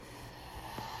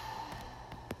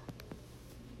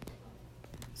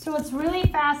So it's really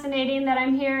fascinating that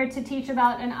I'm here to teach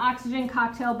about an oxygen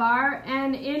cocktail bar.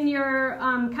 And in your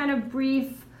kind of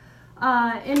brief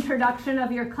introduction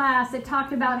of your class, it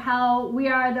talked about how we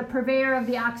are the purveyor of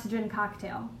the oxygen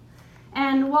cocktail.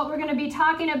 And what we're going to be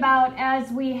talking about as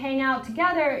we hang out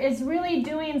together is really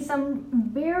doing some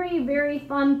very, very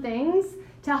fun things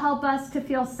to help us to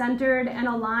feel centered and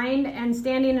aligned and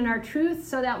standing in our truth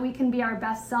so that we can be our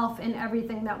best self in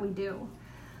everything that we do.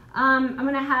 I'm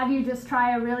going to have you just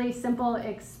try a really simple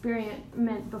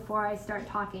experiment before I start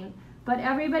talking. But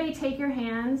everybody take your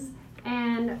hands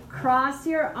and cross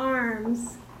your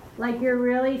arms like you're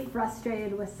really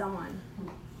frustrated with someone.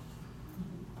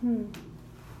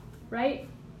 Right?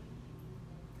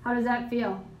 How does that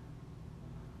feel?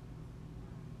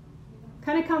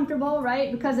 Kind of comfortable,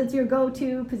 right? Because it's your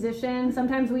go-to position.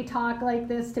 Sometimes we talk like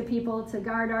this to people to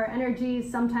guard our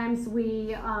energies. Sometimes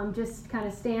we just kind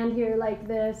of stand here like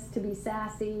this to be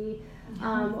sassy,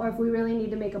 or if we really need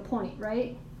to make a point,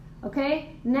 right?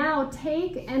 Okay? Now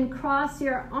take and cross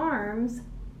your arms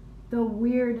the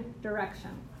weird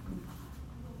direction.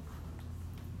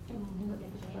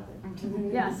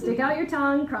 Yeah, stick out your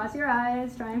tongue, cross your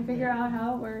eyes, try and figure out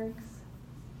how it works.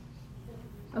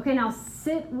 Okay, now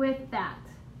sit with that.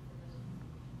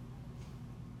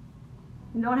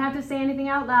 You don't have to say anything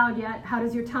out loud yet. How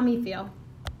does your tummy feel?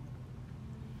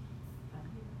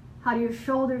 How do your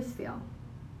shoulders feel?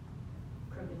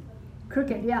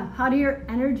 Crooked, yeah. How do your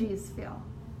energies feel?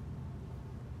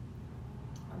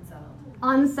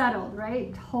 Unsettled,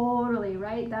 right? Totally,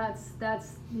 right? That's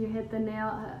you hit the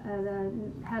nail, the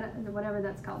head, whatever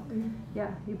that's called.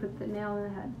 Yeah, you put the nail in the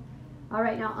head. All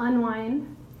right, now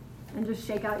unwind and just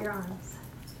shake out your arms.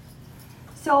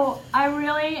 So I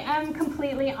really am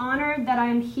completely honored that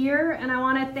I'm here, and I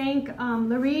want to thank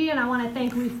Larry, and I want to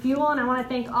thank Refuel, and I want to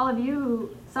thank all of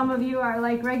you. Some of you are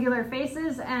like regular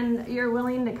faces, and you're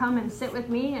willing to come and sit with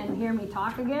me and hear me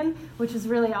talk again, which is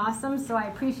really awesome. So I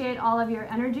appreciate all of your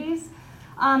energies.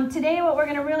 Today, what we're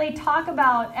going to really talk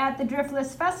about at the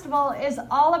Driftless Festival is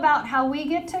all about how we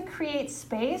get to create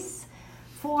space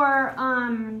for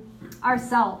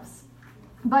ourselves.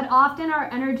 But often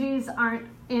our energies aren't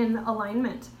in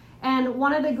alignment. And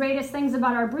one of the greatest things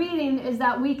about our breathing is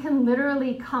that we can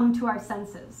literally come to our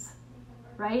senses,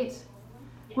 right?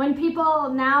 When people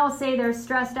now say they're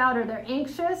stressed out or they're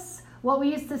anxious, what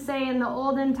we used to say in the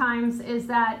olden times is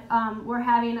that we're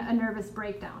having a nervous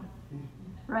breakdown,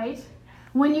 right?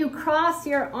 When you cross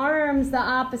your arms the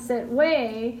opposite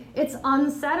way, it's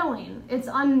unsettling, it's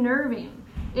unnerving.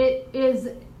 It is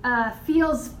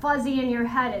feels fuzzy in your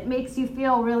head. It makes you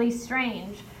feel really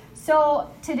strange.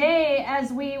 So today,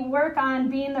 as we work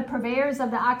on being the purveyors of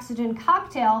the oxygen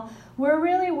cocktail, we're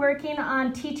really working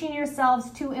on teaching yourselves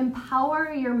to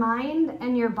empower your mind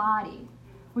and your body,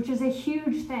 which is a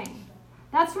huge thing.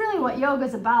 That's really what yoga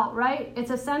is about, right?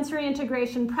 It's a sensory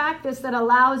integration practice that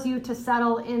allows you to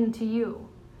settle into you.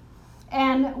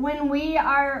 And when we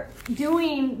are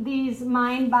doing these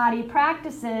mind-body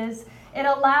practices, it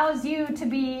allows you to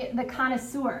be the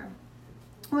connoisseur.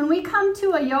 When we come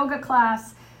to a yoga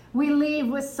class, we leave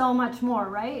with so much more,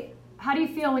 right? How do you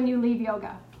feel when you leave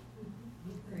yoga?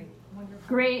 Great. Wonderful.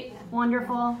 Great,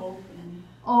 wonderful.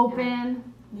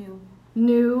 Open. New.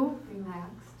 New.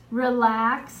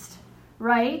 Relaxed,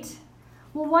 right?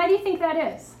 Well, why do you think that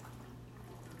is?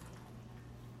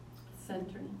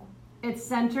 Centering. It's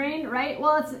centering, right?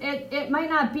 Well, it might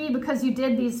not be because you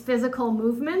did these physical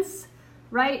movements,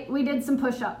 right? We did some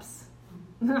push-ups.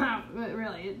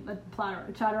 Really, the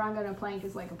chaturanga and a plank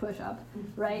is like a push-up,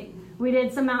 right? We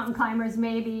did some mountain climbers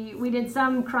maybe. We did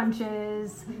some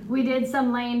crunches. We did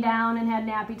some laying down and had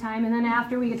nappy time. And then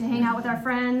after we get to hang out with our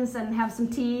friends and have some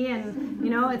tea and,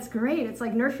 you know, it's great. It's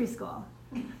like nursery school.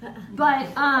 But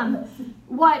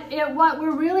what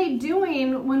we're really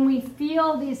doing when we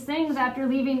feel these things after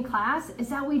leaving class is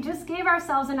that we just gave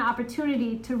ourselves an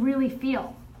opportunity to really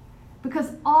feel.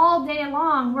 Because all day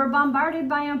long, we're bombarded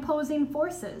by opposing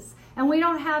forces. And we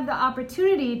don't have the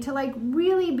opportunity to like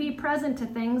really be present to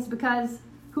things because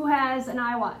who has an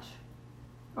iWatch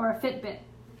or a Fitbit,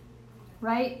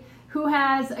 right? Who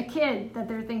has a kid that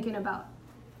they're thinking about,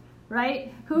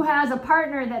 right? Who has a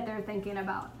partner that they're thinking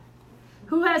about?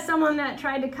 Who has someone that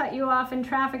tried to cut you off in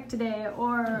traffic today,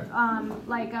 or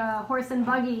like a horse and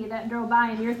buggy that drove by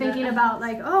and you're thinking about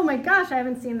like, oh my gosh, I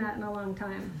haven't seen that in a long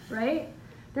time, right?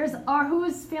 Or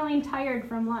who's feeling tired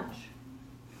from lunch?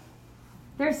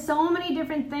 There's so many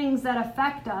different things that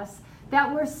affect us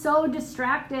that we're so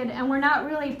distracted and we're not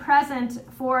really present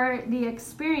for the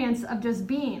experience of just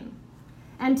being.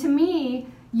 And to me,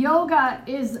 yoga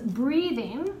is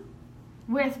breathing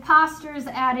with postures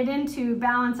added in to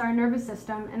balance our nervous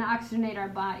system and oxygenate our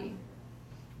body.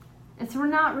 It's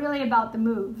not really about the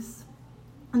moves.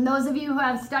 And those of you who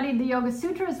have studied the Yoga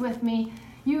Sutras with me,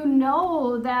 you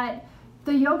know that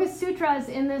the Yoga Sutras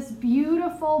in this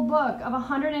beautiful book of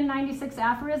 196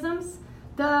 aphorisms,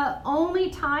 the only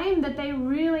time that they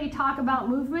really talk about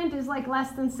movement is like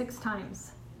less than 6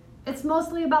 times. It's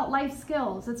mostly about life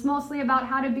skills. It's mostly about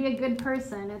how to be a good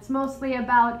person. It's mostly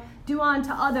about do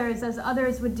unto others as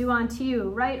others would do unto you,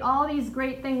 right? All these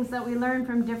great things that we learn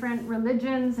from different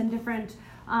religions and different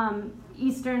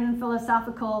Eastern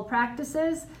philosophical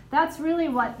practices. That's really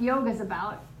what yoga's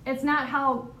about. It's not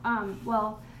how,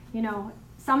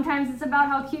 sometimes it's about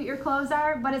how cute your clothes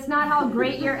are, but it's not how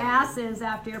great your ass is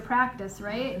after your practice,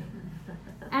 right?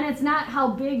 And it's not how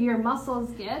big your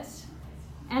muscles get.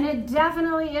 And it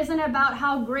definitely isn't about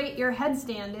how great your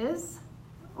headstand is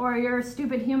or your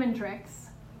stupid human tricks.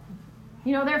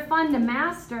 You know, they're fun to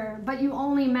master, but you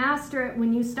only master it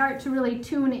when you start to really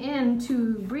tune in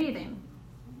to breathing.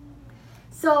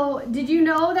 So, did you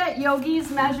know that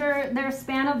yogis measure their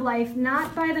span of life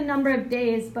not by the number of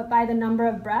days, but by the number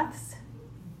of breaths?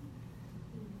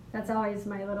 That's always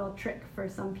my little trick for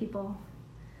some people.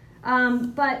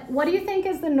 But what do you think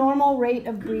is the normal rate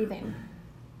of breathing?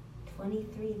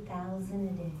 23,000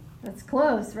 a day. That's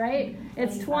close, right?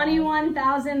 It's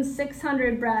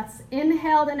 21,600 breaths,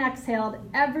 inhaled and exhaled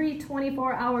every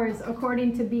 24 hours,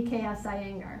 according to BKS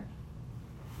Iyengar.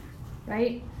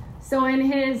 Right? So in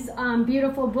his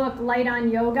beautiful book, Light on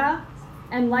Yoga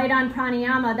and Light on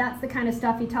Pranayama, that's the kind of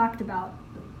stuff he talked about.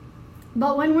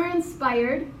 But when we're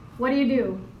inspired, what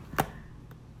do?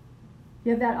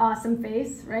 You have that awesome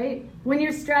face, right? When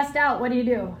you're stressed out, what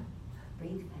do?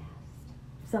 Breathe fast.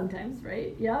 Sometimes,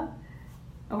 right? Yeah.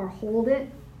 Or hold it.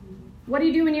 What do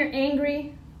you do when you're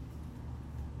angry?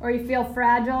 Or you feel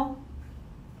fragile?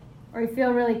 Or you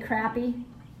feel really crappy?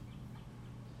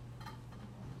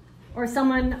 Or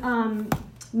someone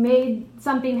made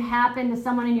something happen to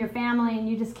someone in your family and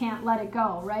you just can't let it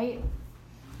go, right?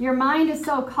 Your mind is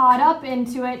so caught up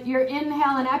into it, your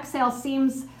inhale and exhale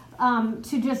seems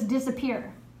to just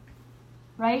disappear,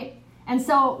 right? And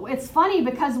so it's funny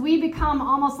because we become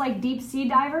almost like deep sea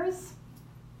divers,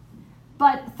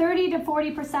 but 30 to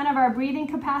 40% of our breathing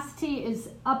capacity is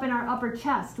up in our upper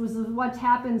chest, which is what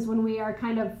happens when we are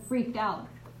kind of freaked out.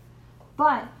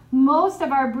 But most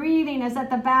of our breathing is at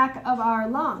the back of our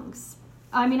lungs.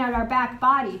 At our back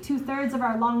body. 2/3 of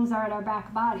our lungs are at our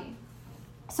back body.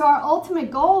 So our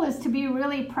ultimate goal is to be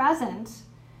really present.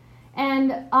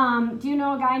 And do you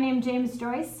know a guy named James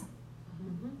Joyce?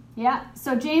 Yeah,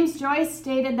 so James Joyce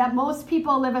stated that most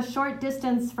people live a short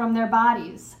distance from their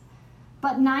bodies,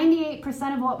 but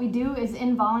 98% of what we do is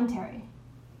involuntary.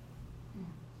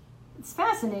 It's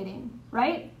fascinating,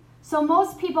 right? So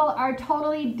most people are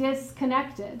totally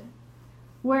disconnected,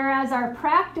 whereas our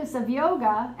practice of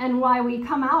yoga and why we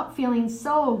come out feeling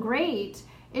so great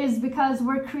is because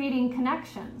we're creating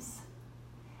connections.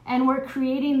 And we're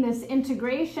creating this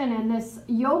integration and this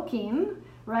yoking,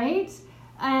 right?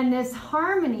 And this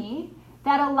harmony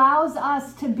that allows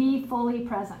us to be fully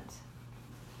present.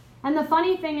 And the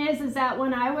funny thing is that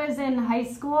when I was in high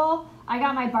school, I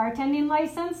got my bartending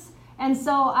license. And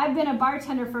so I've been a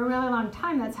bartender for a really long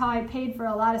time. That's how I paid for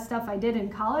a lot of stuff I did in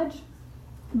college.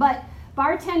 But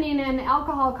bartending and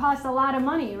alcohol costs a lot of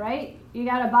money, right? You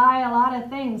got to buy a lot of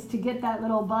things to get that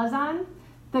little buzz on.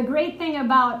 The great thing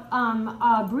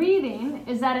about breathing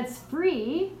is that it's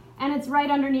free and it's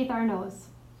right underneath our nose.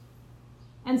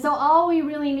 And so all we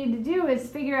really need to do is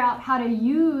figure out how to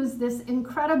use this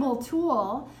incredible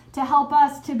tool to help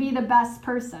us to be the best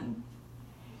person.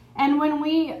 And when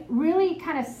we really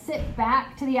kind of sit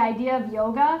back to the idea of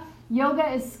yoga,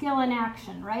 yoga is skill in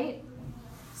action, right?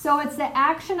 So it's the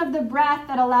action of the breath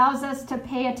that allows us to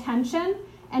pay attention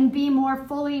and be more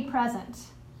fully present.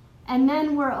 And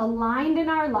then we're aligned in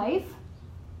our life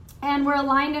and we're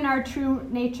aligned in our true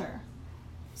nature.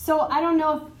 So I don't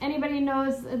know if anybody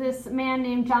knows this man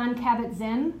named Jon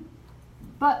Kabat-Zinn,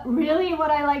 but really what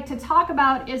I like to talk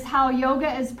about is how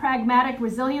yoga is pragmatic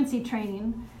resiliency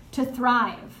training to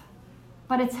thrive,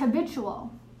 but it's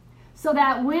habitual. So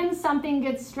that when something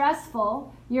gets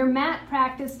stressful, your mat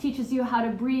practice teaches you how to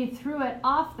breathe through it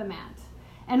off the mat.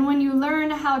 And when you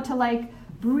learn how to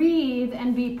breathe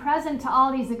and be present to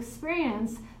all these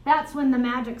experiences, that's when the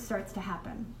magic starts to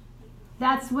happen.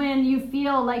 That's when you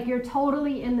feel like you're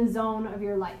totally in the zone of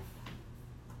your life.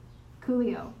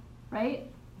 Coolio, right?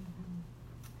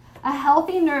 A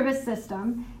healthy nervous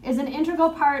system is an integral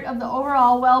part of the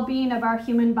overall well-being of our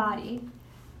human body.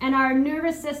 And our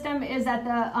nervous system is at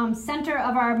the center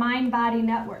of our mind-body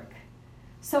network.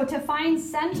 So to find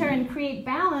center and create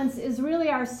balance is really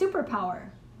our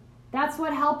superpower. That's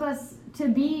what helped us to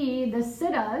be the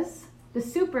siddhas, the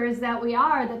supers that we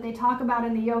are, that they talk about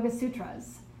in the Yoga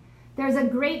Sutras. There's a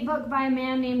great book by a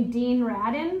man named Dean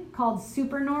Radin called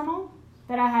Supernormal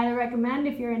that I highly recommend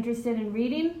if you're interested in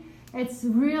reading. It's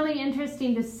really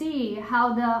interesting to see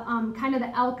how the kind of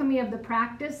the alchemy of the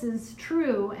practice is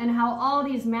true, and how all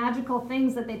these magical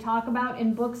things that they talk about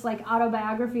in books like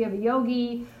Autobiography of a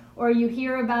Yogi, or you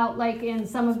hear about like in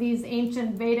some of these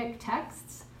ancient Vedic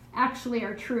texts, actually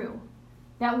are true.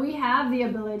 That we have the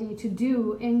ability to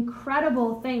do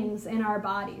incredible things in our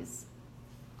bodies.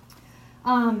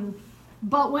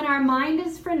 But when our mind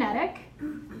is frenetic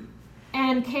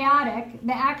and chaotic,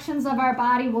 the actions of our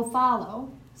body will follow.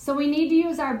 So we need to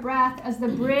use our breath as the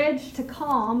bridge to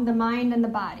calm the mind and the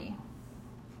body.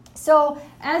 So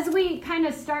as we kind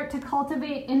of start to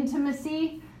cultivate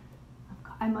intimacy,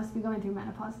 I must be going through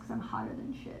menopause because I'm hotter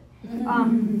than shit.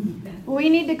 We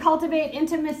need to cultivate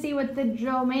intimacy with the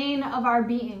domain of our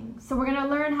being. So we're going to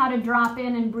learn how to drop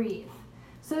in and breathe.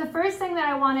 So the first thing that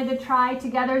I wanted to try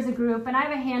together as a group, and I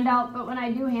have a handout, but when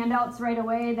I do handouts right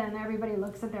away, then everybody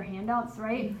looks at their handouts,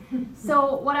 right?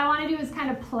 So what I want to do is kind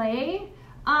of play,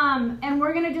 and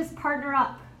we're going to just partner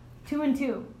up, 2 and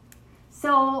 2.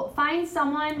 So find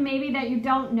someone maybe that you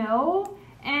don't know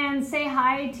and say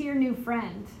hi to your new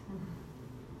friend.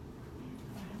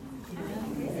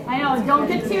 I know, don't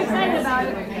get too excited about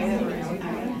it.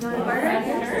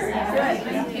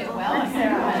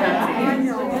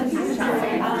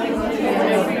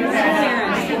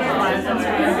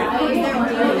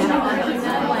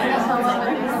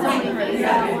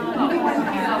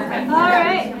 All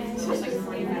right.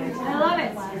 I love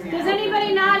it. Does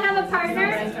anybody not have a partner?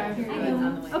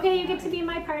 Okay, you get to be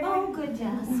my partner. Oh, good,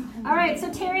 Jess. All right, so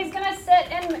Terry's going to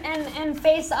sit and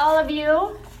face all of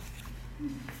you.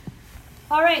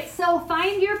 All right, so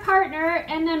find your partner,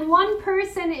 and then one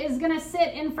person is going to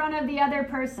sit in front of the other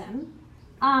person,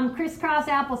 crisscross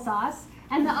applesauce,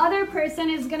 and the other person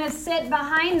is going to sit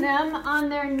behind them on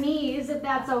their knees, if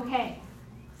that's okay.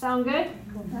 Sound good?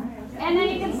 And then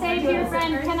you can say to your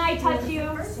friend, can I touch you?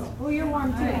 Oh, you're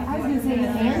warm too. I was going to say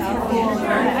your hands are cold.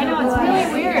 I know, it's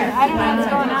really weird. I don't know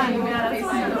what's going on.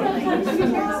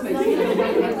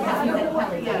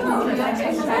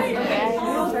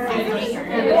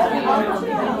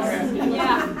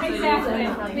 Yeah, exactly.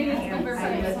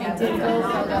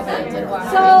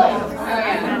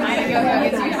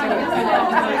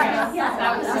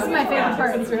 This is my favorite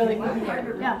part. It's really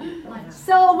good. Yeah.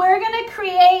 So we're going to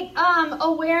create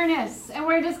awareness, and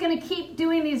we're just going to keep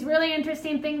doing these really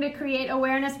interesting things to create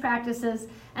awareness practices.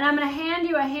 And I'm going to hand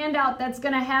you a handout that's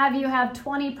going to have you have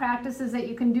 20 practices that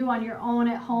you can do on your own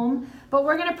at home. But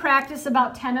we're going to practice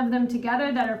about 10 of them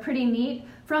together that are pretty neat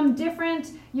from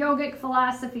different yogic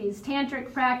philosophies,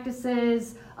 tantric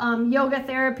practices, yoga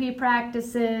therapy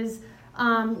practices.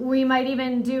 We might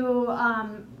even do,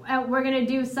 we're going to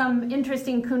do some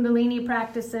interesting Kundalini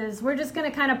practices. We're just going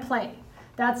to kind of play.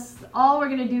 That's all we're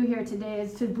going to do here today,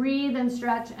 is to breathe and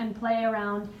stretch and play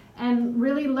around and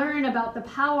really learn about the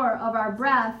power of our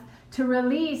breath to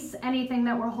release anything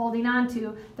that we're holding on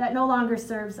to that no longer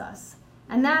serves us.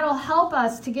 And that'll help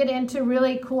us to get into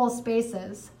really cool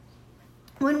spaces.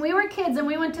 When we were kids and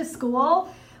we went to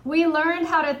school, we learned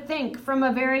how to think from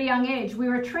a very young age. We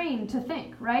were trained to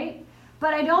think, right?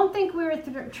 But I don't think we were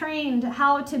trained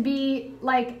how to be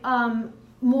like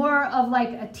more of like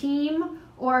a team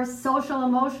or social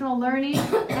emotional learning.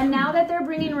 And now that they're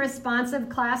bringing responsive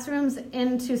classrooms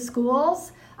into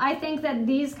schools, I think that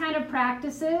these kind of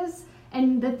practices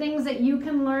and the things that you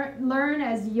can learn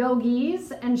as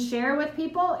yogis and share with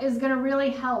people is going to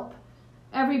really help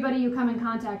everybody you come in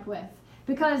contact with.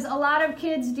 Because a lot of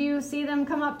kids, do you see them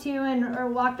come up to you and or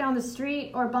walk down the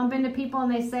street or bump into people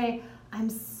and they say, I'm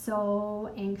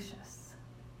so anxious.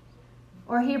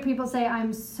 Or hear people say,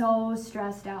 I'm so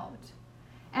stressed out.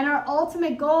 And our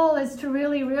ultimate goal is to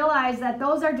really realize that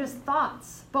those are just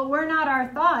thoughts, but we're not our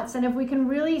thoughts. And if we can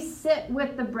really sit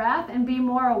with the breath and be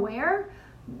more aware,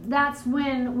 that's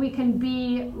when we can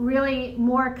be really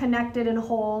more connected and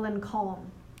whole and calm.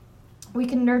 We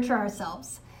can nurture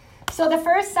ourselves. So the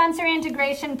first sensory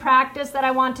integration practice that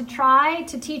I want to try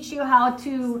to teach you how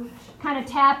to kind of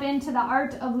tap into the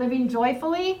art of living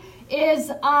joyfully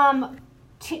is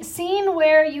seeing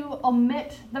where you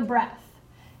omit the breath.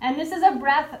 And this is a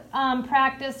breath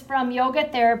practice from yoga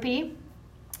therapy,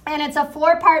 and it's a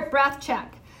 4-part breath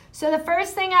check. So the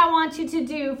first thing I want you to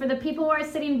do for the people who are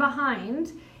sitting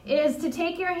behind is to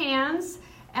take your hands,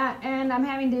 and I'm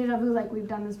having deja vu like we've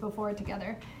done this before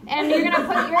together, and you're going to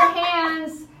put your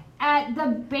hands at the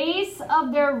base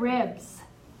of their ribs.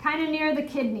 kind of near the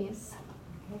kidneys.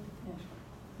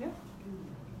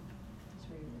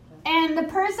 And the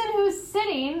person who's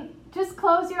sitting, just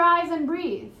close your eyes and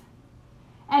breathe.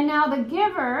 And now the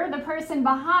giver, the person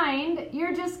behind,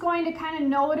 you're just going to kind of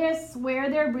notice where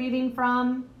they're breathing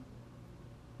from.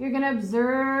 You're going to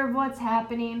observe what's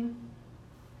happening.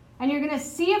 And you're going to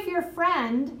see if your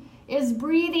friend is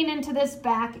breathing into this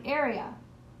back area.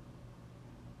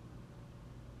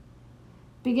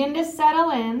 Begin to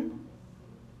settle in.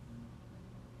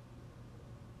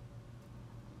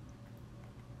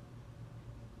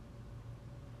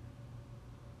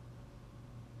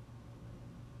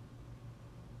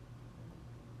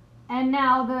 And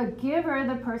now the giver,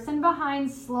 the person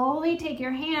behind, slowly take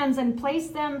your hands and place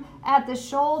them at the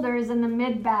shoulders and the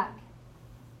mid-back.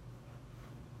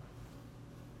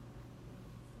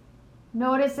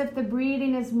 Notice if the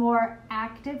breathing is more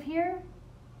active here.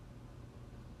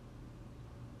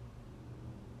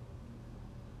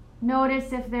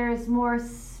 Notice if there is more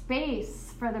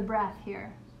space for the breath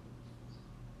here.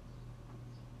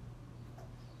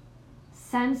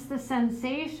 Sense the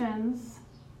sensations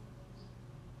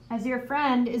as your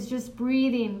friend is just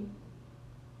breathing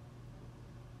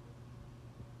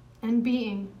and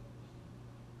being.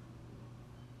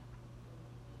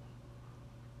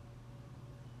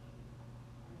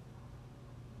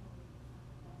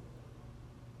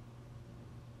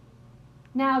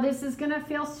 Now this is going to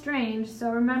feel strange, so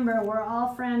remember, we're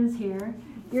all friends here.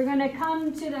 You're going to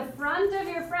come to the front of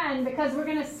your friend because we're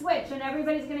going to switch and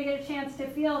everybody's going to get a chance to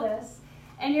feel this.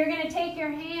 And you're going to take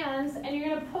your hands and you're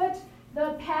going to put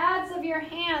the pads of your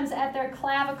hands at their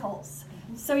clavicles.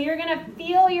 So you're going to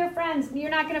feel your friends. You're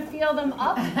not going to feel them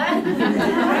up.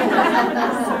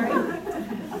 Sorry.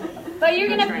 But you're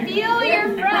going to feel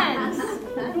your friends.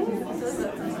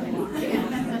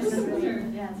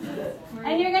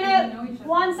 And you're going to,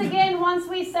 once again, once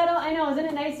we settle, I know, isn't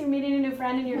it nice you're meeting a new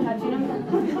friend and you're touching them?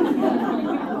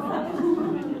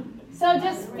 So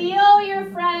just feel your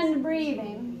friend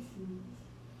breathing.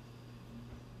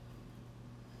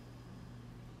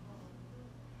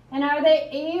 And are they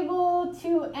able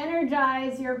to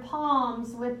energize your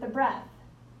palms with the breath?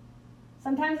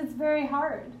 Sometimes it's very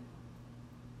hard.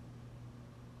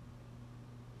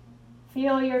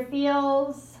 Feel your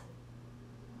feels.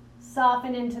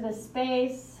 Soften into the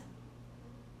space.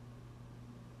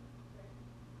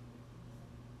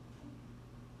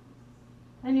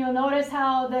 And you'll notice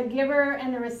how the giver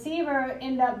and the receiver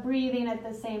end up breathing at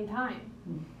the same time.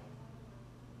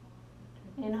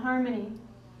 In harmony.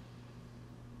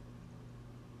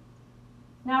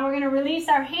 Now we're going to release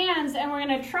our hands and we're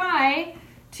going to try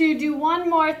to do one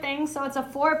more thing. So it's a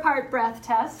 4-part breath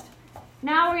test.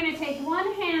 Now we're going to take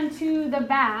one hand to the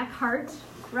back heart,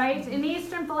 right? In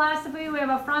Eastern philosophy, we have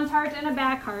a front heart and a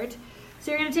back heart.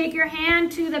 So you're going to take your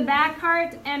hand to the back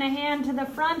heart and a hand to the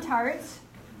front heart.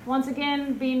 Once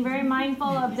again, being very mindful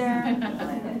of their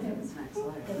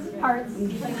hearts.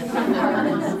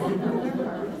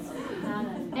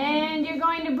 And you're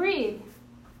going to breathe.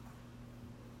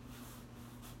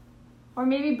 Or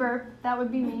maybe burp, that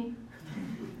would be me.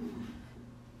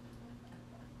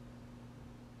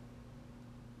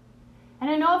 And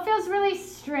I know it feels really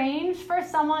strange for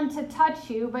someone to touch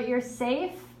you, but you're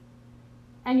safe,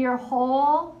 and you're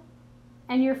whole,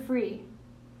 and you're free.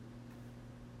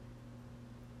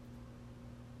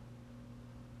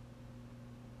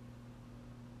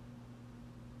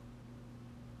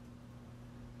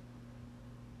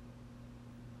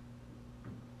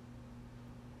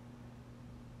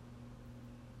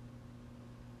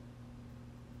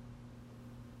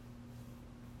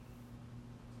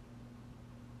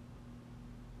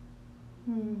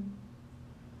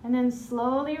 And then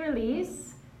slowly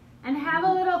release and have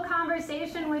a little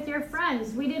conversation with your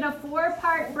friends. We did a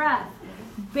 4-part breath.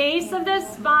 Base of the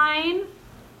spine,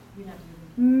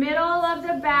 middle of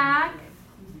the back,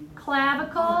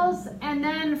 clavicles, and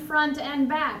then front and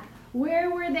back. Where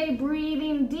were they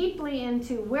breathing deeply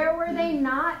into? Where were they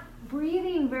not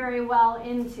breathing very well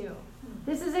into?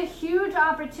 This is a huge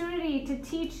opportunity to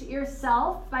teach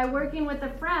yourself by working with a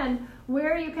friend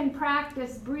where you can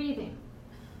practice breathing.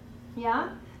 Yeah?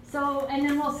 So, and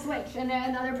then we'll switch, and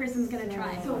then the other person's going to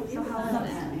try. So how is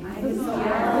that? Really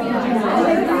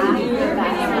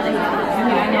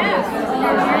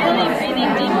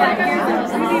breathing deep back here.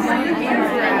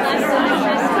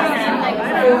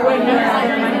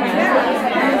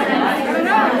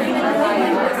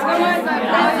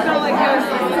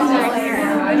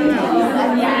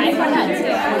 Yeah, I found that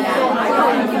too.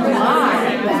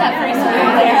 Was that first time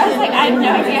there? I was like, I have no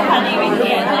idea how to even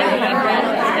get like my breath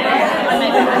is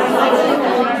there.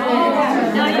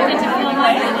 Now you get to feel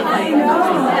my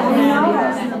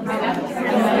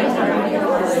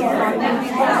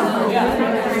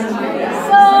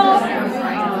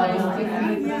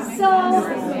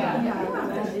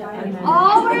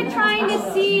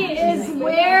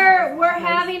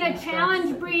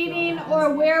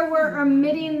where we're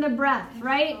emitting the breath,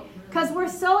 right? Because we're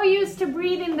so used to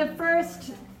breathing the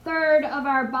first third of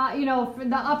our body, for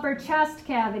the upper chest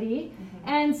cavity.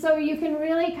 And so you can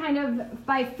really kind of,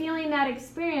 by feeling that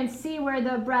experience, see where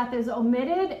the breath is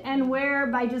omitted and where,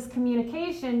 by just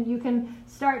communication, you can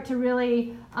start to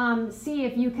really see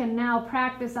if you can now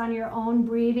practice on your own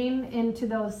breathing into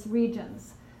those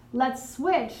regions. Let's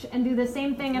switch and do the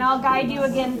same thing, and I'll guide you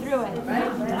again through it. All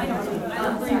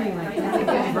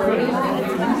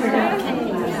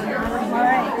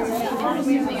right.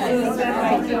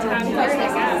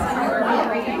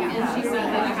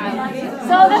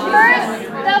 So the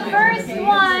first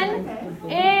one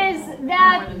is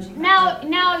that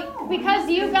now because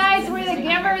you guys were the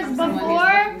givers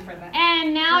before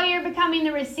and now you're becoming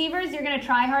the receivers, you're going to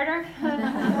try harder.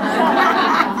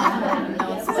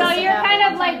 So you're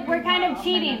kind of like, we're kind of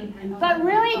cheating. But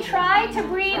really try to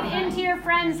breathe into your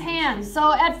friend's hands.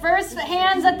 So at first,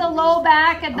 hands at the low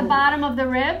back at the bottom of the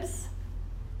ribs.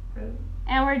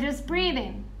 And we're just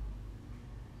breathing.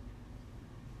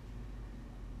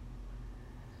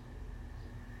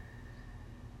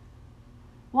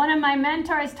 One of my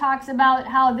mentors talks about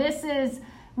how this is,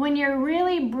 when you're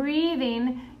really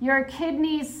breathing, your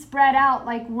kidneys spread out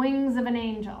like wings of an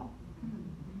angel.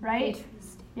 Right?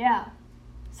 Yeah.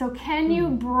 So can you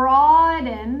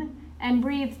broaden and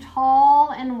breathe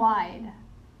tall and wide?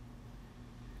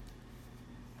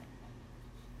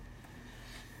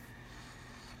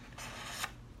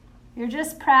 You're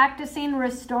just practicing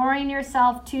restoring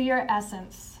yourself to your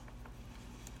essence.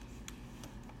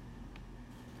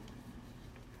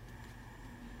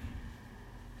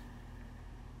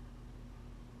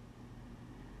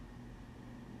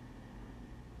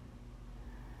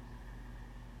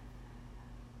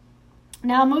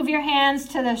 Now move your hands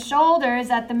to the shoulders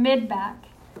at the mid-back.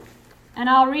 And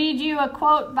I'll read you a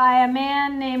quote by a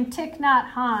man named Thich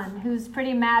Nhat Hanh, who's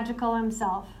pretty magical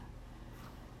himself.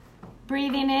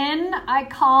 Breathing in, I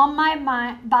calm my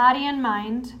body and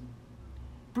mind.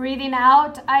 Breathing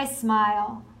out, I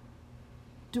smile.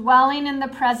 Dwelling in the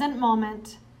present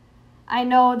moment, I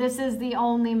know this is the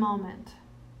only moment.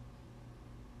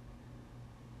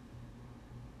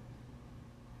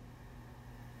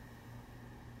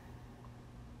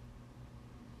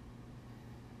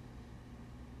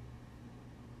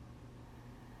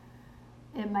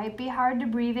 It might be hard to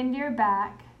breathe into your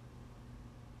back,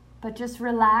 but just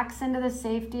relax into the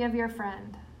safety of your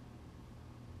friend.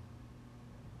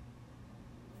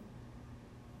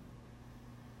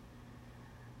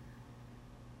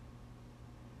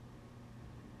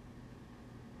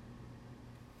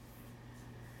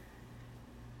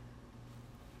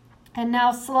 And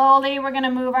now slowly we're going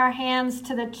to move our hands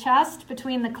to the chest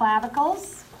between the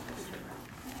clavicles.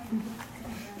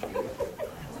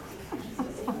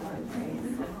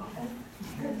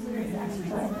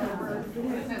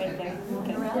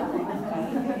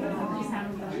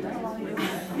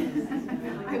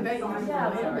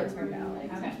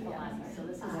 So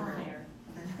this is over there.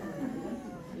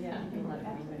 Yeah.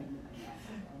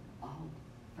 Oh,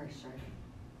 for sure.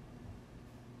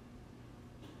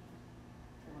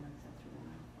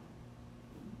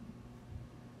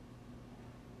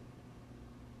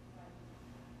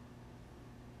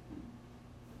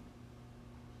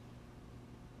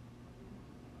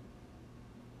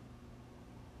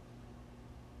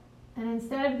 And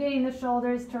instead of getting the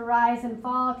shoulders to rise and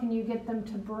fall, can you get them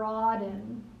to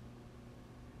broaden?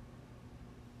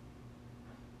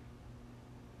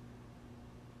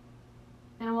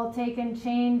 And we'll take and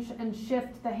change and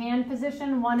shift the hand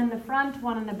position, one in the front,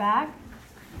 one in the back.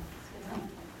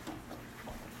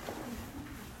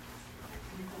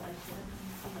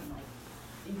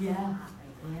 Yeah.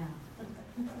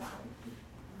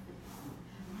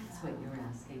 That's what you were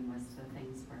asking, was the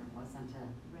things where it wasn't a...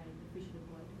 Right, if we should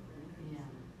avoid it. Yeah.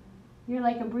 You're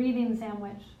like a breathing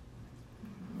sandwich.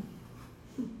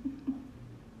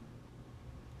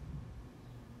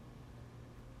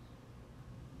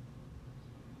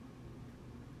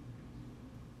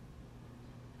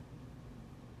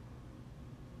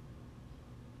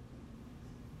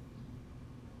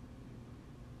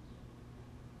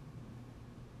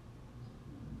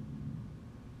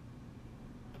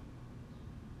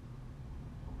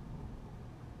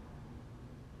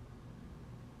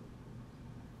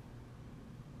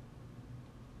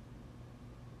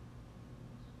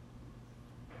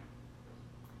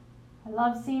 I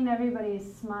love seeing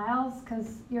everybody's smiles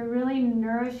because you're really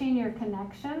nourishing your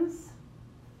connections.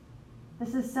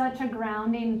 This is such a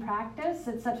grounding practice.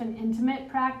 It's such an intimate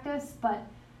practice, but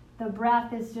the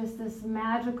breath is just this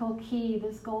magical key,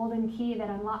 this golden key that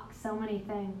unlocks so many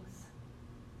things.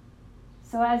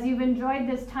 So as you've enjoyed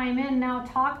this time in, now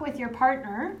talk with your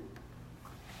partner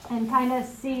and kind of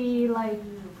see like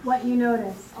what you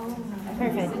notice.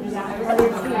 Perfect.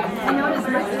 I notice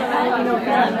my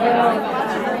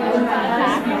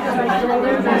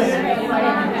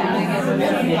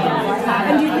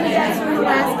And do you think that's from the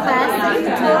last class that you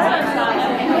taught?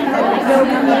 The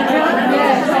yoga nidra?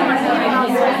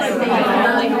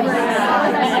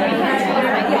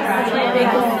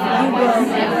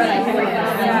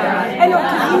 I know,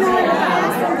 because you know in the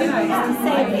past when people used to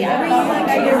say, breathe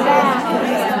under your back, it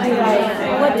used to be like,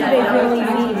 what do they really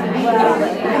mean? Well,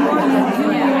 the more you do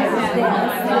use this,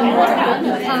 the more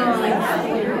it becomes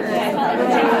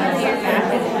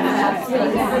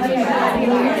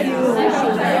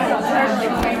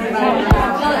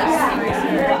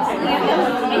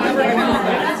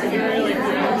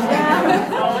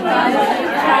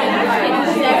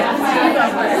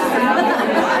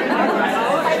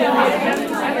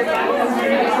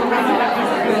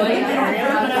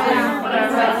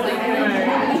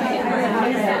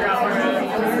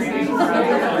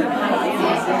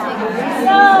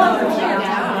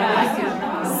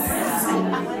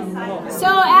So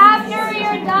after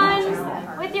you're done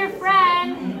with your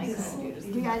friend, did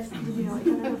you know each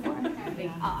other before?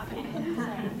 Oh, okay.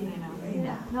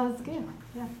 Yeah, no, it's good.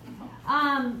 Yeah.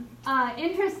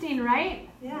 Interesting, right?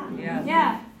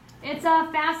 Yeah. It's a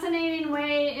fascinating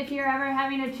way if you're ever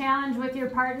having a challenge with your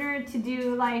partner to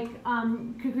do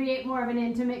to create more of an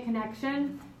intimate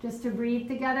connection, just to breathe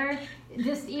together,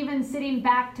 just even sitting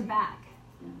back to back,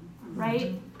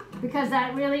 right? Because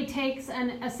that really takes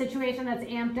a situation that's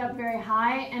amped up very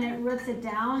high and it roots it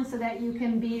down so that you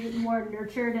can be more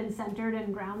nurtured and centered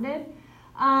and grounded.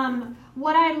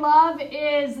 What I love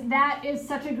is that is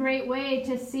such a great way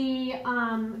to see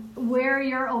where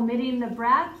you're omitting the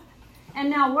breath. And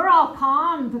now we're all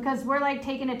calm because we're like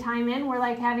taking a time in. We're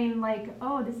like having like,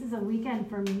 oh, this is a weekend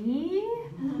for me.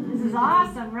 This is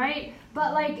awesome, right?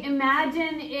 But like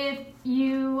imagine if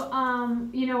you,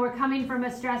 were coming from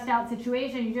a stressed out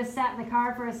situation. You just sat in the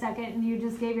car for a second and you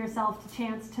just gave yourself the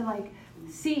chance to like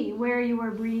see where you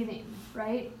were breathing,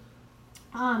 right?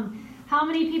 How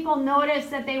many people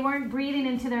noticed that they weren't breathing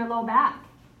into their low back,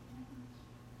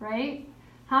 right?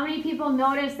 How many people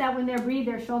notice that when they breathe,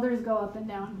 their shoulders go up and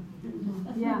down?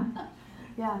 Yeah.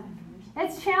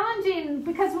 It's challenging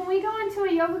because when we go into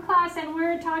a yoga class and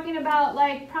we're talking about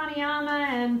like pranayama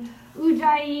and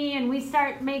ujjayi and we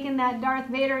start making that Darth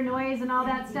Vader noise and all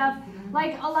that stuff,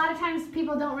 like a lot of times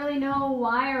people don't really know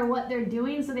why or what they're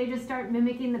doing, so they just start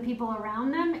mimicking the people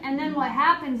around them. And then what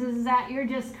happens is that you're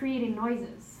just creating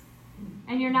noises.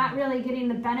 And you're not really getting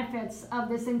the benefits of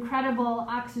this incredible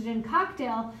oxygen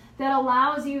cocktail that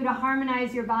allows you to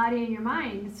harmonize your body and your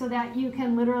mind so that you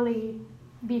can literally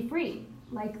be free,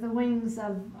 like the wings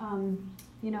of,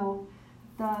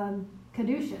 the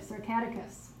caduceus or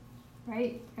caduceus,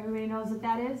 right? Everybody knows what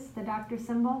that is, the doctor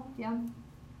symbol, yeah?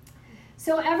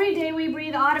 So every day we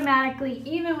breathe automatically,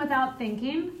 even without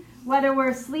thinking, whether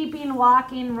we're sleeping,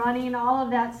 walking, running, all of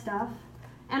that stuff.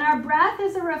 And our breath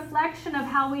is a reflection of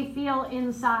how we feel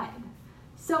inside.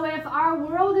 So if our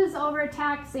world is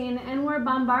overtaxing and we're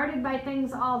bombarded by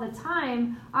things all the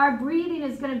time, our breathing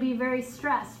is going to be very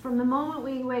stressed from the moment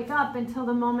we wake up until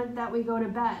the moment that we go to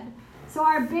bed. So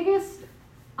our biggest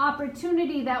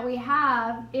opportunity that we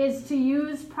have is to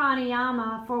use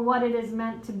pranayama for what it is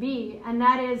meant to be, and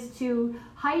that is to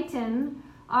heighten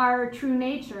our true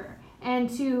nature and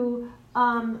to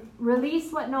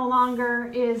release what no longer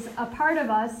is a part of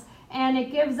us, and it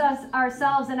gives us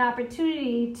ourselves an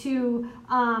opportunity to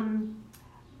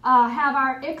have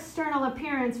our external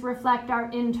appearance reflect our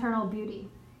internal beauty,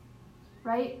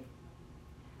 right?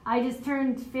 I just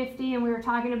turned 50 and we were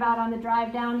talking about on the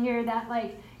drive down here that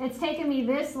like it's taken me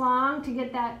this long to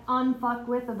get that unfuck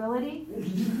with ability,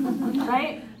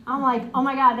 right? I'm like, oh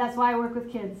my God, that's why I work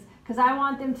with kids, because I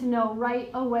want them to know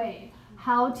right away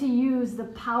how to use the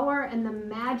power and the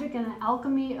magic and the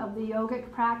alchemy of the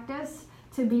yogic practice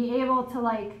to be able to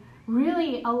like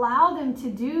really allow them to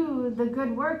do the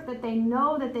good work that they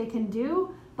know that they can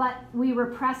do, but we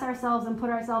repress ourselves and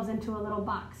put ourselves into a little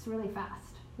box really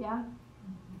fast, yeah?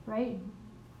 Right?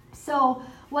 So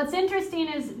what's interesting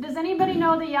is, does anybody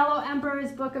know the Yellow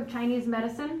Emperor's Book of Chinese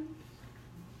Medicine?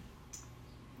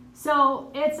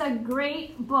 So it's a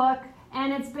great book,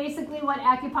 and it's basically what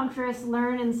acupuncturists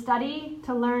learn and study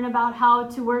to learn about how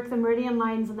to work the meridian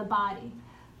lines of the body.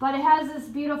 But it has this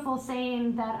beautiful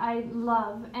saying that I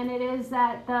love, and it is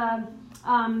that the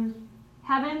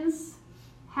heavens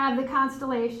have the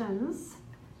constellations,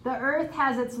 the earth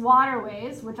has its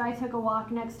waterways, which I took a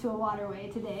walk next to a waterway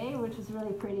today, which was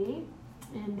really pretty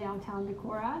in downtown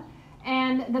Decorah,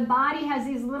 And the body has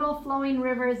these little flowing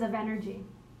rivers of energy,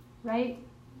 right?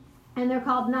 And they're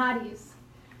called nadis.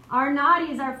 Our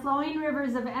nadis, our flowing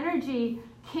rivers of energy,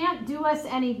 can't do us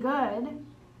any good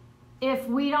if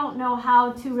we don't know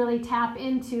how to really tap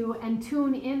into and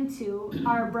tune into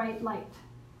our bright light.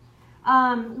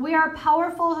 We are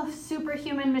powerful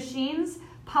superhuman machines,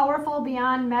 powerful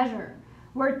beyond measure.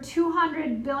 We're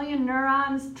 200 billion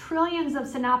neurons, trillions of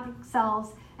synaptic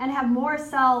cells, and have more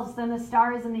cells than the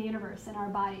stars in the universe in our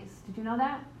bodies. Did you know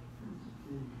that?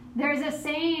 There's a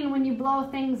saying when you blow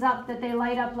things up that they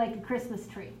light up like a Christmas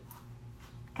tree.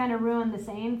 Kind of ruined the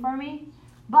saying for me.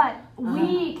 But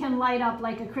we can light up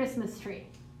like a Christmas tree.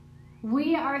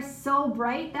 We are so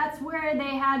bright. That's where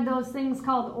they had those things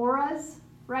called auras,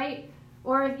 right?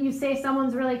 Or if you say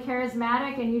someone's really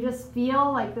charismatic and you just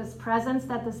feel like this presence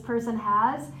that this person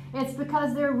has, it's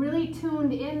because they're really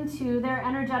tuned into their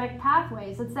energetic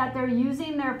pathways. It's that they're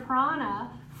using their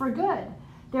prana for good.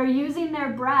 They're using their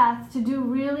breath to do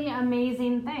really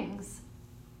amazing things.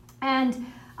 And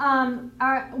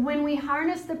when we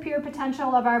harness the pure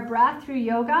potential of our breath through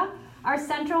yoga, our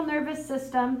central nervous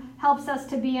system helps us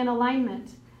to be in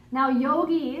alignment. Now,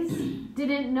 yogis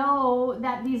didn't know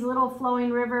that these little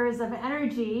flowing rivers of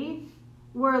energy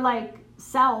were like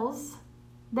cells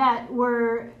that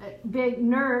were big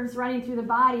nerves running through the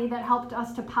body that helped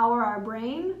us to power our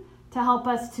brain, to help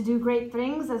us to do great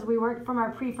things as we work from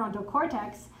our prefrontal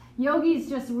cortex. Yogis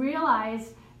just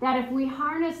realized that if we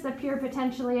harness the pure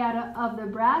potentiality of the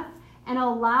breath and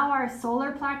allow our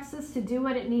solar plexus to do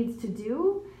what it needs to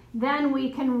do, then we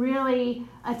can really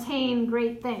attain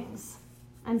great things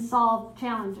and solve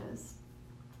challenges.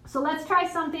 So let's try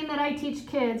something that I teach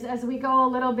kids as we go a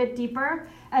little bit deeper,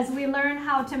 as we learn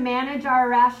how to manage our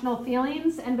irrational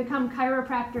feelings and become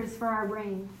chiropractors for our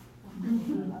brain.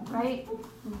 Right?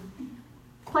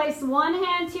 Place one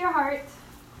hand to your heart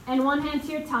and one hand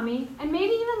to your tummy, and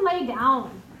maybe even lay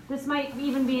down. This might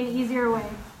even be an easier way.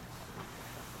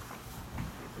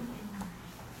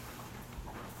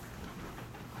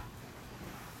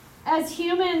 As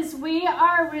humans, we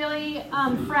are really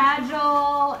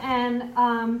fragile, and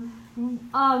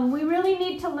we really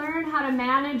need to learn how to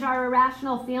manage our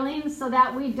irrational feelings so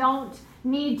that we don't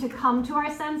need to come to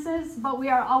our senses, but we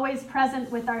are always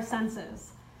present with our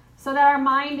senses. So that our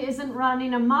mind isn't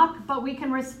running amok, but we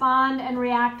can respond and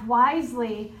react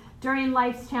wisely during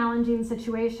life's challenging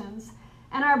situations.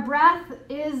 And our breath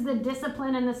is the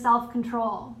discipline and the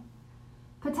self-control.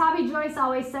 Pattabhi Jois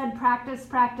always said, practice,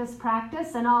 practice,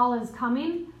 practice, and all is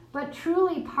coming. But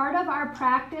truly, part of our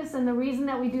practice and the reason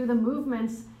that we do the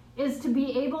movements is to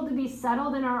be able to be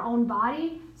settled in our own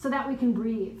body so that we can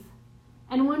breathe.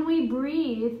 And when we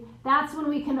breathe, that's when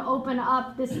we can open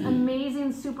up this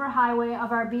amazing superhighway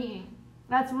of our being.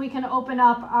 That's when we can open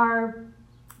up our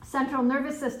central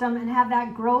nervous system and have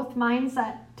that growth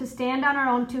mindset to stand on our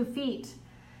own 2 feet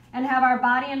and have our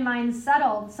body and mind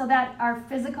settled so that our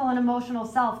physical and emotional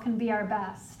self can be our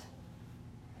best.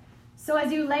 So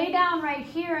as you lay down right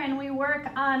here and we work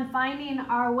on finding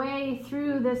our way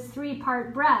through this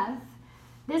 3-part breath,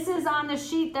 this is on the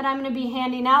sheet that I'm going to be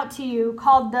handing out to you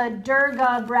called the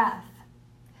Durga breath.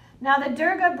 Now the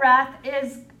Durga breath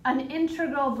is an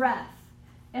integral breath.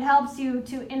 It helps you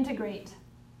to integrate.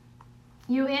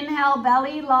 You inhale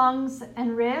belly, lungs,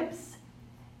 and ribs,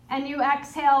 and you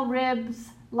exhale ribs,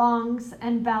 lungs,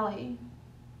 and belly.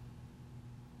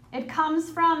 It comes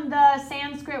from the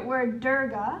Sanskrit word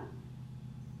Durga,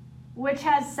 which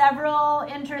has several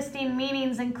interesting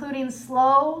meanings, including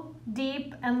slow,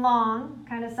 deep, and long.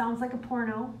 Kind of sounds like a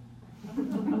porno.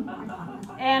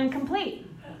 And complete,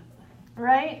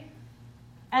 right?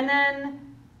 And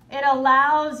then it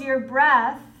allows your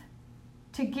breath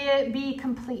to be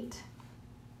complete.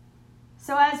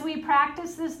 So as we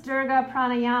practice this Durga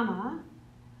pranayama,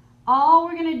 all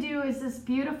we're going to do is this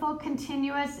beautiful,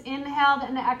 continuous inhaled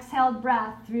and exhaled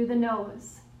breath through the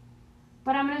nose.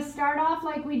 But I'm going to start off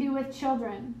like we do with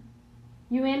children.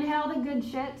 You inhale the good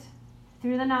shit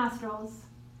through the nostrils,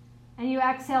 and you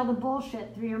exhale the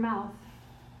bullshit through your mouth.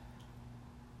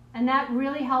 And that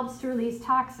really helps to release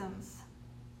toxins.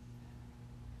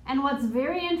 And what's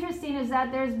very interesting is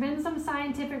that there's been some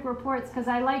scientific reports, because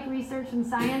I like research and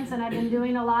science, and I've been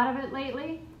doing a lot of it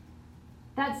lately,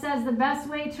 that says the best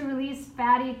way to release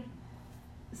fatty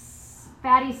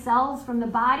cells from the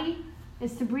body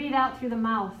is to breathe out through the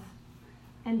mouth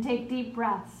and take deep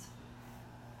breaths.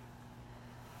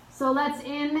 So let's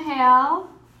inhale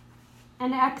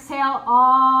and exhale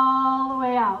all the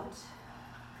way out.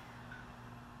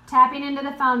 Tapping into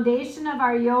the foundation of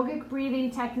our yogic breathing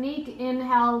technique,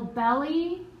 inhale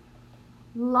belly,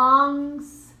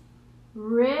 lungs,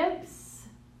 ribs,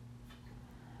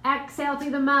 Exhale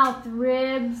through the mouth,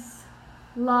 ribs,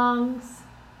 lungs,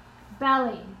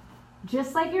 belly.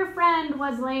 Just like your friend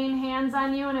was laying hands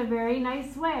on you in a very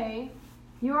nice way,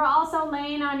 you are also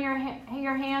laying on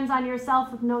your hands on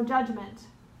yourself with no judgment.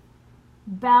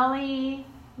 Belly,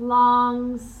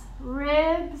 lungs,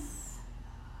 ribs.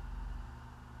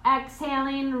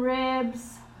 Exhaling,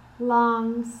 ribs,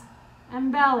 lungs,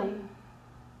 and belly.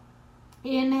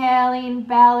 Inhaling,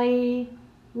 belly,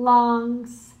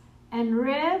 lungs, and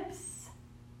ribs.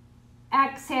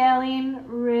 Exhaling,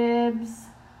 ribs,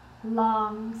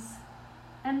 lungs,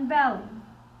 and belly.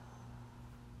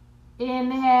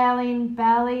 Inhaling,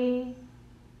 belly,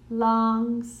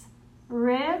 lungs,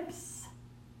 ribs.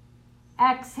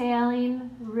 Exhaling,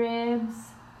 ribs,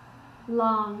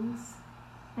 lungs,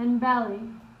 and belly.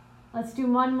 Let's do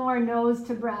one more nose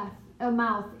to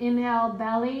mouth. Inhale,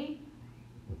 belly,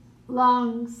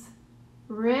 lungs,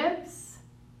 ribs.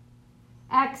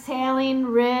 Exhaling,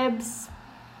 ribs,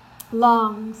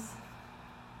 lungs,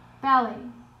 belly.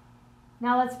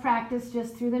 Now let's practice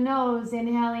just through the nose.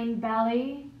 Inhaling,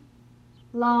 belly,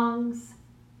 lungs,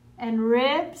 and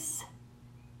ribs.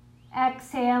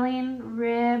 Exhaling,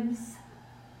 ribs,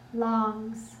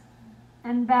 lungs,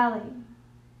 and belly.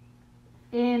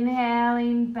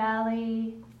 Inhaling,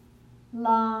 belly,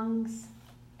 lungs,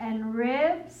 and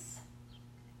ribs.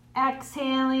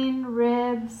 Exhaling,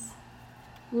 ribs,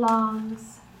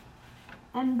 lungs,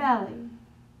 and belly.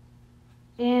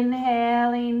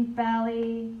 Inhaling,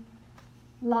 belly,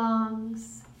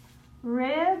 lungs,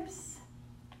 ribs.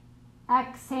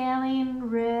 Exhaling,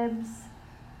 ribs,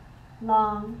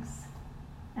 lungs,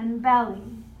 and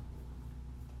belly.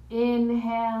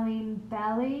 Inhaling,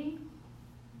 belly,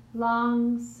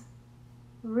 lungs,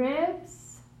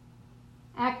 ribs.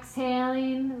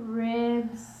 Exhaling,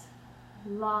 ribs,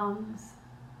 lungs,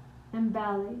 and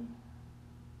belly.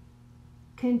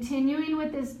 Continuing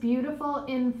with this beautiful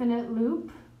infinite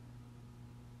loop,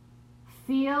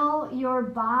 feel your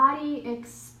body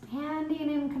expanding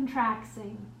and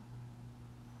contracting,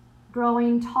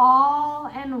 growing tall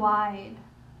and wide.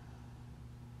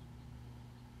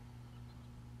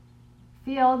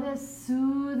 Feel this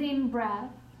soothing breath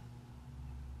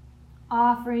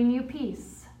offering you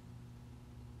peace.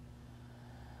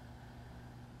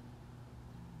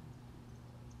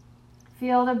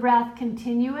 Feel the breath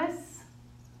continuous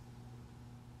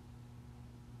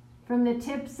from the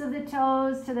tips of the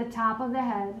toes to the top of the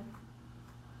head,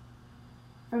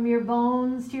 from your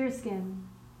bones to your skin.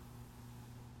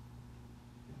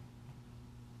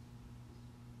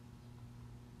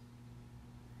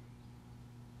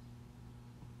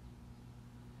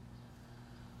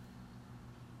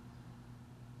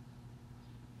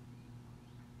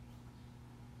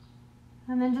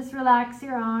 And then just relax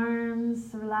your arms,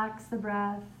 relax the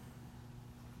breath.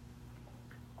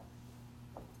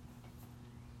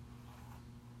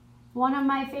 One of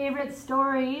my favorite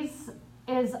stories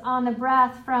is on the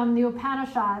breath from the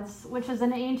Upanishads, which is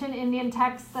an ancient Indian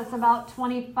text that's about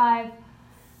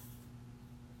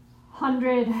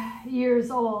 2,500 years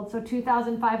old, so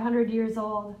 2,500 years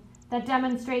old, that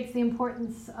demonstrates the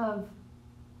importance of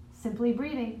simply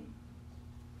breathing.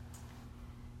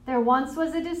 There once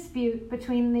was a dispute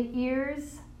between the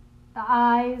ears, the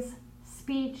eyes,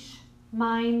 speech,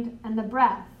 mind, and the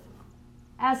breath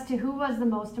as to who was the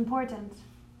most important.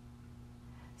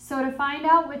 So to find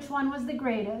out which one was the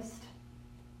greatest,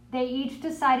 they each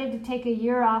decided to take a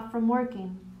year off from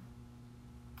working.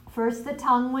 First, the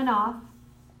tongue went off,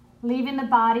 leaving the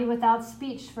body without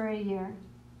speech for a year.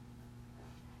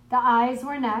 The eyes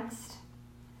were next,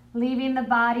 leaving the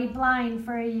body blind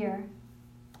for a year.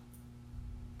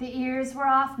 The ears were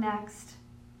off next,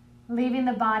 leaving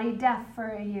the body deaf for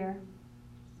a year.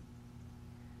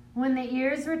 When the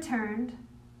ears returned,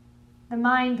 the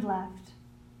mind left,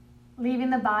 leaving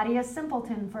the body a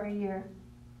simpleton for a year.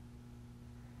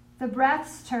 The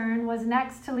breath's turn was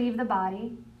next to leave the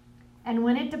body, and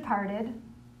when it departed,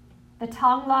 the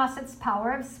tongue lost its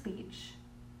power of speech,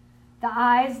 the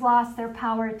eyes lost their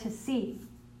power to see,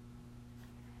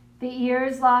 the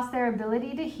ears lost their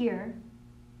ability to hear,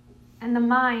 and the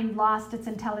mind lost its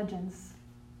intelligence.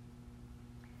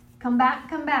 Come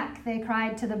back, they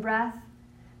cried to the breath,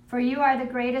 for you are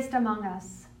the greatest among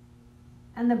us.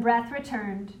 And the breath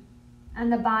returned,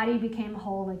 and the body became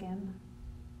whole again.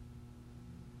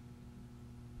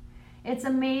 It's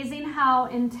amazing how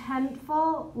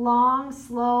intentful, long,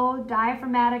 slow,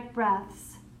 diaphragmatic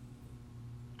breaths,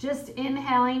 just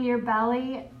inhaling your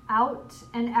belly out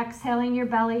and exhaling your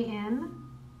belly in,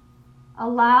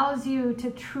 allows you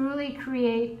to truly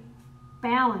create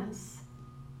balance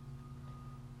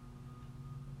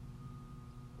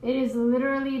It is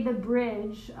literally the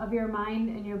bridge of your mind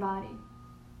and your body.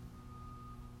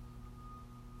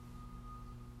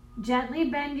 Gently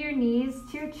bend your knees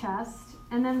to your chest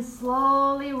and then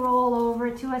slowly roll over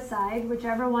to a side,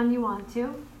 whichever one you want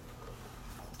to.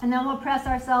 And then we'll press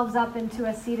ourselves up into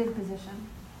a seated position.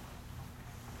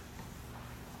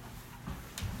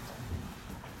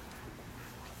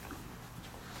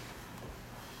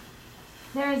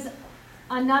 There's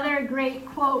another great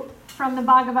quote from the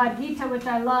Bhagavad Gita, which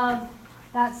I love,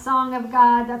 that song of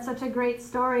God. That's such a great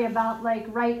story about like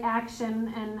right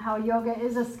action and how yoga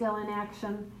is a skill in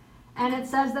action. And it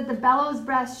says that the bellows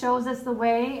breath shows us the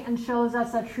way and shows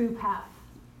us a true path.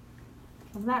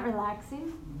 Wasn't that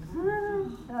relaxing?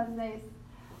 That was nice.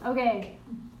 Okay,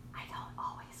 I don't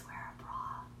always wear a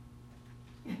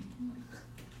bra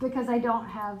because I don't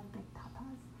have big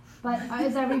tatas. But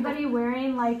is everybody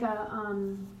wearing like a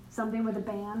something with a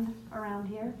band around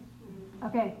here?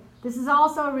 Okay, this is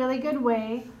also a really good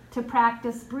way to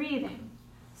practice breathing.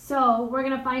 So we're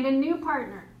going to find a new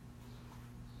partner.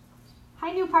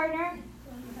 Hi, new partner.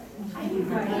 Hi, new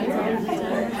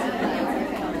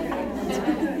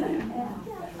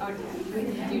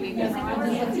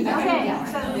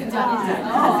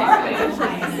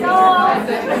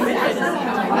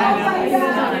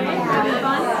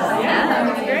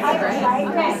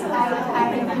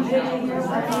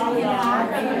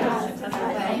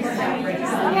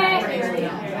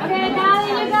Okay, now that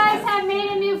you guys have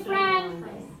made a new friend,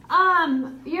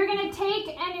 you're going to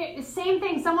take, and same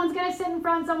thing, someone's going to sit in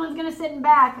front, someone's going to sit in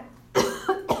back.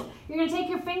 You're going to take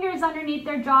your fingers underneath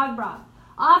their jog bra.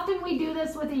 Often we do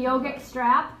this with a yogic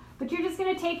strap, but you're just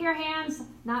going to take your hands,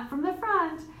 not from the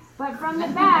front, but from the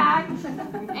back,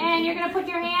 and you're going to put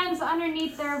your hands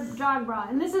underneath their jog bra.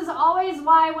 And this is always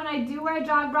why when I do wear a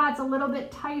jog bra, it's a little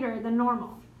bit tighter than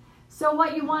normal. So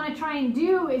what you want to try and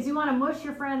do is you want to mush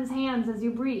your friend's hands as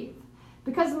you breathe.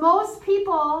 Because most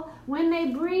people, when they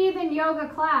breathe in yoga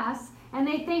class, and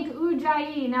they think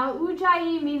Ujjayi. Now,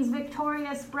 Ujjayi means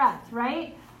victorious breath,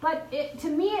 right? But to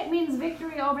me, it means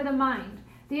victory over the mind.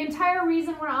 The entire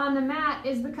reason we're on the mat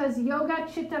is because yoga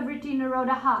chitta vritti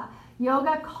nirodha.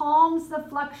 Yoga calms the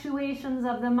fluctuations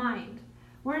of the mind.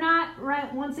 We're not,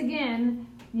 once again,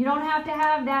 you don't have to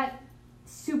have that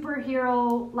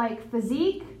superhero-like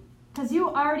physique, because you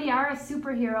already are a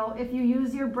superhero if you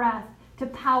use your breath to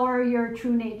power your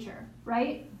true nature,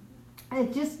 right?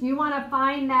 It's just, you want to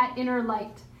find that inner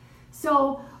light.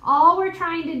 So all we're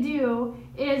trying to do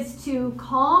is to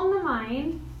calm the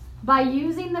mind by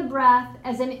using the breath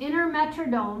as an inner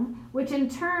metronome, which in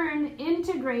turn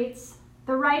integrates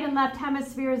the right and left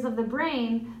hemispheres of the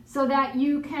brain so that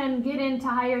you can get into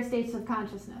higher states of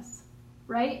consciousness,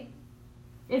 right?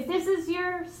 If this is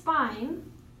your spine,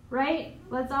 right?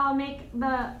 Let's all make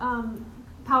the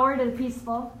power to the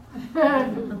peaceful.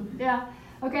 Yeah.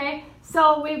 Okay,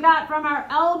 so we've got from our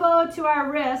elbow to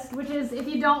our wrist, which is, if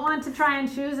you don't want to try on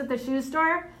shoes at the shoe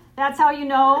store, that's how you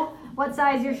know what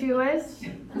size your shoe is.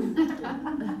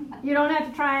 You don't have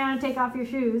to try on and take off your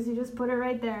shoes. You just put it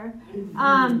right there.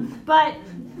 But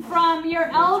from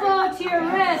your elbow to your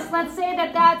wrist, let's say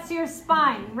that that's your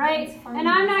spine, right? And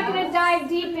I'm not going to dive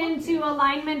deep into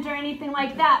alignment or anything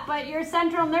like that, but your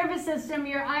central nervous system,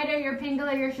 your Ida, your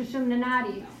Pingala, your Sushumna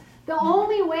Nadi. The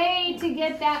only way to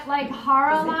get that like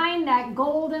hara line, that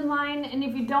golden line, and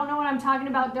if you don't know what I'm talking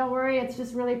about, don't worry, it's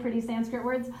just really pretty Sanskrit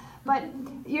words, but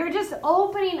you're just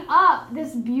opening up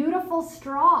this beautiful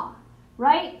straw,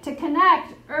 right? To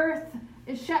connect Earth,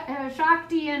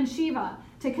 Shakti and Shiva,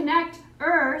 to connect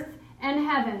Earth and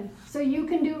heaven, so you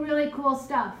can do really cool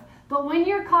stuff. But when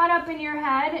you're caught up in your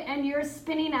head and you're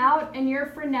spinning out and you're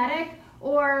frenetic,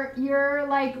 or you're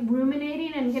like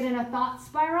ruminating and get in a thought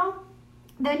spiral,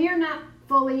 then you're not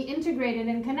fully integrated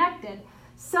and connected.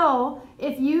 So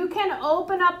if you can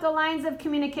open up the lines of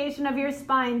communication of your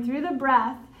spine through the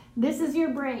breath, this is your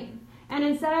brain. And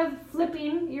instead of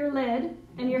flipping your lid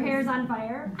and your hair's on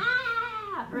fire,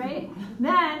 right?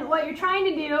 Then what you're trying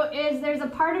to do is there's a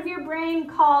part of your brain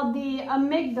called the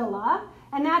amygdala,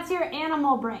 and that's your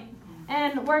animal brain.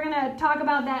 And we're going to talk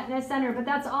about that in a center, but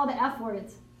that's all the F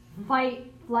words.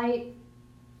 Fight, flight,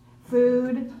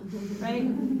 food, right?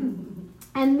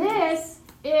 And this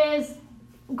is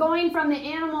going from the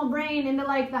animal brain into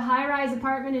like the high-rise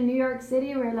apartment in New York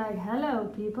City where like, hello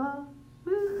people,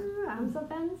 woo, I'm so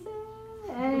fancy.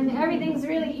 And everything's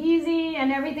really easy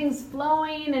and everything's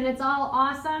flowing and it's all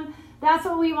awesome. That's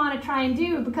what we want to try and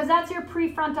do because that's your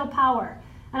prefrontal power.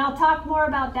 And I'll talk more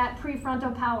about that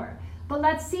prefrontal power. But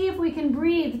let's see if we can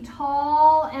breathe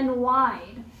tall and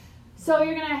wide. So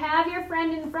you're going to have your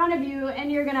friend in front of you and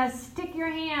you're going to stick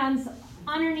your hands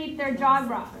underneath their jaw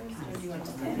bra.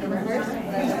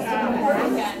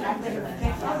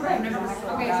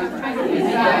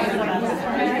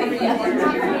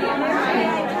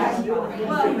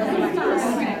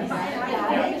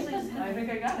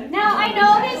 Now, I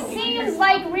know this seems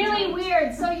like really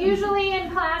weird, so usually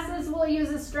in classes we'll use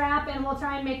a strap and we'll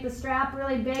try and make the strap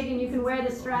really big and you can wear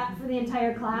the strap for the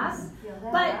entire class.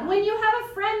 But when you have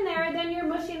a friend there, then you're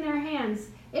mushing their hands.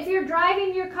 If you're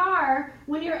driving your car,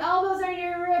 when your elbows are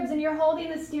near your ribs and you're holding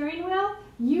the steering wheel,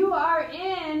 you are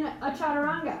in a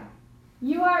chaturanga.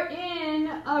 You are in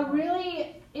a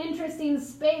really interesting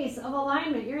space of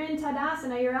alignment. You're in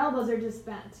Tadasana, your elbows are just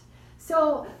bent.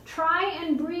 So try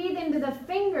and breathe into the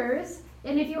fingers,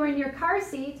 and if you were in your car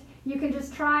seat, you can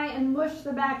just try and mush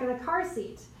the back of the car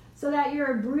seat so that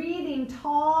you're breathing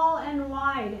tall and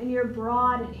wide and you're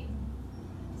broadening.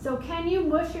 So can you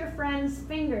mush your friend's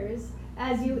fingers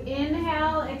as you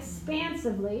inhale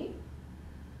expansively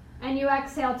and you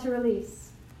exhale to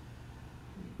release?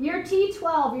 Your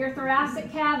T12, your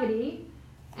thoracic cavity,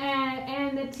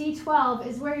 and the T12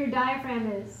 is where your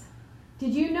diaphragm is.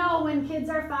 Did you know when kids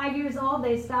are 5 years old,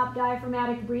 they stop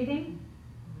diaphragmatic breathing?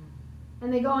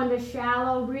 And they go into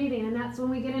shallow breathing, and that's when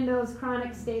we get into those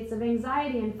chronic states of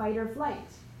anxiety and fight or flight.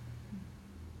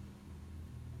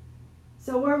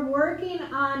 So we're working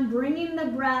on bringing the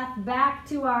breath back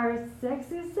to our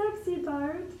sexy, sexy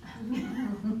part.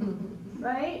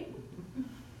 Right?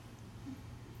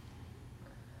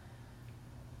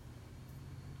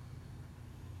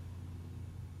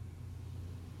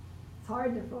 It's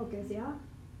hard to focus, yeah,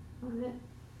 on it.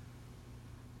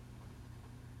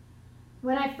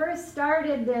 When I first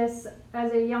started this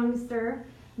as a youngster,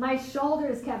 my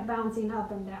shoulders kept bouncing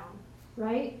up and down,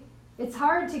 right? It's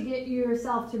hard to get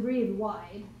yourself to breathe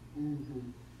wide. Mm-hmm.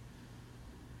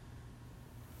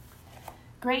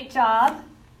 Great job.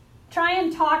 Try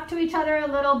and talk to each other a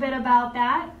little bit about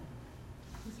that.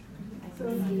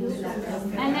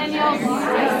 And then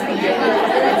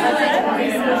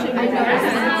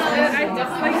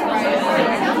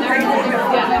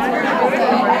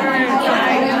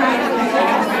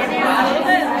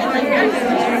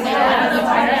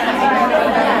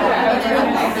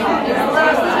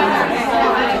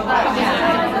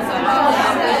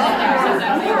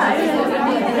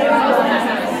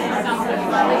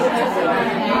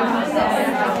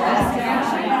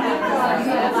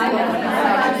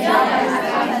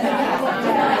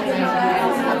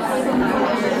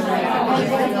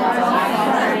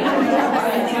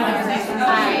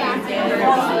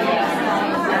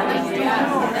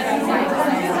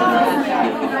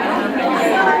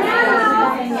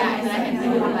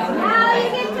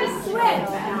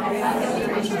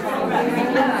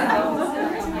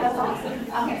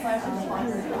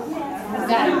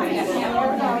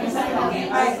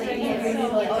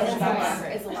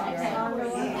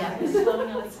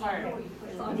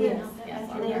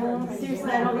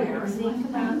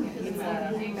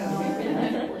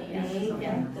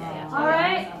all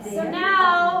right, so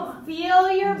now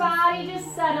feel your body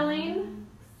just settling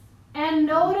and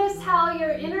notice how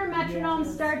your inner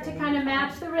metronomes start to kind of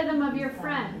match the rhythm of your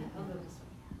friend.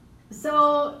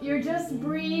 So you're just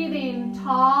breathing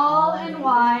tall and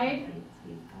wide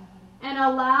and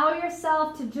allow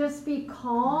yourself to just be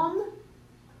calm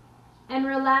and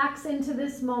relax into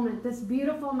this moment, this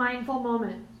beautiful mindful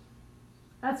moment.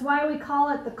 That's why we call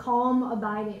it the calm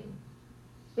abiding.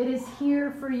 It is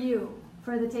here for you,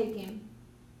 for the taking.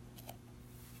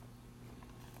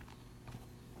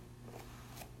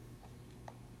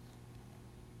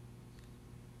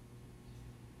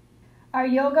 Our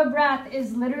yoga breath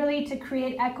is literally to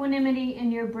create equanimity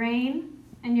in your brain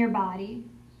and your body.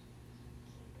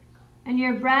 And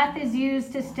your breath is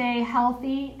used to stay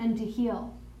healthy and to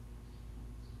heal.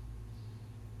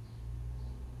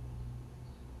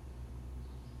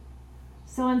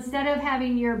 So instead of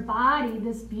having your body,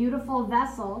 this beautiful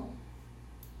vessel,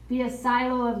 be a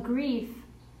silo of grief,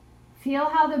 feel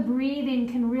how the breathing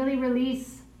can really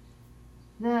release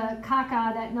the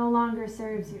caca that no longer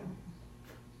serves you.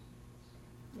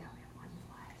 Yeah, we have one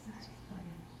fly.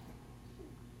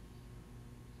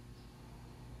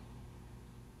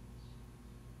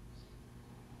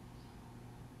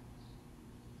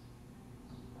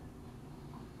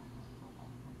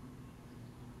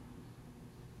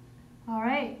 All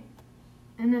right,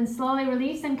 and then slowly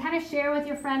release and kind of share with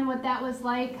your friend what that was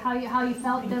like, how you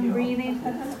felt them breathing.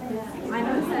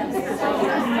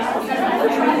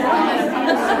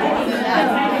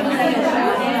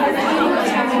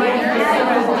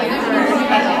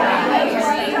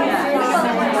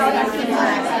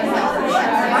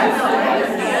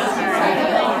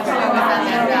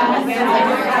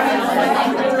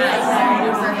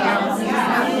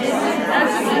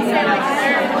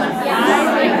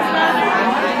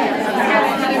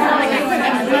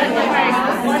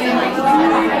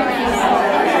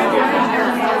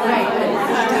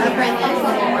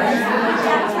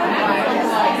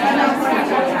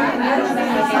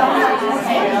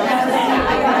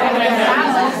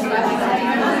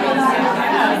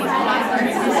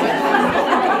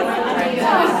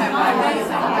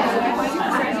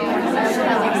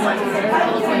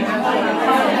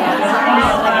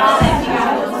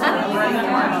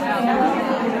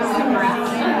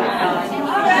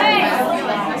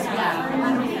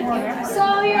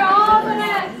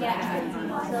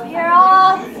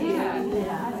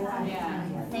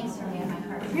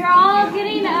 You're all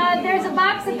getting, there's a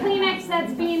box of Kleenex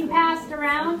that's being passed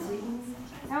around.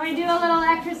 And we do a little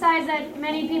exercise that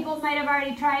many people might have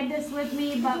already tried this with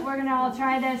me, but we're going to all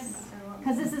try this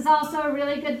because this is also a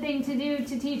really good thing to do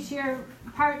to teach your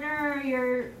partner,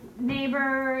 your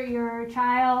neighbor, your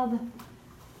child,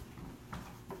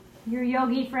 your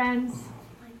yogi friends.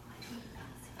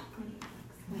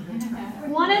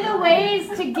 One of the ways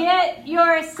to get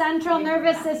your central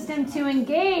nervous system to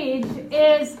engage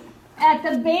is at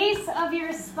the base of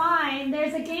your spine.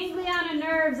 There's a ganglion of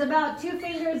nerves about 3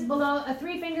 fingers below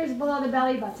the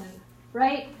belly button,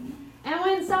 right? And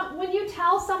when you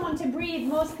tell someone to breathe,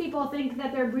 most people think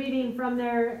that they're breathing from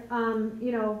their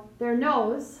their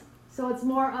nose, so it's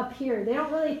more up here. They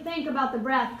don't really think about the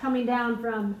breath coming down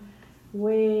from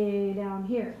way down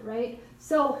here, right?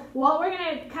 So what we're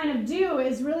going to kind of do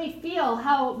is really feel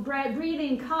how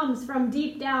breathing comes from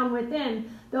deep down within.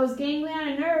 Those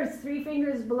ganglion nerves, 3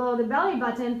 fingers below the belly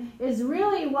button, is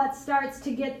really what starts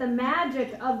to get the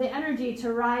magic of the energy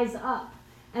to rise up.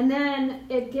 And then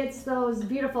it gets those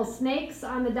beautiful snakes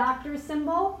on the doctor's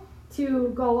symbol to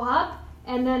go up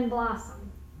and then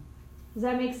blossom. Does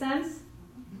that make sense?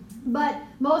 But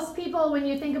most people, when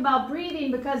you think about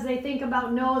breathing, because they think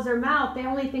about nose or mouth, they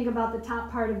only think about the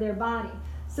top part of their body.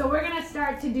 So we're going to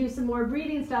start to do some more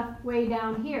breathing stuff way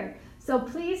down here. So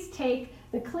please take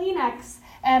the Kleenex,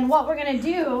 and what we're going to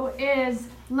do is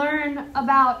learn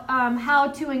about how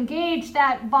to engage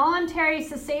that voluntary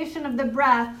cessation of the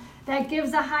breath that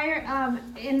gives a higher,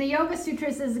 in the Yoga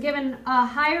Sutras, is given a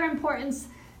higher importance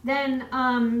than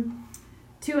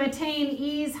to attain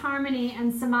ease, harmony,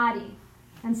 and samadhi.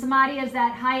 And samadhi is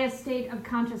that highest state of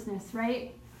consciousness,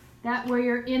 right? That where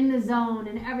you're in the zone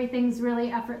and everything's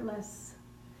really effortless.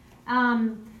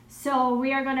 So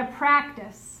we are going to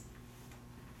practice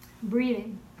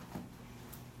breathing.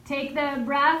 Take the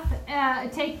breath,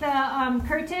 take the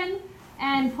curtain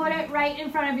and put it right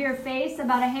in front of your face,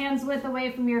 about a hand's width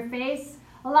away from your face.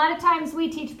 A lot of times we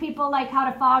teach people like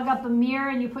how to fog up a mirror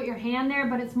and you put your hand there,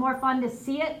 but it's more fun to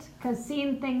see it because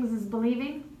seeing things is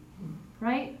believing,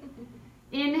 right?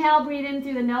 Inhale, breathe in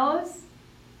through the nose.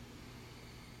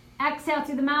 Exhale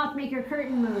through the mouth, make your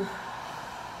curtain move.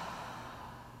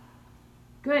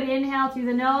 Good, inhale through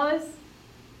the nose.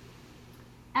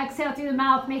 Exhale through the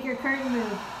mouth, make your curtain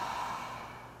move.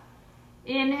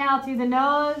 Inhale through the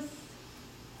nose.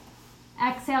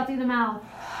 Exhale through the mouth.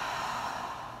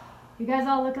 You guys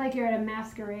all look like you're at a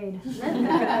masquerade.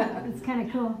 It's kind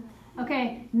of cool.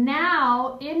 Okay,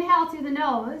 now inhale through the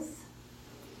nose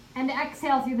and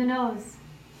exhale through the nose.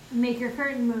 Make your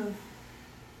curtain move.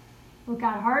 Well, it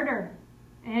got harder.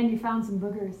 And you found some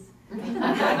boogers.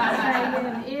 Try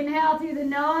again. Inhale through the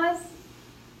nose.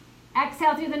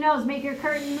 Exhale through the nose. Make your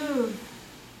curtain move.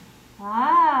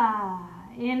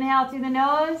 Inhale through the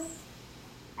nose.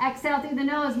 Exhale through the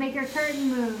nose. Make your curtain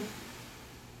move.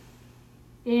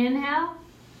 Inhale.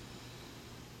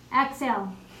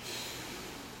 Exhale.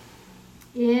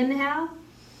 Inhale.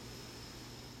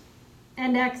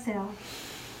 And exhale.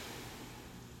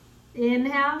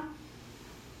 Inhale.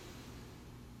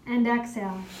 And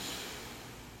exhale.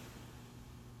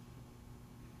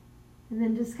 And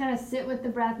then just kind of sit with the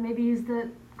breath. Maybe use the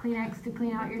Kleenex to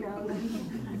clean out your nose.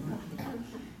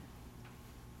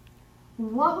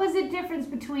 What was the difference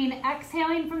between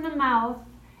exhaling from the mouth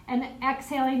and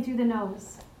exhaling through the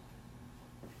nose?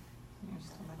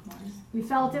 We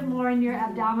felt it more in your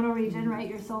abdominal region, right?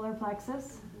 Your solar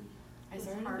plexus. I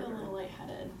started to feel a little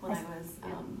lightheaded when I was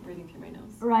breathing through my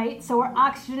nose. Right, so we're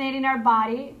oxygenating our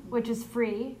body, which is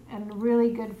free and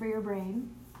really good for your brain.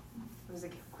 It was a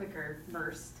quicker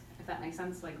burst, if that makes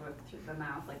sense, like with through the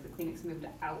mouth, like the Kleenex moved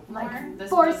out Like more. This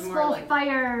forceful was more like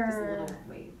fire. just a little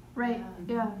wave. Right,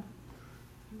 yeah.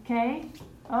 Okay.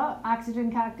 Oh, oxygen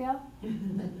cocktail.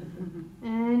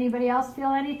 Anybody else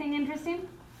feel anything interesting?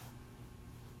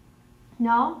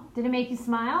 No? Did it make you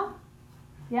smile?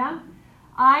 Yeah?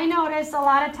 I notice a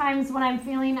lot of times when I'm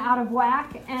feeling out of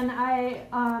whack and I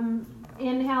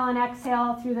inhale and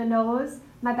exhale through the nose,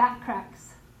 my back cracks.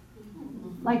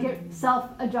 Like it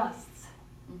self-adjusts.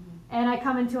 And I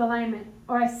come into alignment,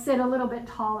 or I sit a little bit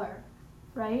taller,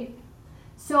 right?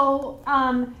 So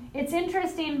it's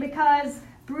interesting because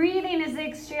breathing is the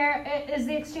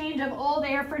exchange of old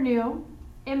air for new.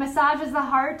 It massages the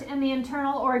heart and the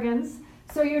internal organs.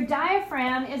 So your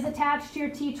diaphragm is attached to your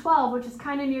T12, which is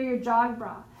kind of near your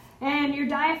jawbone. And your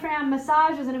diaphragm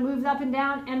massages and it moves up and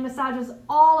down and massages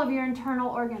all of your internal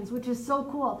organs, which is so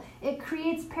cool. It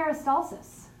creates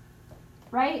peristalsis,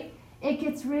 right? It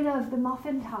gets rid of the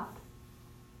muffin top,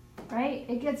 right?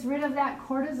 It gets rid of that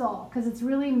cortisol because it's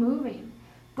really moving.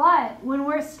 But when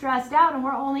we're stressed out and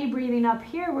we're only breathing up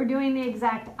here, we're doing the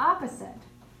exact opposite.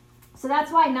 So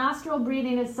that's why nostril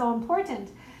breathing is so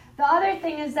important. The other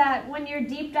thing is that when you're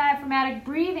deep diaphragmatic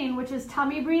breathing, which is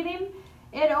tummy breathing,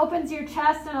 it opens your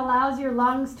chest and allows your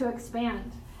lungs to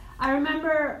expand. I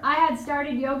remember I had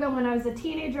started yoga when I was a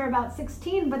teenager, about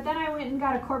 16, but then I went and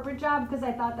got a corporate job because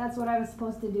I thought that's what I was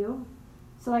supposed to do.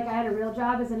 So like I had a real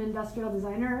job as an industrial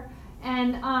designer.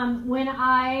 And when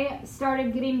I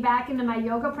started getting back into my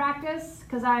yoga practice,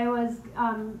 because I was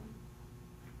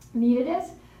needed it,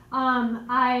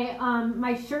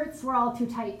 my shirts were all too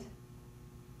tight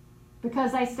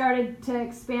because I started to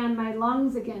expand my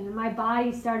lungs again and my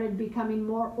body started becoming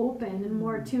more open and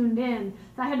more tuned in.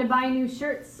 So I had to buy new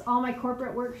shirts. All my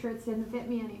corporate work shirts didn't fit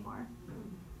me anymore.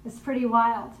 It's pretty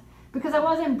wild. Because I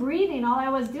wasn't breathing, all I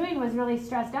was doing was really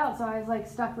stressed out, so I was like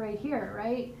stuck right here,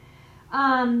 right?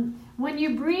 When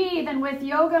you breathe and with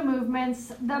yoga movements,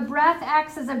 the breath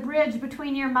acts as a bridge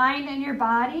between your mind and your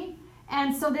body.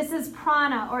 And so this is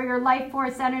prana, or your life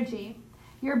force energy.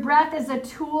 Your breath is a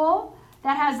tool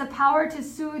that has the power to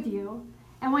soothe you.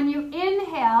 And when you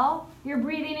inhale, you're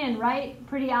breathing in, right?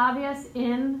 Pretty obvious,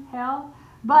 inhale.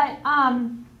 But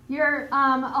you're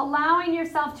allowing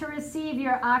yourself to receive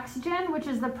your oxygen, which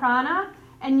is the prana.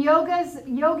 And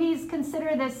yogis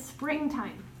consider this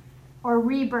springtime or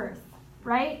rebirth,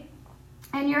 right?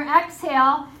 And your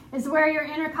exhale is where your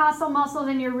intercostal muscles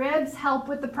and your ribs help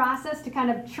with the process to kind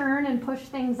of churn and push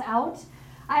things out.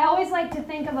 I always like to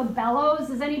think of a bellows.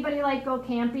 Does anybody like go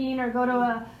camping or go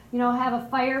to have a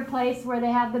fireplace where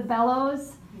they have the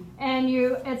bellows? And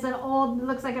it's an old,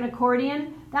 looks like an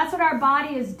accordion. That's what our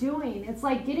body is doing. It's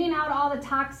like getting out all the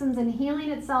toxins and healing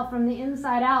itself from the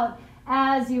inside out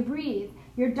as you breathe.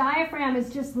 Your diaphragm is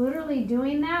just literally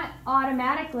doing that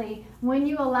automatically when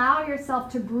you allow yourself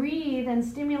to breathe and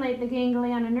stimulate the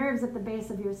ganglion and nerves at the base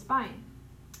of your spine,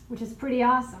 which is pretty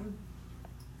awesome.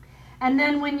 And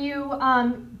then when you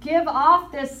give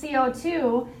off this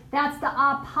CO2, that's the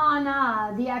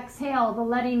apana, the exhale, the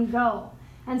letting go.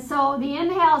 And so the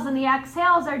inhales and the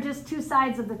exhales are just two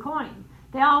sides of the coin.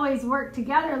 They always work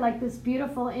together like this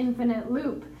beautiful infinite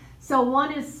loop. So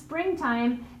one is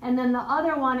springtime, and then the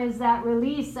other one is that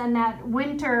release and that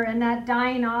winter and that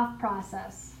dying off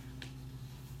process.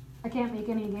 I can't make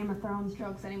any Game of Thrones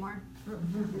jokes anymore.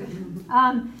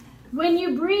 When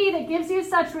you breathe, it gives you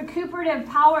such recuperative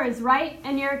powers, right?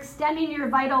 And you're extending your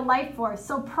vital life force.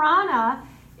 So prana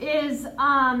is,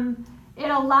 it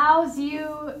allows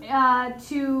you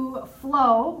to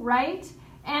flow, right?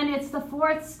 And it's the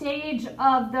fourth stage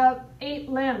of the 8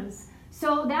 limbs.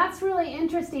 So that's really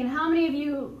interesting. How many of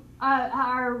you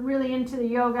are really into the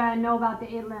yoga and know about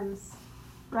the 8 limbs,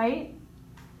 right?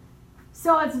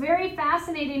 So it's very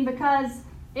fascinating because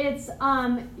it's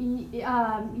yama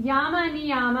and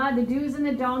niyama, the do's and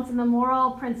the don'ts and the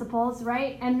moral principles,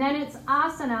 right? And then it's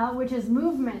asana, which is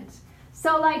movement.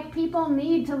 So like people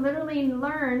need to literally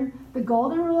learn the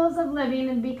golden rules of living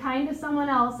and be kind to someone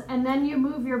else, and then you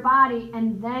move your body,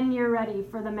 and then you're ready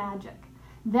for the magic.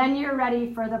 Then you're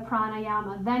ready for the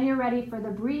pranayama. Then you're ready for the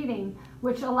breathing,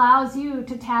 which allows you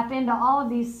to tap into all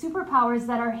of these superpowers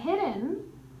that are hidden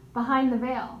behind the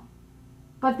veil.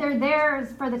 But they're there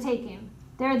for the taking.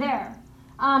 They're there.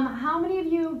 How many of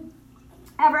you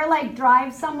ever like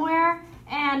drive somewhere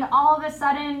and all of a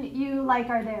sudden you like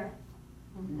are there?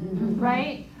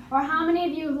 Right? Or how many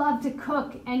of you love to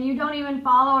cook and you don't even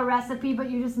follow a recipe, but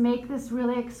you just make this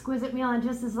really exquisite meal and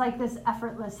just is like this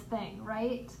effortless thing,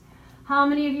 right? How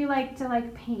many of you like to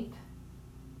like paint?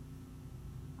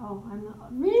 Oh, I'm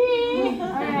not me.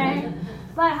 Okay.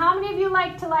 But how many of you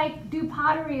like to like do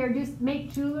pottery or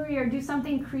make jewelry or do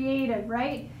something creative,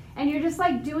 right? And you're just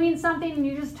like doing something and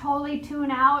you just totally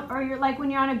tune out, or you're like when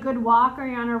you're on a good walk or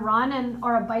you're on a run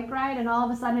or a bike ride and all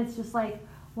of a sudden it's just like,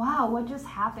 wow, what just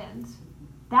happened?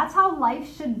 That's how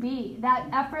life should be, that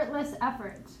effortless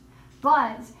effort.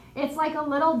 But it's like a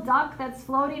little duck that's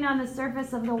floating on the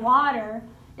surface of the water.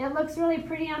 It looks really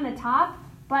pretty on the top,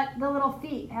 but the little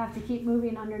feet have to keep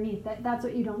moving underneath. That's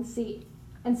what you don't see.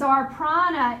 And so our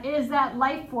prana is that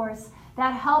life force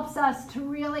that helps us to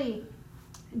really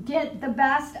get the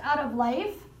best out of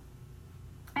life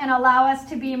and allow us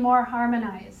to be more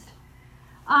harmonized.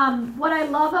 What I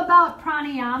love about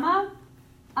pranayama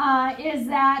is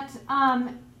that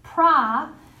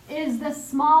pra is the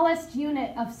smallest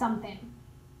unit of something.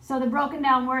 So the broken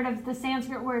down word of the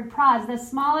Sanskrit word pra is the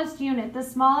smallest unit, the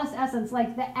smallest essence,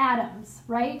 like the atoms,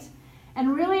 right?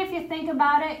 And really, if you think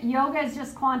about it, yoga is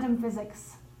just quantum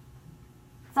physics.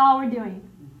 That's all we're doing.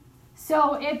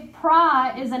 So if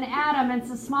pra is an atom, it's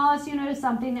the smallest unit of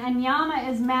something, and yama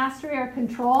is mastery or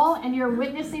control, and you're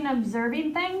witnessing,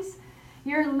 observing things,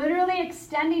 You're literally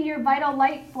extending your vital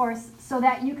light force so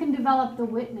that you can develop the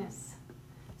witness,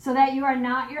 so that you are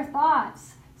not your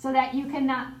thoughts, so that you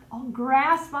cannot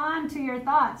grasp on to your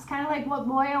thoughts. Kind of like what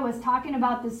Moya was talking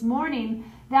about this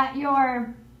morning, that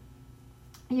you're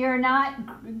not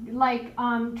like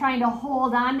trying to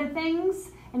hold on to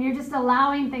things, and you're just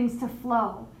allowing things to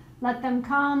flow. Let them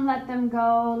come, let them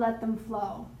go, let them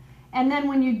flow. And then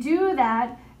when you do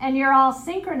that and you're all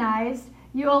synchronized,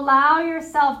 you allow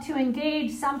yourself to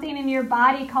engage something in your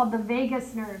body called the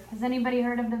vagus nerve. Has anybody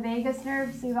heard of the vagus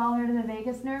nerve? So you've all heard of the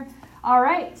vagus nerve? All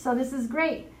right, so this is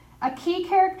great. A key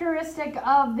characteristic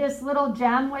of this little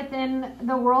gem within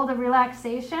the world of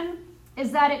relaxation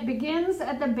is that it begins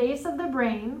at the base of the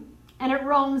brain and it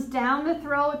roams down the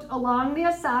throat, along the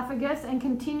esophagus, and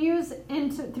continues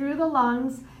through the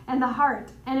lungs and the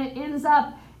heart. And it ends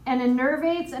up and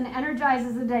innervates and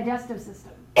energizes the digestive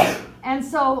system. And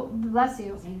so, bless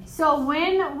you. So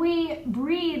when we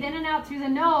breathe in and out through the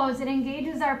nose, it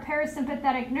engages our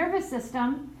parasympathetic nervous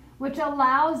system, which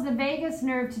allows the vagus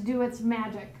nerve to do its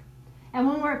magic. And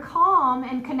when we're calm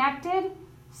and connected,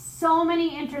 so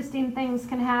many interesting things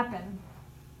can happen.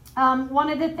 One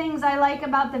of the things I like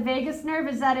about the vagus nerve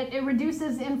is that it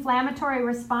reduces inflammatory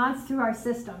response through our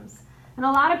systems. And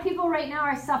a lot of people right now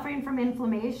are suffering from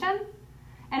inflammation.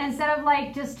 And instead of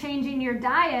like just changing your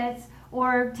diets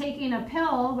or taking a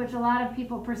pill, which a lot of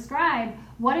people prescribe,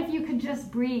 what if you could just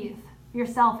breathe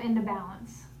yourself into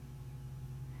balance?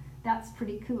 That's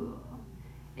pretty cool.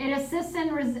 It assists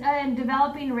in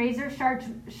developing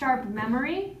razor-sharp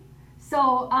memory.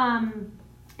 So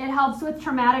it helps with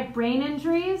traumatic brain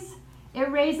injuries. It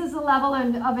raises the level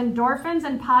of endorphins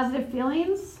and positive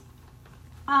feelings.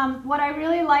 What I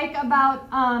really like about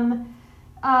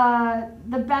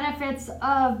the benefits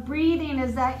of breathing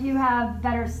is that you have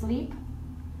better sleep,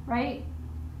 right?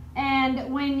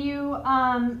 And when you,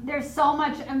 there's so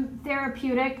much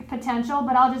therapeutic potential,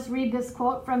 but I'll just read this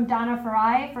quote from Donna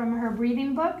Farai from her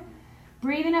breathing book.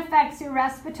 Breathing affects your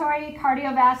respiratory,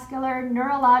 cardiovascular,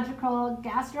 neurological,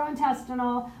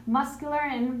 gastrointestinal, muscular,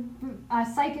 and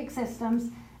psychic systems,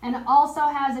 and also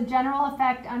has a general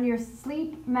effect on your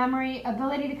sleep, memory,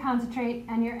 ability to concentrate,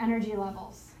 and your energy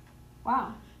levels.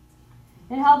 Wow.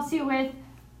 It helps you with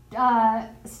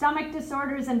stomach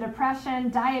disorders and depression,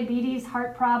 diabetes,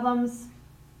 heart problems.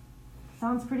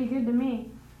 Sounds pretty good to me.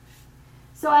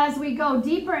 So as we go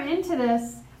deeper into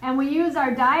this and we use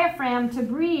our diaphragm to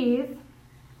breathe,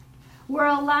 we're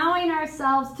allowing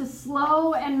ourselves to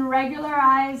slow and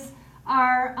regularize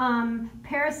our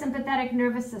parasympathetic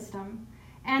nervous system.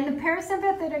 And the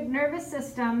parasympathetic nervous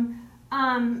system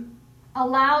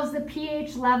allows the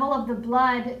pH level of the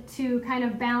blood to kind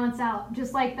of balance out,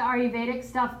 just like the Ayurvedic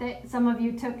stuff that some of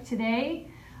you took today.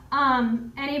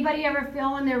 Anybody ever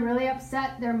feel when they're really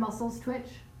upset, their muscles twitch?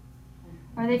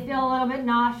 Or they feel a little bit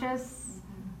nauseous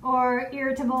or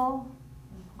irritable?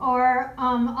 Or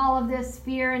all of this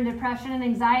fear and depression and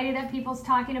anxiety that people's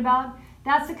talking about?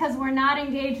 That's because we're not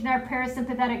engaged in our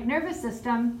parasympathetic nervous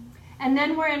system. And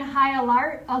then we're in high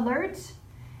alert.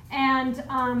 And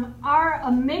our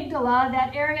amygdala,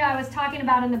 that area I was talking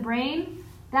about in the brain,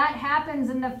 that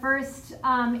happens in the first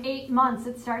 8 months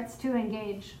it starts to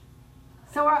engage.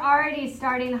 So we're already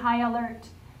starting high alert.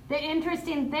 The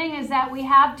interesting thing is that we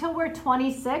have till we're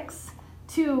 26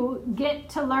 to get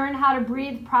to learn how to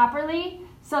breathe properly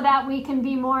so that we can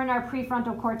be more in our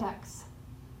prefrontal cortex.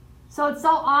 So it's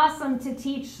so awesome to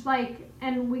teach,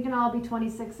 and we can all be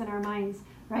 26 in our minds,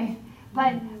 right?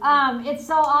 But it's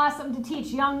so awesome to teach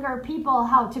younger people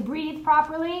how to breathe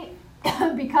properly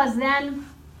because then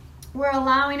we're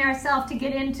allowing ourselves to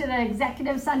get into the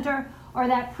executive center or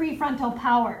that prefrontal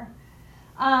power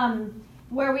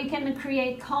where we can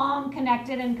create calm,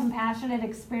 connected, and compassionate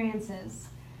experiences.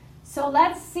 So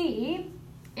let's see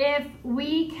if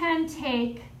we can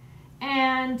take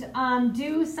and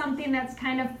do something that's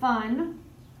kind of fun,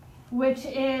 which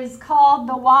is called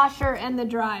the washer and the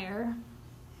dryer.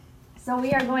 So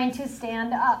we are going to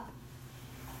stand up.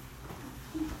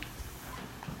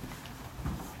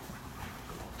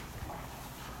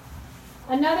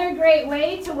 Another great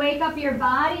way to wake up your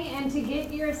body and to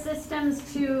get your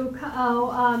systems to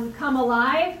come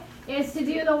alive is to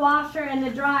do the washer and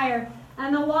the dryer.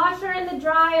 And the washer and the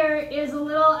dryer is a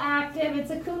little active.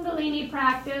 It's a Kundalini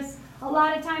practice. A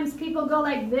lot of times people go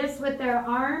like this with their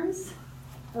arms,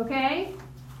 okay?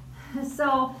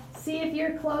 So see if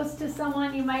you're close to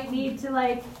someone, you might need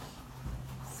to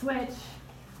switch.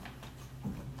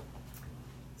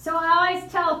 So I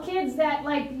always tell kids that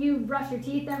you brush your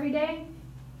teeth every day,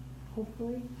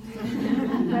 hopefully,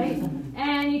 right?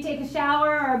 And you take a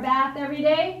shower or a bath every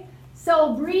day.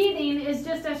 So breathing is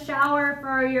just a shower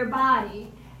for your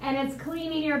body, and it's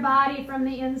cleaning your body from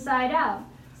the inside out.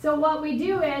 So what we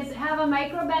do is have a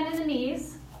micro bend in the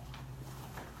knees,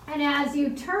 and as you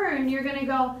turn, you're going to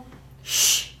go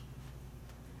shh,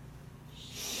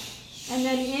 and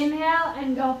then inhale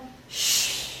and go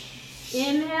shh.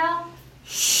 Inhale,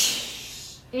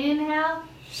 shh. Inhale,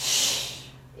 shh.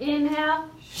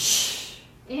 Inhale, shh.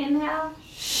 Inhale,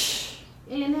 shh.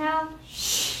 Inhale,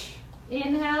 shh.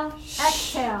 Inhale,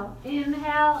 exhale.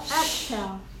 Inhale,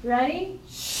 exhale. Ready?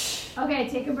 Okay,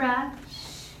 take a breath.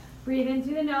 Breathe in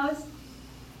through the nose,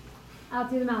 out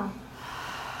through the mouth.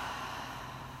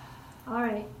 All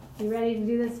right, you ready to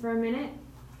do this for a minute?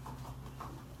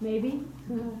 Maybe?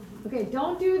 Okay,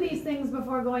 don't do these things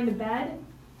before going to bed.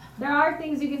 There are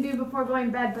things you can do before going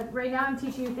to bed, but right now I'm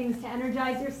teaching you things to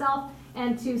energize yourself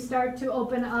and to start to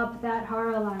open up that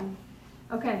hara line.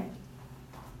 Okay.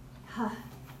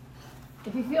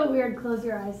 If you feel weird, close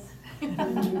your eyes.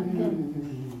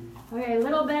 Okay,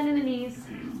 little bend in the knees.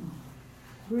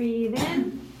 Breathe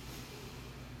in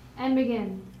and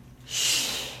begin.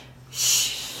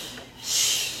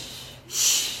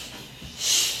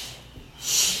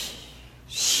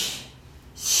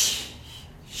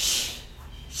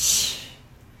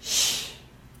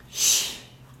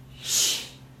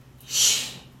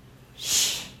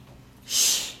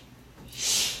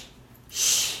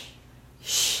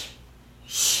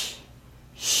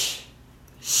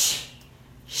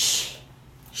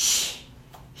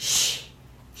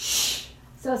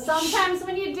 So sometimes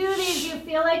when you do these, you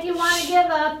feel like you want to give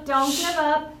up. Don't give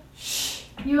up.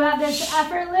 You have this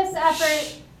effortless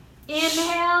effort.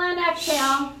 Inhale and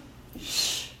exhale.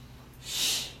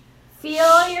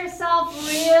 Feel yourself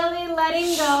really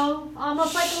letting go,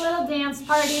 almost like a little dance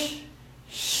party.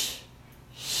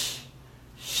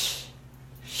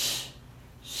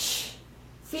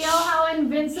 Feel how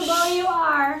invincible you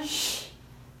are.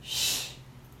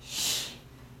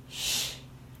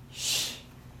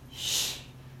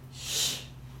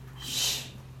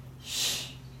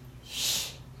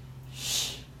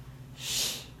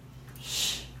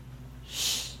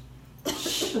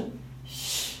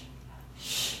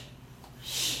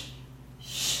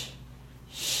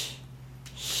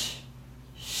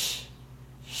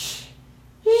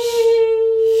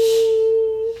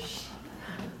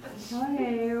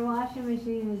 Okay, your washing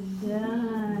machine is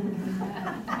done.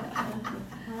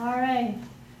 All right.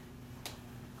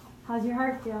 How's your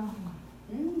heart feel?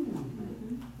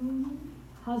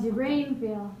 How's your brain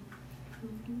feel?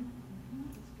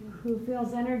 Who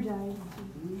feels energized?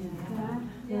 Yeah?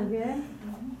 Feel good?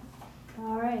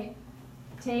 All right.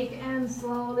 Take and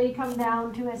slowly come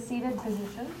down to a seated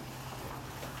position.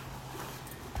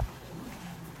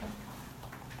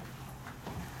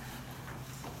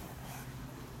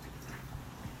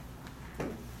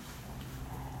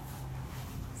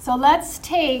 So let's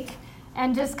take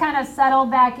and just kind of settle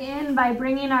back in by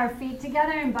bringing our feet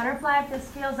together in butterfly, if this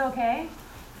feels okay.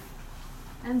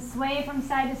 And sway from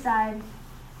side to side.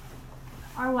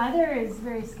 Our weather is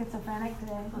very schizophrenic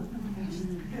today.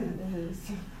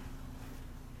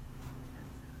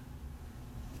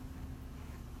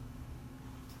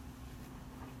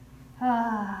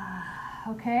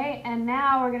 Okay, and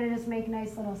now we're going to just make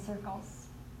nice little circles.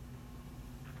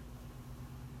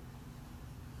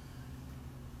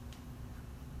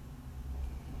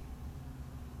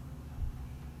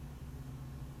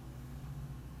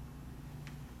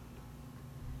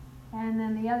 And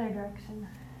then the other direction.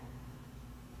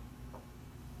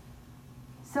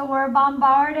 So we're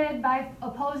bombarded by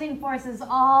opposing forces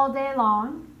all day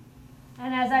long.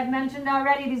 And as I've mentioned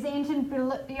already, these ancient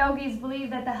yogis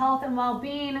believe that the health and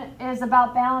well-being is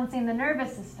about balancing the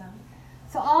nervous system.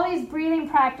 So all these breathing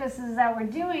practices that we're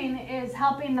doing is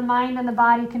helping the mind and the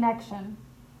body connection.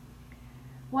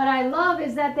 What I love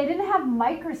is that they didn't have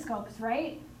microscopes,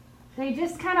 right? They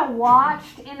just kind of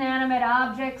watched inanimate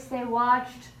objects. They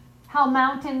watched how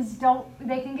mountains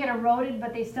they can get eroded,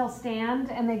 but they still stand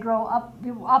and they grow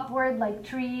upward like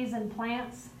trees and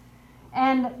plants.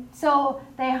 And so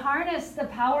they harness the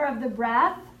power of the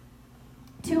breath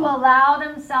to allow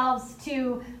themselves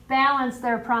to balance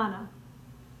their prana.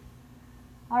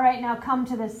 All right, now come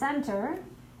to the center.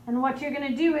 And what you're going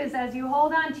to do is, as you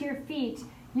hold on to your feet,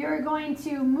 you're going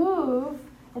to move.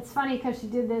 It's funny because she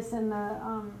did this in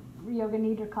the Yoga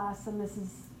Nidra class, and this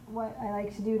is what I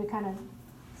like to do to kind of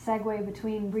segue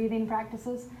between breathing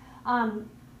practices.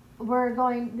 We're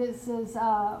going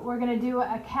to do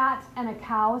a cat and a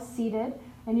cow seated,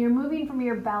 and you're moving from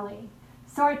your belly.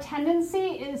 So our tendency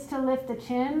is to lift the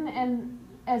chin, and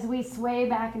as we sway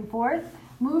back and forth,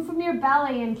 move from your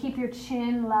belly and keep your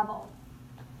chin level.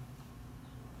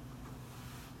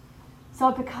 So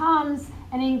it becomes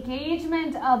an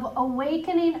engagement of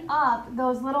awakening up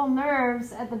those little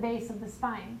nerves at the base of the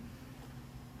spine.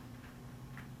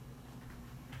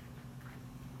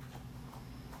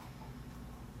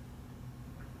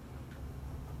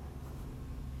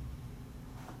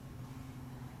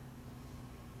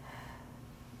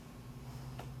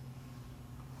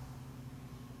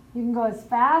 You can go as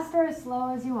fast or as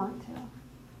slow as you want to.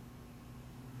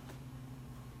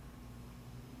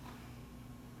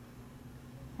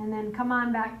 And then come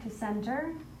on back to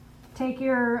center. Take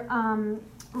your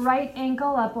right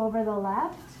ankle up over the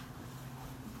left.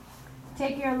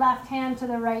 Take your left hand to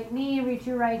the right knee. Reach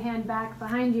your right hand back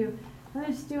behind you. And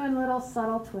just doing a little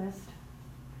subtle twist.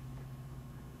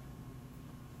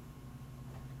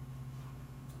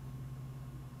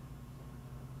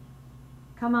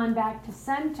 Come on back to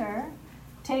center.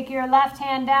 Take your left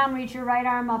hand down, reach your right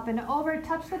arm up and over,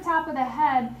 touch the top of the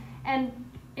head, and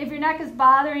if your neck is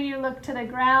bothering you, look to the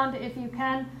ground. If you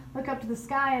can, look up to the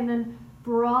sky, and then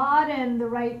broaden the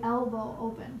right elbow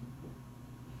open.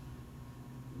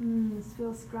 This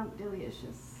feels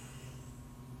scrumptious.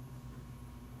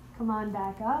 Come on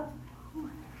back up.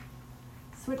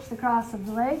 Switch the cross of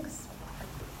the legs.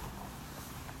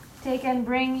 Take and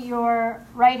bring your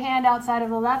right hand outside of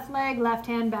the left leg, left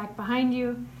hand back behind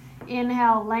you.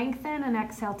 Inhale, lengthen, and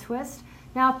exhale, twist.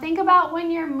 Now think about when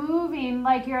you're moving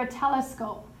like you're a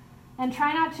telescope. And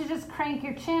try not to just crank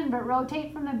your chin, but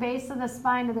rotate from the base of the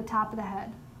spine to the top of the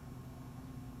head.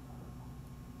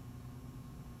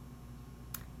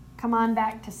 Come on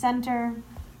back to center.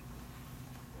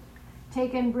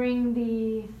 Take and bring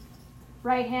the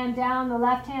right hand down, the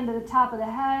left hand to the top of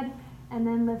the head, and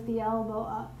then lift the elbow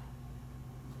up.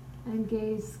 And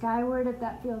gaze skyward if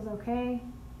that feels okay.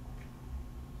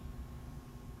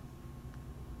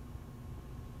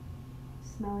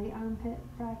 Smelly armpit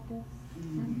practice.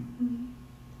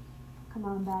 Come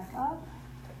on back up,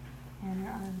 and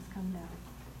your arms come down.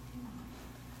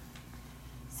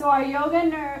 So our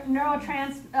yoga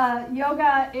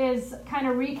yoga is kind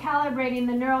of recalibrating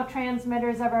the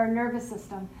neurotransmitters of our nervous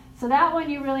system. So that one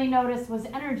you really noticed was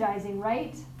energizing,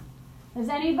 right? Does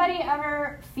anybody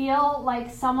ever feel like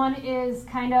someone is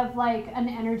kind of like an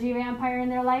energy vampire in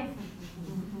their life?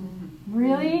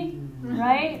 Really?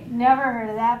 Right? Never heard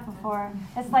of that before.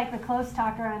 It's like the close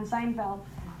talker on Seinfeld.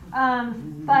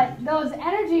 But those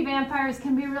energy vampires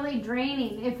can be really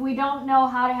draining if we don't know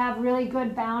how to have really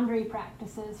good boundary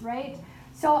practices, right?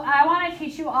 So I want to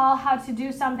teach you all how to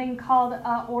do something called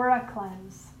aura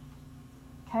cleanse.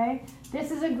 Okay?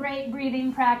 This is a great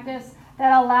breathing practice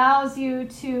that allows you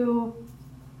to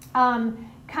kind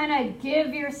of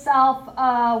give yourself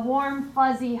a warm,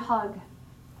 fuzzy hug,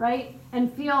 right?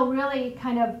 And feel really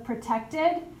kind of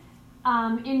protected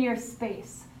in your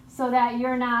space so that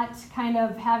you're not kind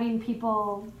of having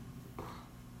people,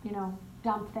 you know,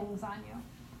 dump things on you.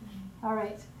 All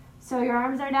right. So your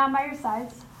arms are down by your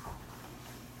sides.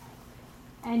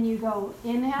 And you go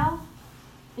inhale,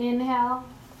 inhale,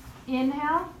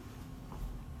 inhale,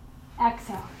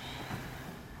 exhale.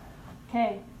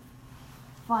 Okay.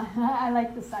 Fun. I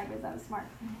like this side because that was smart.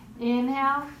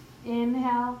 Inhale,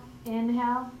 inhale,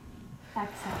 inhale,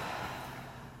 exhale.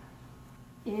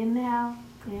 Inhale,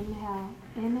 inhale,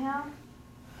 inhale,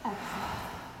 exhale.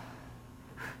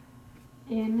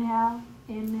 Inhale,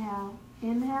 inhale,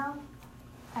 inhale,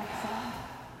 exhale.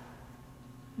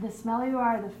 The smellier you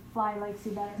are, the fly likes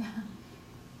you better.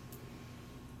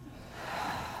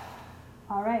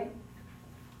 All right.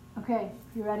 Okay,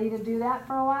 you ready to do that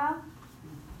for a while?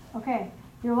 Okay,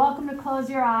 you're welcome to close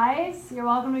your eyes. You're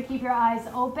welcome to keep your eyes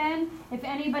open. If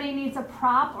anybody needs a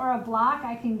prop or a block,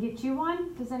 I can get you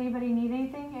one. Does anybody need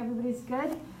anything? Everybody's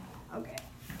good? Okay.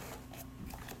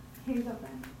 Here you go,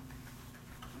 friend.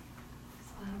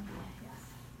 Yes.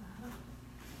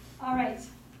 All right.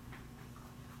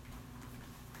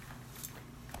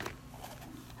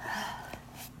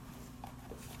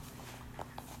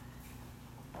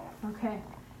 Okay,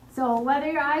 so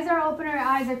whether your eyes are open or your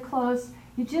eyes are closed,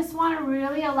 you just want to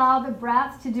really allow the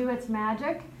breath to do its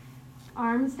magic.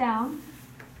 Arms down.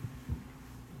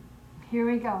 Here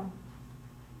we go.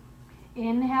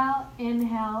 Inhale,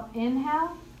 inhale,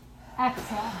 inhale,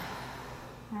 exhale.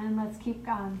 And let's keep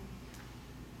going.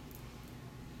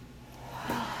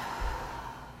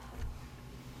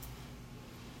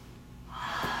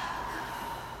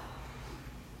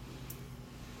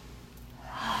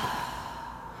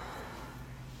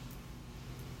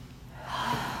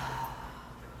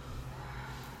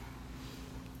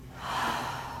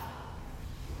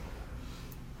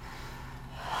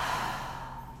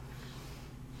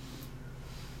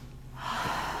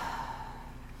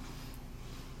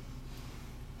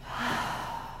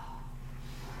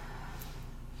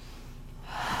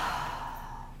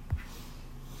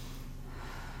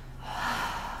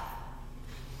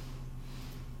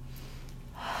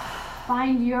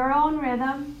 Find your own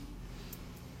rhythm.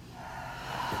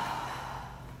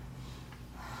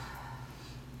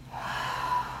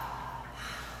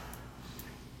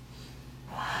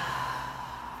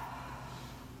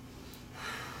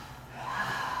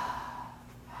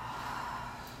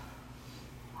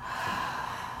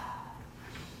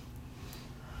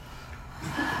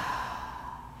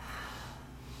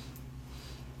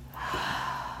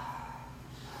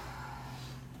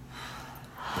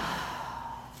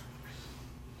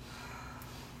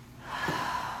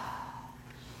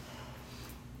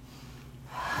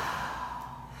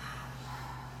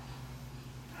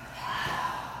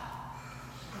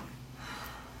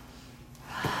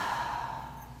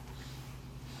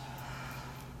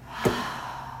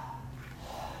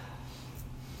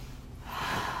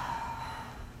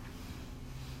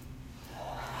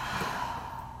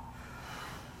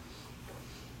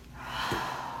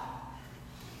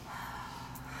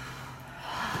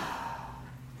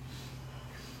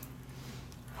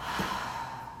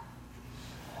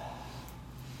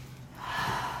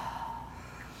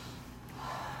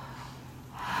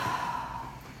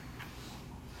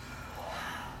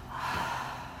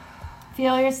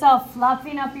 Feel yourself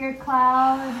fluffing up your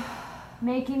cloud,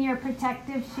 making your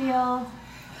protective shield.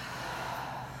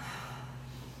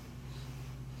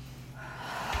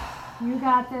 You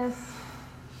got this.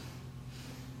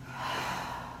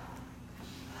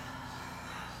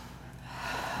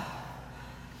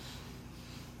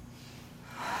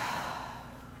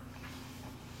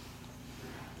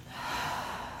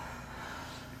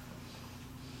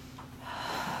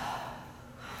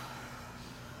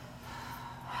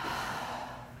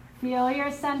 Feel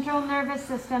your central nervous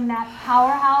system, that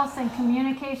powerhouse and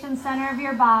communication center of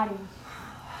your body,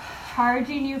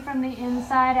 charging you from the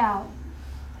inside out.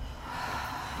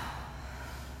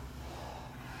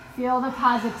 Feel the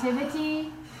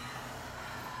positivity.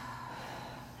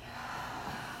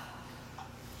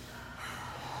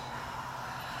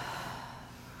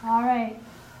 All right.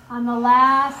 On the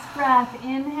last breath,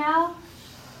 inhale,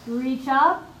 reach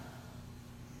up.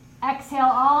 Exhale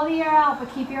all the air out,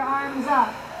 but keep your arms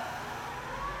up.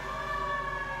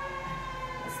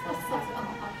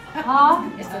 Huh?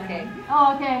 It's okay.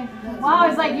 Oh, okay. Wow,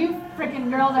 it's like you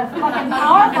freaking girls are fucking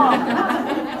powerful.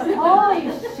 Holy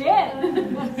shit.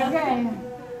 Okay.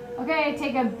 Okay,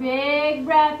 take a big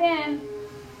breath in.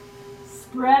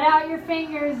 Spread out your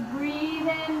fingers. Breathe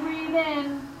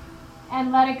in,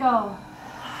 and let it go.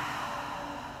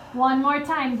 One more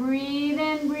time. Breathe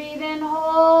in,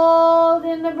 hold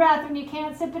in the breath. When you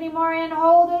can't sip anymore in,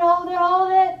 hold it, hold it,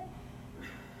 hold it.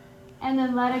 And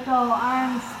then let it go.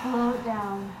 Arms float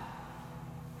down.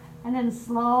 And then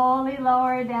slowly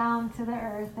lower down to the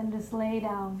earth and just lay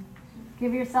down.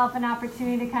 Give yourself an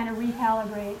opportunity to kind of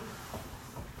recalibrate.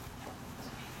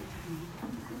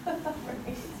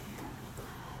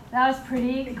 That was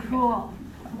pretty cool.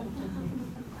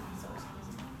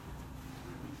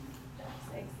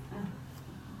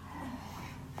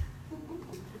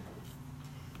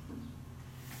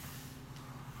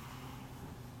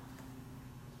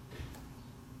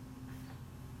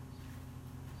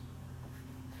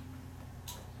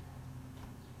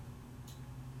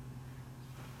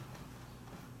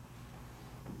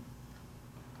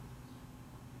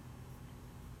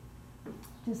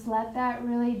 Just let that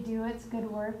really do its good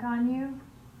work on you.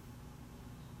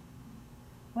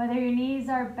 Whether your knees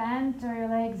are bent or your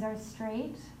legs are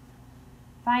straight,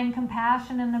 find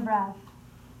compassion in the breath.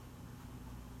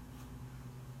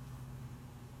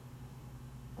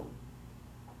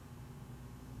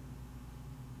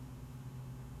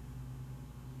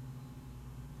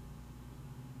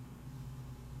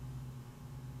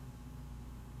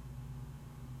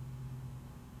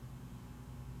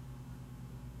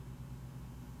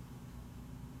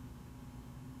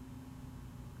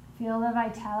 Feel the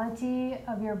vitality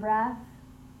of your breath,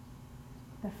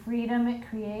 the freedom it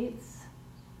creates,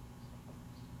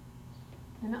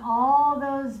 and all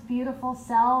those beautiful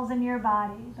cells in your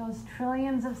body, those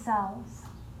trillions of cells,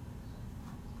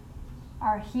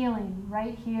 are healing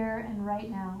right here and right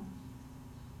now.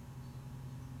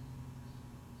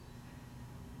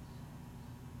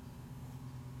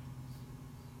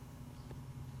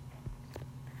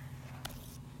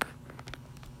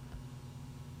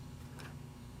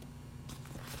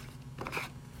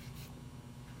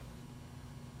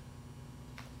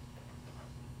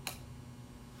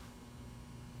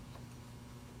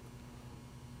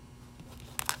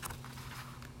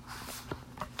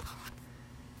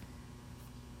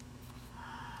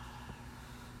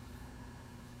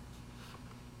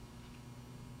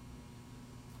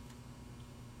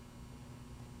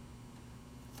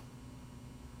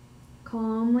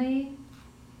 Calmly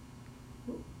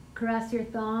caress your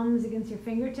thumbs against your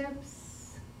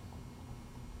fingertips.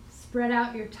 Spread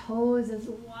out your toes as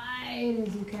wide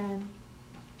as you can.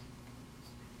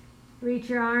 Reach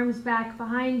your arms back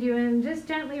behind you and just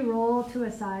gently roll to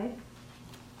a side.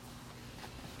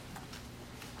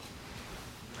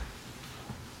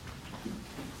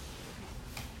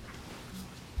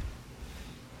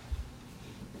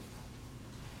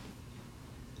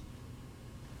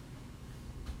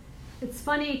 It's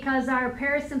funny because our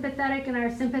parasympathetic and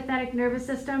our sympathetic nervous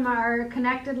system are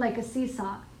connected like a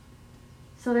seesaw.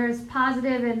 So there's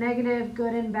positive and negative,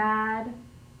 good and bad,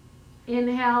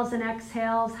 inhales and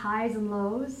exhales, highs and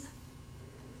lows.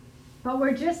 But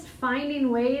we're just finding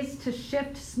ways to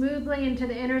shift smoothly into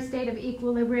the inner state of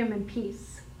equilibrium and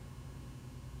peace.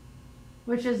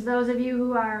 Which is, those of you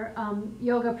who are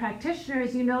yoga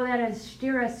practitioners, you know that as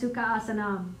Sthira Sukha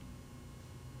Asanam.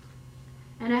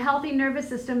 And a healthy nervous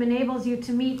system enables you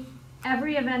to meet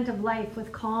every event of life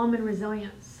with calm and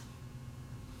resilience.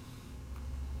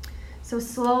 So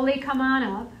slowly come on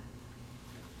up.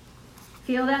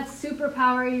 Feel that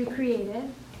superpower you created.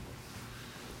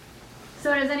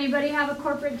 So does anybody have a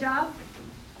corporate job?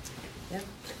 Yep.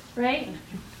 Right?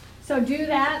 So do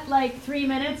that like 3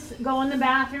 minutes, go in the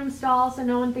bathroom stall so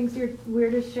no one thinks you're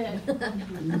weird as shit.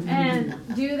 And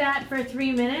do that for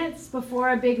 3 minutes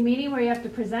before a big meeting where you have to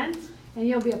present, and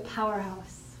you'll be a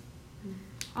powerhouse.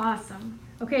 Awesome.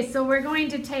 Okay, so we're going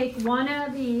to take one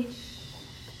of each.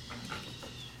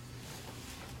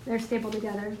 They're stapled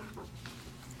together.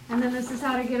 And then this is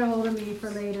how to get a hold of me for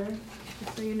later,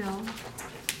 just so you know.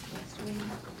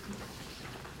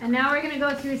 And now we're going to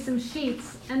go through some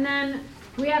sheets. And then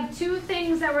we have 2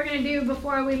 things that we're going to do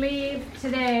before we leave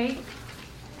today.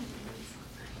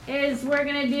 Is we're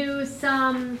going to do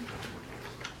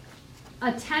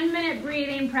a 10-minute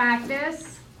breathing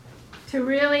practice to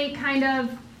really kind of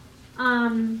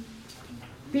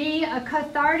be a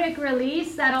cathartic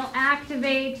release that'll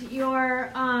activate your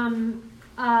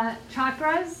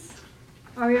chakras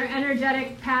or your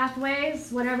energetic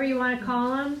pathways, whatever you want to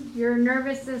call them, your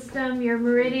nervous system, your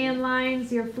meridian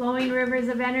lines, your flowing rivers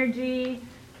of energy,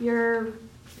 your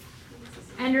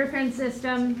endocrine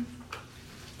system.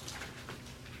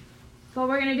 But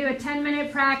we're going to do a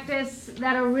 10-minute practice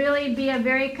that'll really be a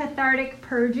very cathartic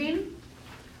purging.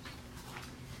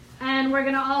 And we're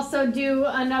going to also do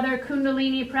another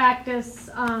Kundalini practice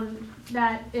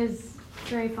that is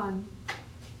very fun.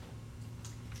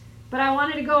 But I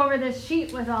wanted to go over this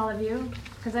sheet with all of you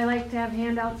because I like to have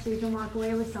handouts so you can walk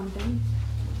away with something.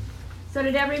 So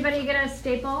did everybody get a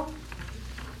staple?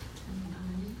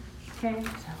 Okay.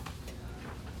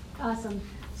 Awesome.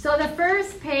 So the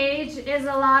first page is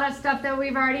a lot of stuff that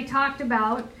we've already talked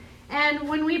about. And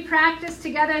when we practiced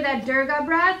together that Durga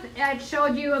breath, I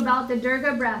showed you about the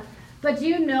Durga breath. But do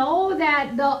you know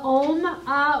that the Om,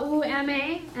 A, U, M,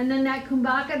 A, and then that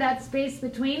Kumbhaka, that space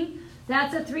between,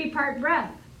 that's a 3-part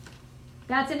breath.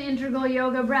 That's an integral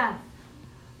yoga breath.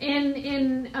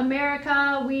 In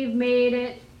America, we've made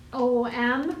it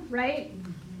OM, right?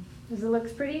 Because it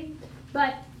looks pretty.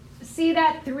 But see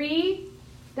that 3?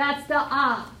 That's the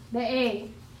A, the A.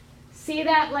 See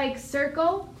that like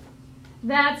circle?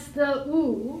 That's the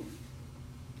U.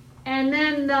 And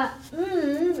then the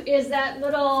is that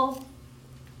little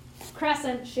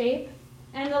crescent shape.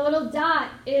 And the little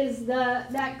dot is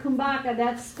that kumbhaka,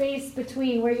 that space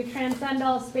between where you transcend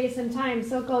all space and time.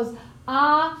 So it goes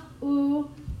A, U,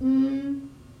 And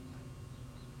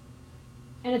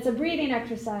it's a breathing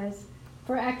exercise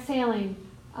for exhaling.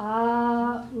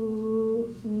 A,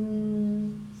 U,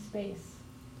 space.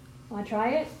 Want to try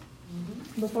it?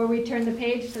 Before we turn the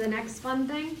page to the next fun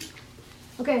thing?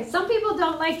 Okay, some people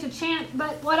don't like to chant,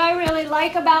 but what I really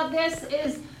like about this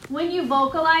is when you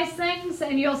vocalize things,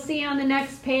 and you'll see on the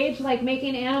next page, like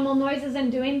making animal noises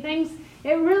and doing things,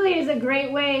 it really is a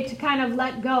great way to kind of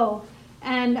let go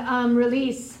and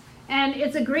release. And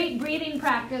it's a great breathing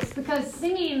practice because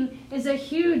singing is a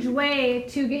huge way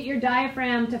to get your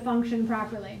diaphragm to function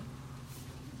properly.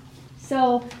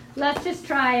 So let's just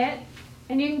try it.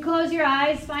 And you can close your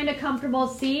eyes, find a comfortable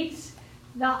seat.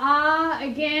 The Ah,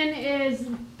 again, is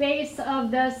base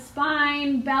of the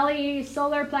spine, belly,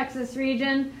 solar plexus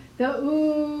region. The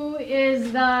U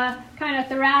is the kind of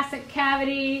thoracic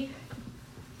cavity,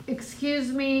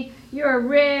 your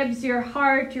ribs, your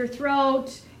heart, your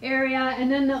throat area. And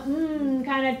then the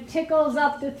kind of tickles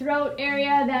up the throat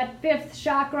area, that 5th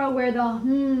chakra where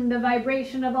the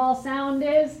vibration of all sound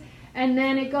is. And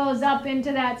then it goes up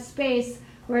into that space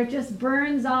where it just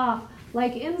burns off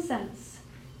like incense.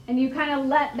 And you kind of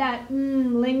let that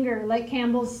linger, like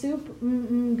Campbell's soup.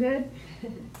 Good?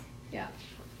 Yeah.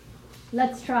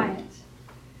 Let's try it.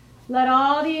 Let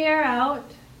all the air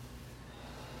out.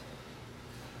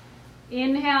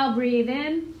 Inhale, breathe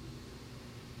in.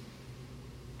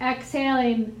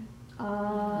 Exhaling. Let's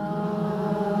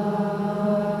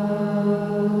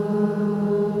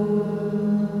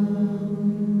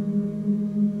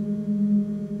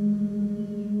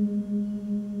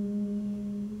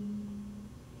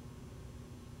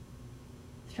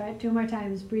try it 2 more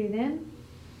times. Breathe in.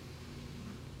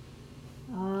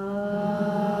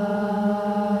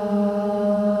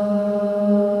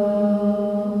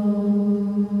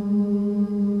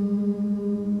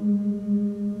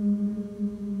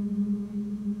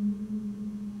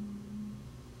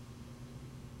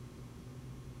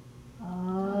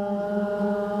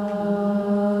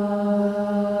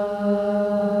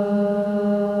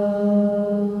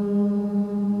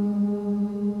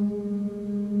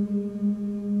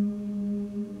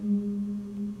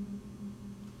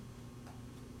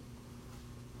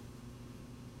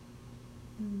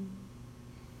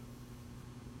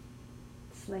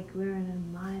 It's like we were in a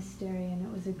monastery and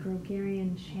it was a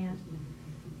Gregorian chant.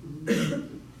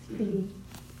 It's pretty.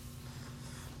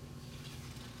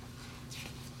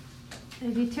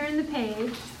 If you turn the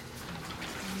page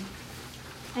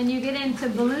and you get into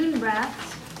balloon breath,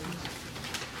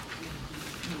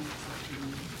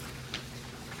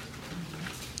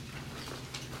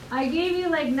 I gave you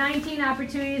like 19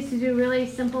 opportunities to do really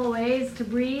simple ways to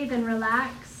breathe and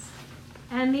relax.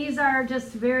 And these are just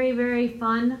very, very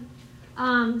fun.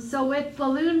 So with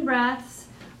balloon breaths,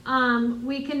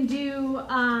 we can do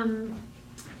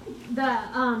the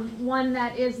one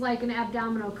that is like an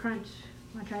abdominal crunch.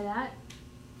 Want to try that?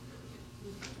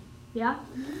 Yeah?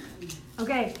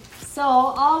 Okay, so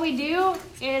all we do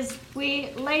is we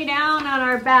lay down on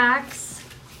our backs.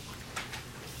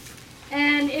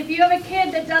 And if you have a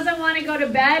kid that doesn't want to go to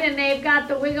bed and they've got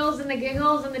the wiggles and the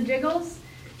giggles and the jiggles,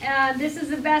 this is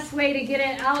the best way to get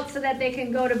it out so that they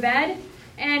can go to bed.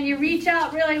 And you reach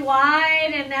out really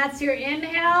wide, and that's your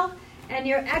inhale. And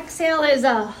your exhale is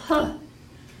a huh.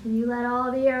 And you let all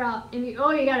the air out. And you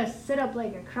got to sit up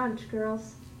like a crunch,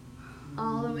 girls.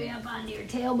 All the way up onto your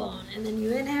tailbone. And then you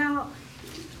inhale,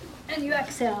 and you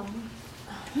exhale.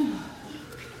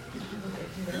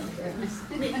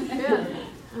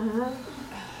 Uh-huh.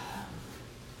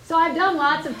 So I've done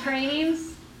lots of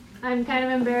trainings. I'm kind of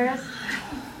embarrassed.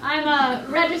 I'm a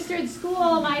registered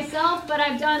school myself, but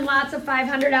I've done lots of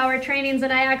 500-hour trainings,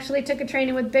 and I actually took a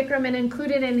training with Bikram, and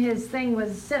included in his thing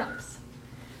was sit-ups.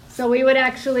 So we would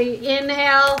actually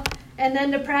inhale, and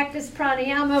then to practice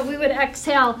pranayama, we would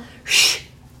exhale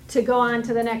to go on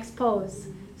to the next pose.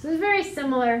 So it's very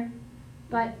similar,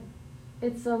 but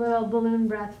it's a little balloon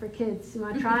breath for kids. You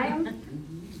want to try them?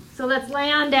 So let's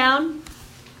lay on down.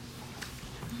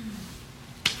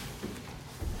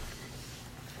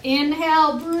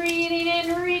 Inhale, breathing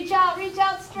in, reach out,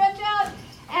 stretch out,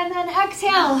 and then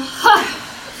exhale.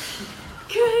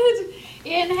 Good.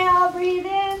 Inhale, breathe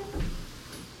in.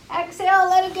 Exhale,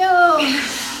 let it go.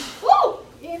 Woo!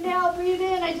 Inhale, breathe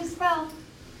in. I just fell.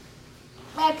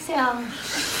 Exhale.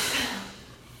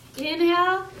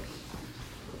 Inhale.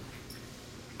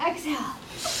 Exhale.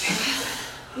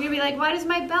 You're going to be like, why does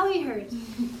my belly hurt?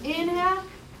 Inhale.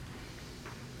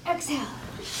 Exhale.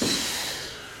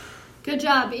 Good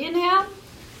job. Inhale.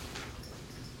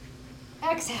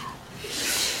 Exhale.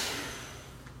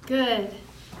 Good.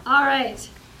 All right.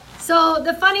 So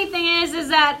the funny thing is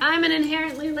that I'm an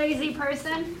inherently lazy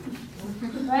person,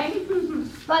 right?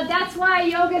 But that's why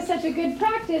yoga is such a good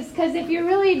practice, because if you're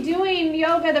really doing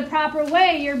yoga the proper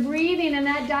way, you're breathing, and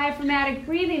that diaphragmatic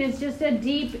breathing is just a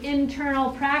deep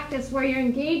internal practice where you're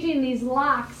engaging these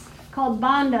locks called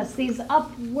bandhas, these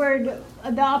upward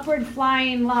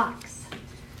flying locks.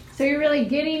 So you're really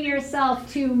getting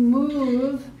yourself to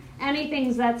move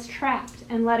anything that's trapped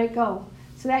and let it go.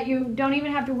 So that you don't even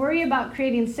have to worry about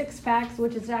creating 6-packs,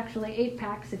 which is actually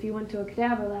 8-packs if you went to a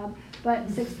cadaver lab, but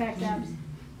 6-pack abs.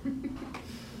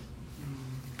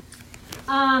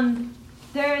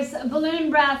 There's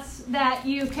balloon breaths that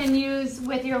you can use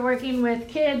with you're working with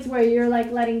kids where you're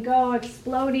like letting go,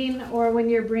 exploding, or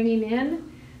when you're bringing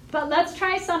in. But let's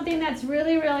try something that's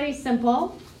really, really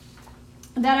simple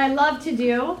that I love to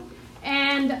do.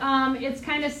 And it's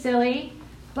kind of silly,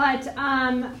 but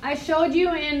I showed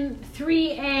you in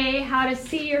 3A how to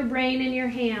see your brain in your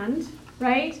hand,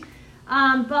 right?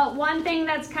 But one thing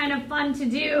that's kind of fun to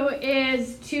do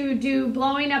is to do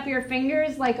blowing up your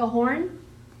fingers like a horn.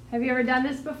 Have you ever done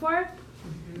this before?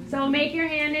 So make your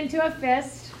hand into a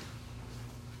fist.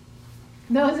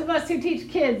 Those of us who teach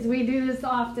kids, we do this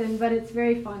often, but it's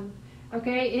very fun.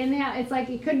 Okay, inhale. It's like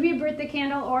it could be a birthday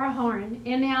candle or a horn.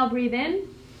 Inhale, breathe in.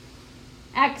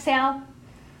 Exhale.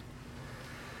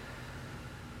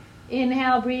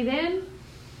 Inhale, breathe in.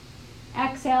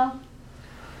 Exhale.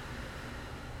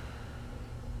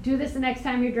 Do this the next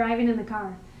time you're driving in the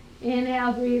car.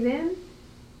 Inhale, breathe in.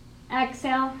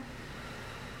 Exhale.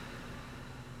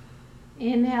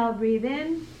 Inhale, breathe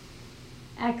in.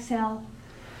 Exhale.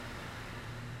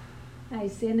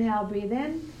 Nice. Inhale, breathe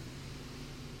in.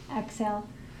 Exhale.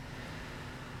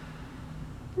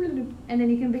 And then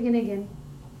you can begin again.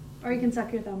 Or you can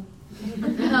suck your thumb.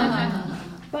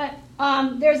 But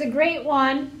there's a great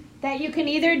one that you can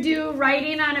either do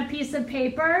writing on a piece of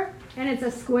paper, and it's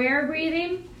a square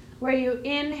breathing, where you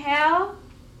inhale,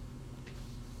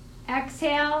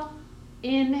 exhale,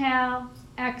 inhale,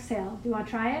 exhale. Do you want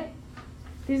to try it?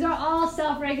 These are all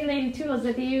self-regulating tools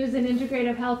that they use in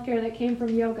integrative healthcare that came from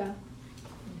yoga.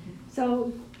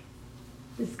 So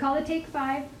this is called a take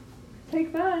 5.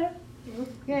 Take 5.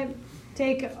 Okay.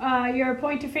 Take your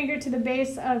pointer finger to the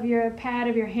base of your pad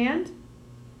of your hand.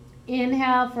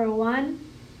 Inhale for 1,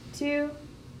 2,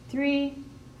 3,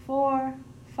 4,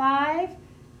 5.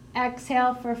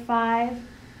 Exhale for 5,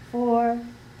 4,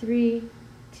 3,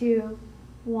 2,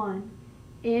 1.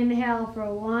 Inhale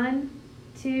for 1,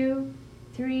 2,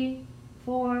 3,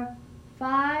 4,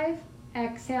 5.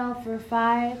 Exhale for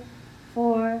 5,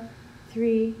 4,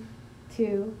 3,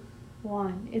 2,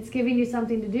 1. It's giving you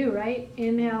something to do, right?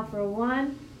 Inhale for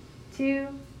 1, 2,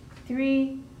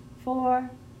 3, 4,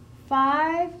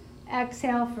 5.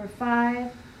 Exhale for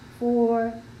 5,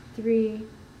 4, 3,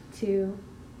 2,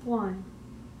 1.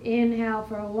 Inhale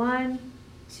for 1,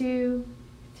 2,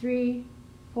 3,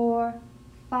 4,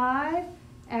 5.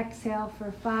 Exhale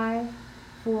for 5,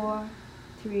 4,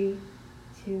 3,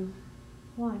 2,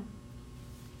 1.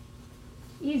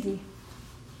 Easy.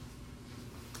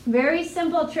 Very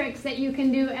simple tricks that you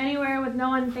can do anywhere with no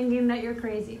one thinking that you're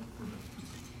crazy.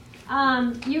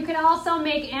 You can also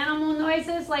make animal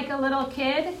noises like a little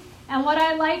kid. And what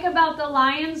I like about the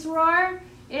lion's roar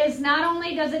is not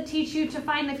only does it teach you to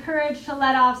find the courage to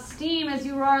let off steam as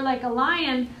you roar like a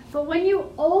lion, but when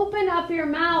you open up your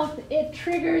mouth, it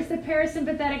triggers the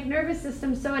parasympathetic nervous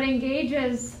system, so it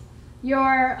engages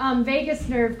your vagus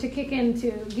nerve to kick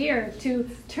into gear, to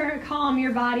calm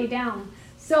your body down.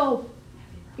 So,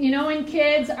 you know when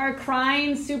kids are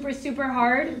crying super, super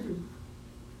hard?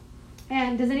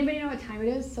 And does anybody know what time it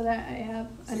is so that I have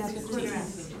enough?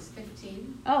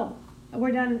 6:15. Oh,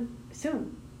 we're done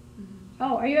soon.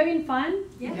 Oh, are you having fun?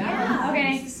 Yeah.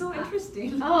 Okay. This is so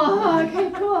interesting. Oh,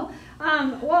 okay, cool.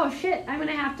 Whoa, shit, I'm going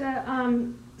to have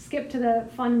to skip to the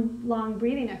fun, long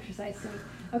breathing exercise soon.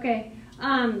 Okay.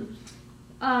 I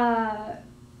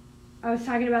was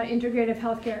talking about integrative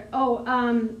healthcare. Oh,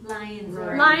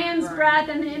 Lion's Breath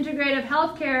and the integrative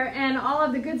healthcare, and all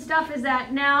of the good stuff is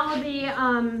that now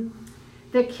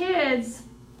the kids,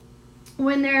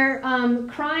 when they're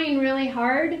crying really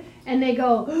hard and they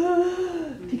go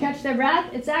to catch their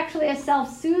breath, it's actually a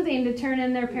self-soothing to turn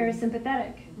in their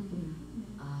parasympathetic.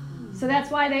 So that's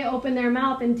why they open their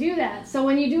mouth and do that. So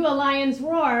when you do a lion's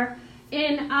roar,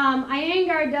 in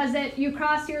Iyengar does it, you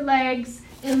cross your legs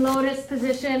in lotus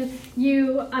position.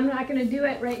 I'm not going to do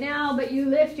it right now, but you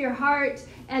lift your heart,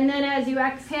 and then as you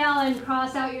exhale and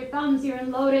cross out your thumbs, you're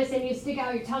in lotus, and you stick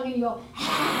out your tongue and you go,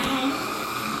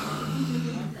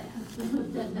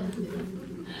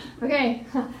 okay,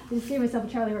 I just gave myself a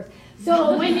Charlie horse.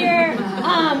 So when you're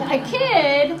a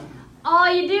kid,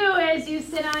 all you do is you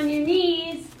sit on your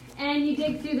knees and you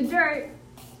dig through the dirt.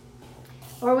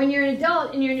 Or when you're an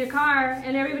adult and you're in your car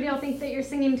and everybody will think that you're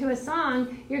singing to a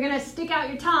song, you're going to stick out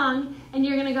your tongue and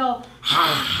you're going to go,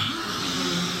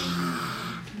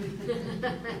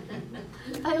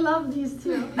 I love these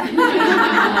two.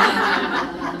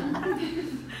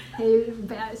 Hey,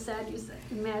 bad, sad you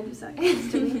suck, mad you suck.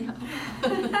 It's to me.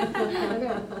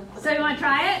 Okay. So you want to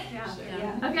try it? Yeah. Sure.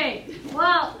 Yeah. Okay.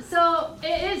 Well, so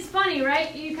it is funny,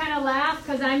 right? You kind of laugh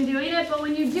because I'm doing it, but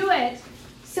when you do it,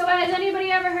 so has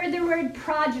anybody ever heard the word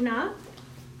prajna?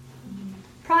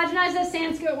 Prajna is a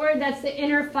Sanskrit word that's the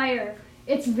inner fire.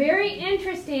 It's very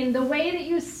interesting. The way that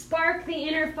you spark the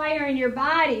inner fire in your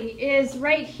body is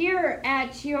right here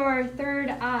at your third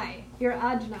eye, your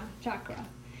Ajna chakra.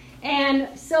 And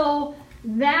so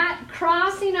that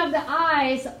crossing of the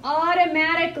eyes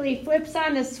automatically flips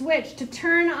on the switch to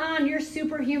turn on your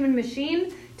superhuman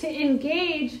machine to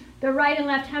engage the right and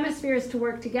left hemispheres to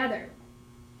work together.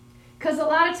 Because a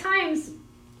lot of times,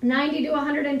 90 to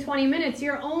 120 minutes,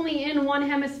 you're only in one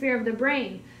hemisphere of the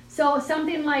brain. So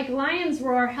something like Lion's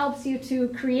Roar helps you to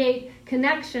create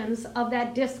connections of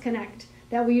that disconnect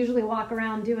that we usually walk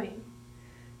around doing.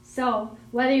 So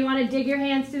whether you want to dig your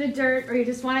hands through the dirt or you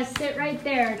just want to sit right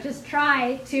there, just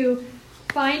try to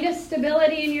find a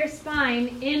stability in your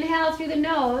spine. Inhale through the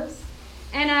nose.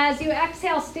 And as you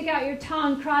exhale, stick out your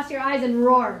tongue, cross your eyes, and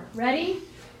roar. Ready?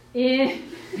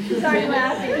 Sorry,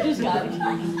 laughing. Just got it.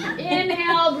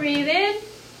 Inhale, breathe in.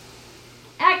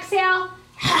 Exhale.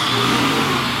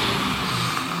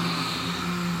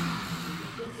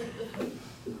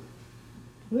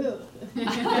 But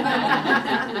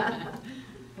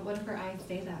what if her eyes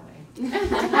stay that way? Yeah,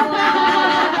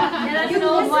 that's an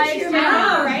old wives' tale.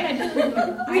 Right?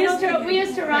 We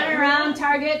used to run around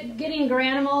Target getting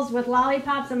Granimals with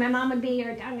lollipops, and my mom would be,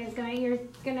 you're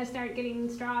gonna start getting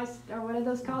straws, or what are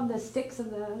those called? The sticks of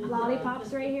the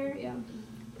lollipops right here. Yeah.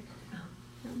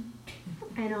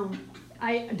 I know.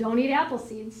 I don't eat apple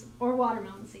seeds or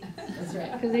watermelon seeds. That's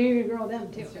right. Because then you're gonna grow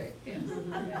them too. That's right.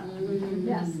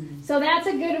 Yes. So that's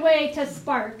a good way to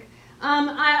spark.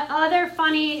 Other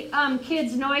funny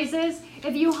kids' noises.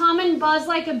 If you hum and buzz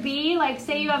like a bee, like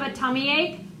say you have a tummy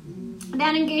ache,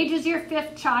 that engages your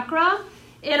 5th chakra.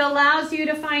 It allows you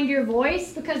to find your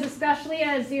voice because especially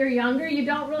as you're younger, you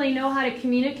don't really know how to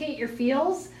communicate your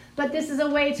feels. But this is a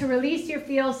way to release your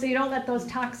feels so you don't let those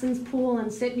toxins pool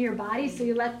and sit in your body, so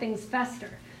you let things fester.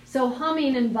 So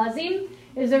humming and buzzing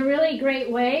is a really great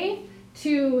way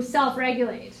to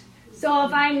self-regulate. So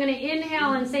if I'm going to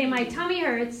inhale and say my tummy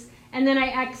hurts, and then I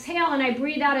exhale and I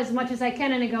breathe out as much as I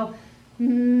can and I go,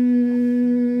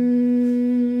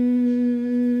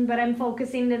 but I'm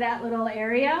focusing to that little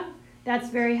area, that's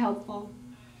very helpful.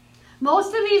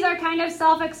 Most of these are kind of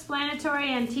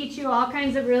self-explanatory and teach you all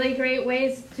kinds of really great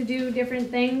ways to do different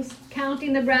things.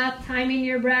 Counting the breath, timing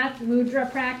your breath, mudra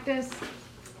practice.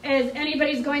 As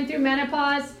anybody's going through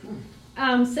menopause,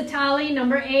 Satali,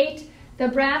 number 8, the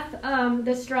breath,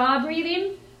 the straw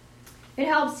breathing. It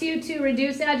helps you to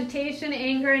reduce agitation,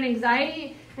 anger, and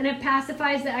anxiety, and it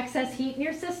pacifies the excess heat in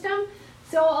your system.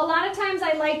 So a lot of times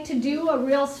I like to do a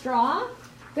real straw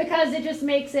because it just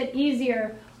makes it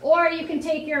easier. Or you can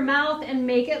take your mouth and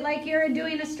make it like you're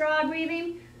doing a straw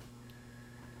breathing.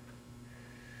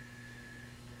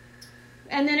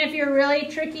 And then if you're really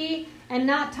tricky and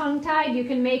not tongue-tied, you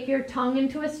can make your tongue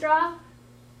into a straw.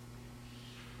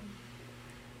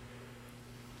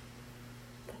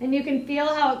 And you can feel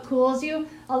how it cools you.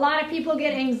 A lot of people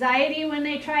get anxiety when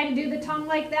they try to do the tongue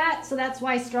like that, so that's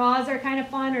why straws are kind of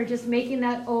fun, or just making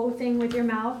that O thing with your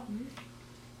mouth.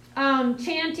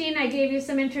 Chanting, I gave you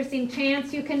some interesting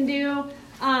chants you can do.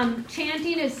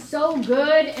 Chanting is so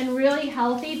good and really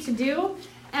healthy to do.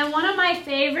 And one of my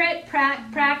favorite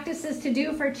practices to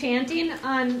do for chanting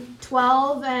on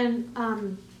 12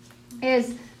 and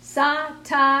is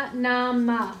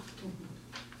Satanama.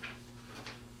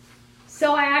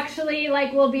 So I actually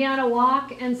will be on a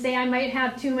walk and say I might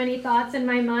have too many thoughts in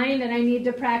my mind and I need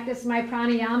to practice my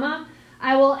pranayama.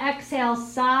 I will exhale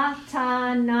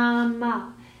Satanama.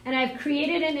 And I've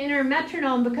created an inner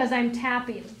metronome because I'm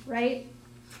tapping, right?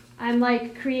 I'm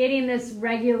creating this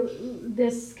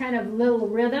kind of little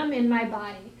rhythm in my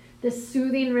body, this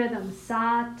soothing rhythm,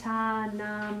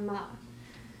 Satanama.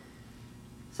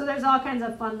 So there's all kinds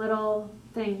of fun little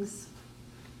things.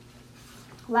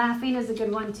 Laughing is a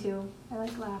good one too. I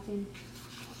like laughing.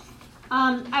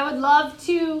 I would love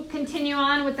to continue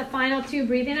on with the final 2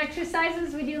 breathing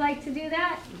exercises. Would you like to do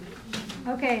that?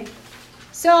 Okay.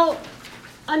 So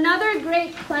another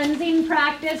great cleansing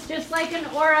practice, just like an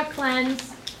aura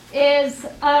cleanse, is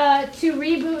to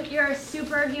reboot your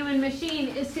superhuman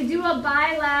machine, is to do a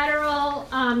bilateral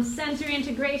sensory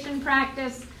integration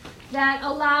practice that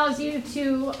allows you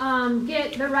to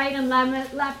get the right and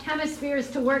left hemispheres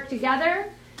to work together.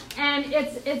 And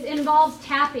it involves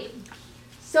tapping.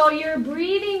 So you're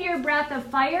breathing your breath of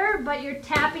fire, but you're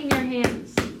tapping your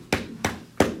hands.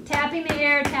 Tapping the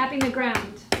air, tapping the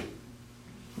ground.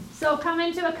 So come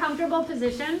into a comfortable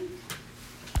position.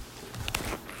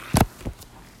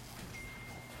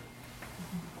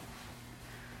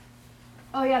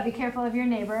 Oh yeah, be careful of your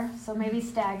neighbor, so maybe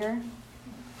stagger.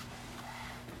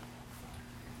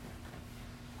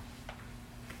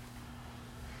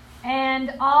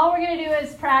 And all we're going to do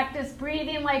is practice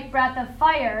breathing like breath of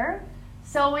fire.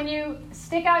 So when you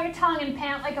stick out your tongue and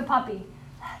pant like a puppy.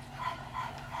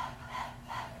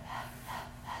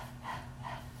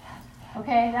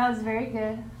 Okay, that was very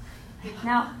good.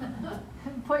 Now,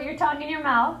 put your tongue in your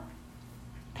mouth.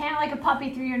 Pant like a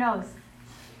puppy through your nose.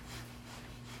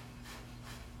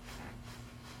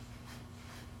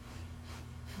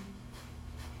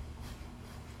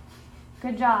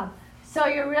 Good job. So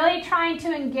you're really trying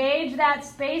to engage that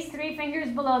space 3 fingers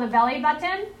below the belly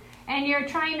button, and you're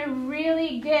trying to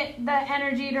really get the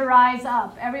energy to rise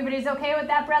up. Everybody's okay with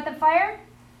that breath of fire?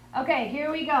 Okay,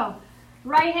 here we go.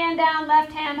 Right hand down,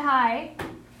 left hand high.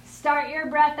 Start your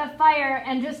breath of fire,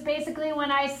 and just basically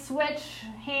when I switch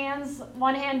hands,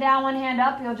 one hand down, one hand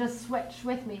up, you'll just switch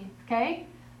with me, okay?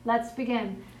 Let's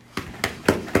begin.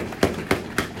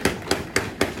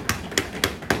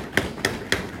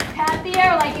 Pat the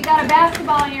air like you got a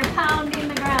basketball and you're pounding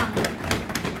the ground.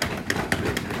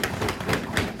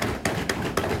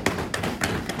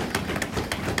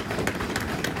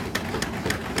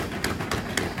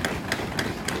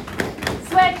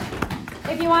 Switch.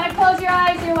 If you want to close your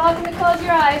eyes, you're welcome to close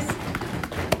your eyes.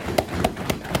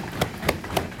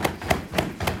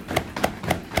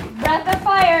 Breath of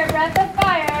fire, breath of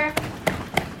fire.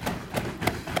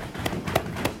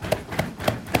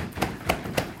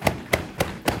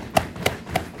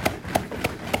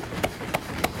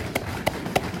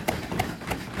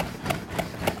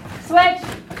 Switch.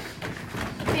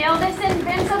 Feel this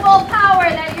invincible power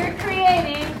that you're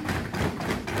creating.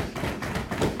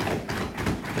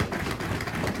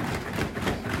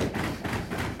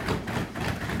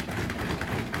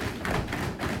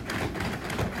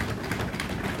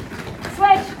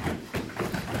 Switch.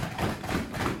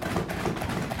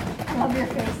 I love your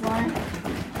face, Lauren.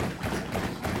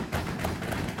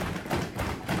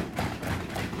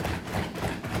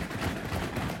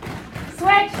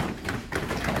 Switch.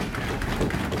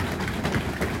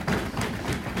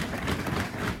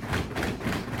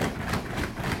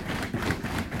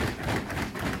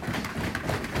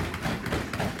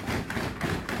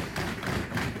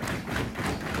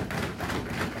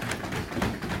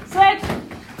 Switch.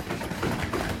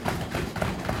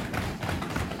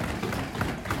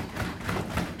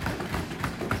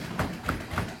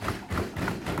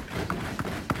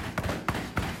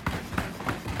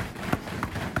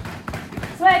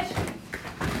 Switch.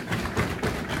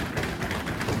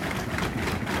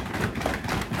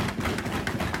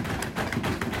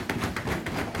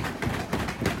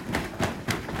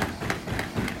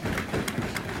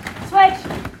 Switch.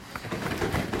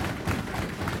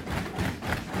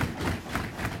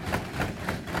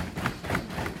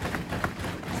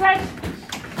 Switch.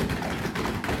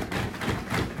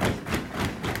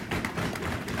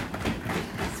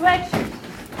 Switch.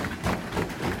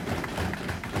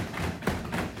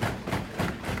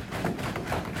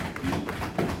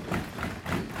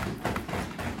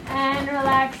 And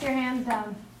relax your hands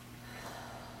down.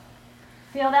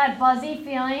 Feel that buzzy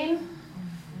feeling?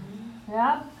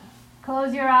 Yep.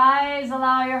 Close your eyes,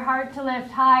 allow your heart to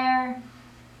lift higher.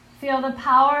 Feel the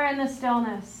power and the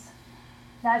stillness.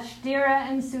 That Sthira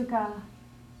and Sukha.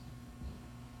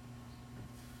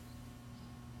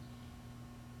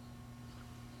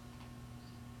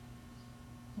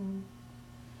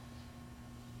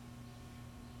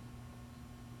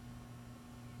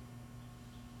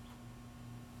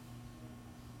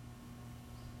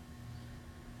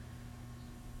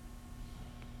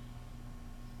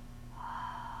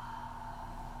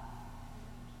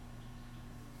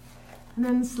 And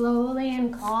then slowly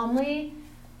and calmly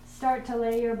start to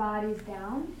lay your bodies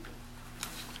down.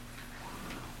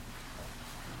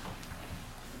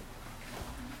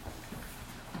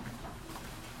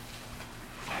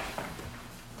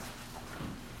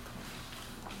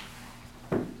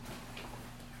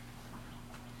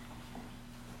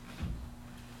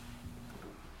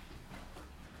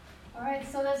 All right,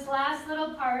 so this last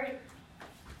little part,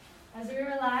 as we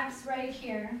relax right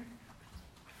here,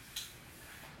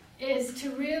 is to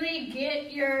really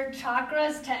get your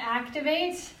chakras to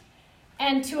activate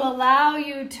and to allow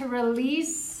you to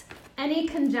release any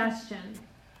congestion.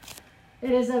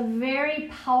 It is a very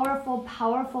powerful,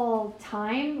 powerful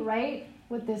time, right,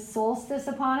 with this solstice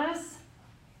upon us.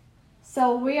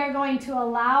 So we are going to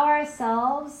allow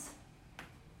ourselves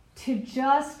to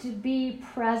just be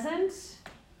present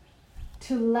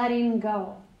to letting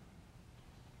go.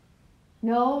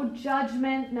 No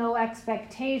judgment, no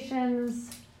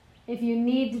expectations. If you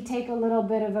need to take a little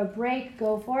bit of a break,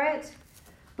 go for it.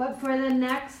 But for the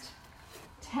next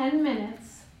 10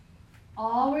 minutes,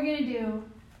 all we're going to do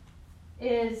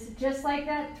is, just like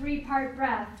that 3-part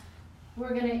breath, we're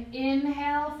going to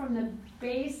inhale from the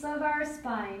base of our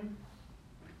spine,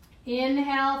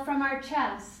 inhale from our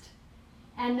chest,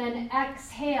 and then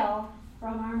exhale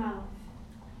from our mouth.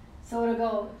 So it'll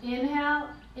go inhale,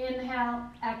 inhale,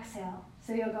 exhale.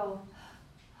 So you'll go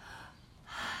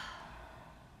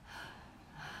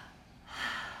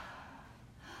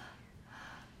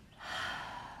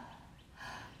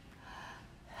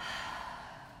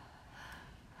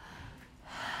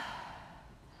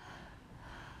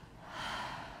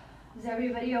Is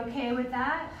everybody okay with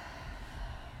that?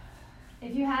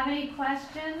 If you have any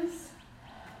questions,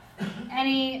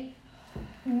 any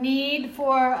need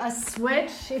for a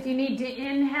switch, if you need to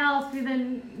inhale through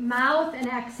the mouth and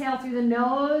exhale through the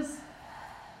nose,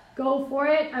 go for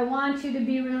it. I want you to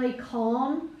be really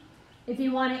calm. If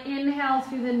you want to inhale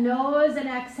through the nose and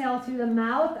exhale through the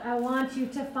mouth, I want you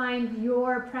to find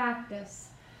your practice.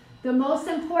 The most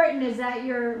important is that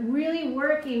you're really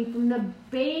working from the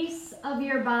base of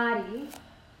your body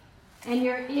and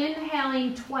you're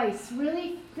inhaling twice,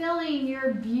 really filling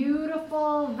your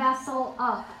beautiful vessel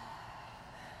up.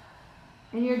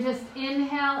 And you're just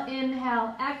inhale,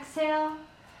 inhale, exhale.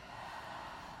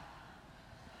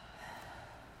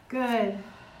 Good.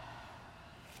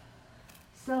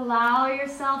 So allow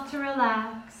yourself to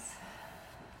relax,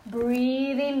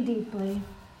 breathing deeply.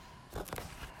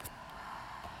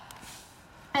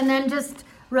 And then just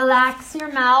relax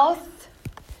your mouth,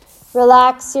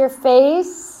 relax your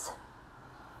face.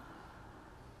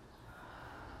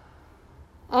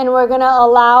 And we're going to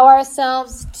allow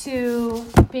ourselves to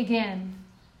begin.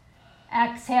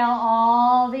 Exhale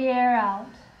all the air out.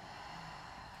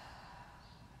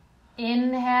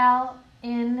 Inhale,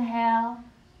 inhale,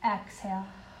 exhale.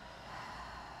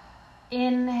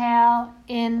 Inhale,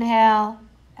 inhale,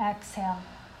 exhale.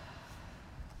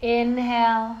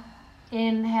 Inhale,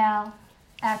 inhale,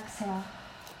 exhale.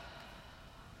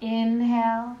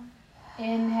 Inhale,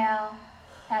 inhale,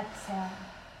 exhale.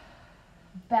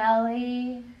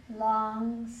 Belly,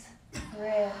 lungs,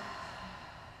 ribs.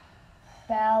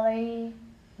 Belly,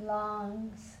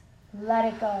 lungs, let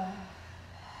it go.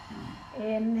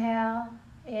 Inhale,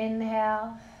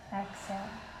 inhale, exhale.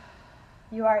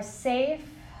 You are safe,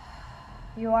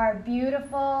 you are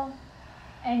beautiful,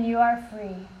 and you are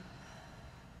free.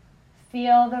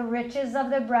 Feel the riches of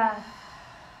the breath,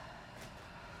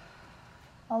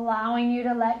 allowing you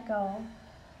to let go.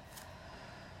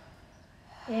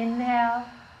 Inhale,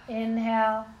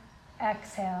 inhale,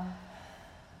 exhale.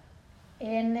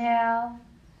 Inhale,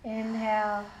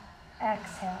 inhale,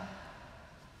 exhale.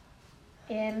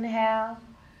 Inhale,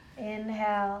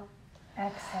 inhale,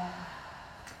 exhale.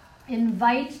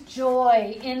 Invite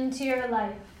joy into your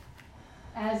life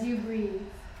as you breathe.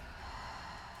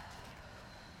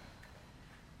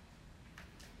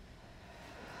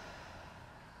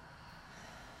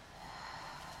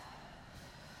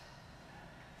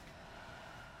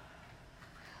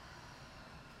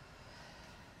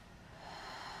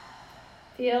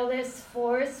 Feel this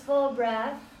forceful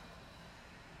breath,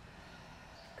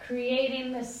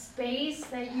 creating the space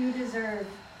that you deserve.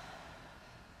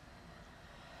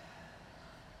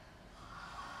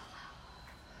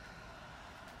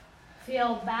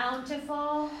 Feel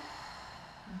bountiful,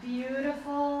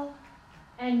 beautiful,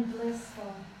 and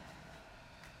blissful.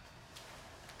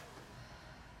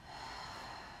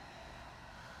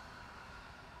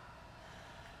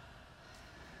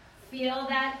 Feel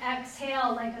that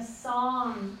exhale like a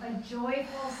song, a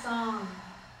joyful song.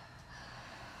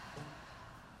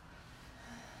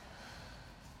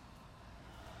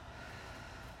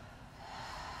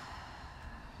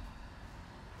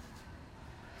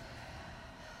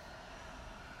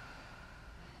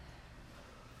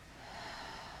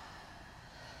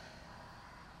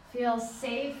 Feel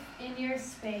safe in your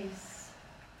space.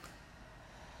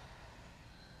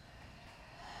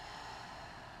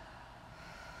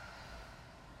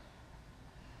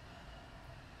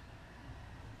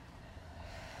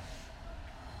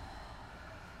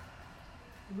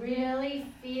 Really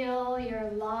feel your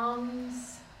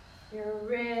lungs, your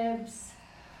ribs,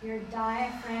 your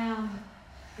diaphragm,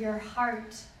 your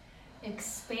heart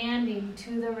expanding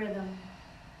to the rhythm.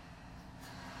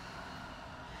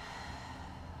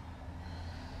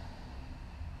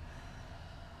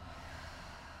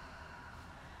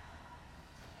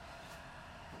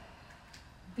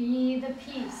 Be the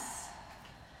peace.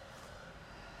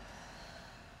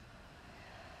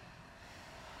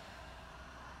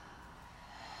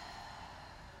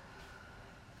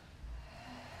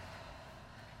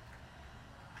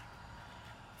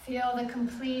 Feel the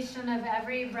completion of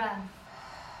every breath,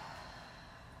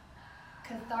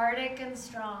 cathartic and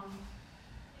strong.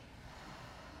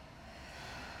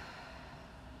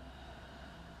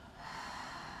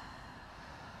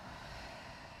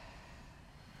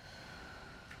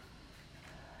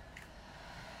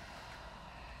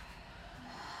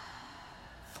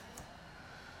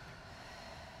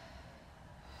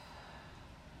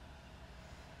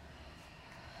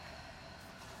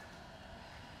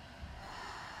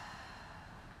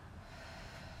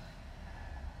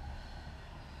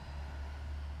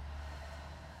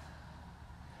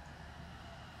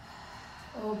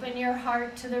 Open your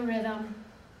heart to the rhythm.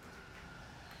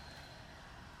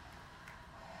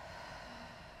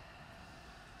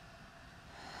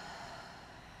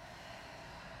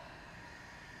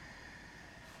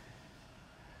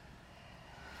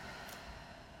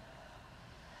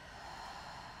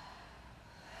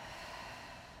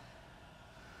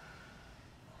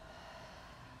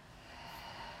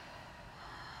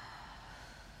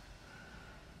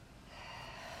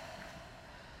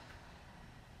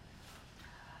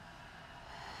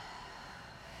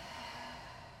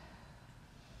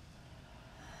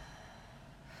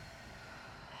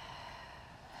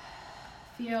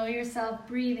 Feel yourself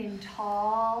breathing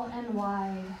tall and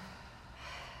wide.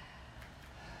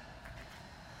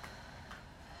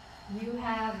 You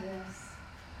have this.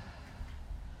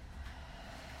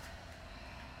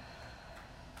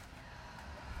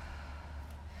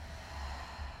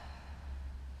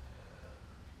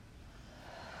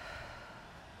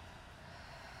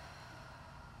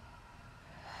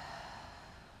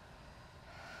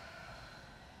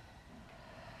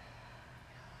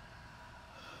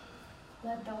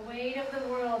 Let the weight of the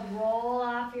world roll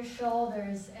off your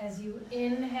shoulders as you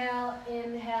inhale,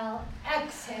 inhale,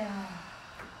 exhale.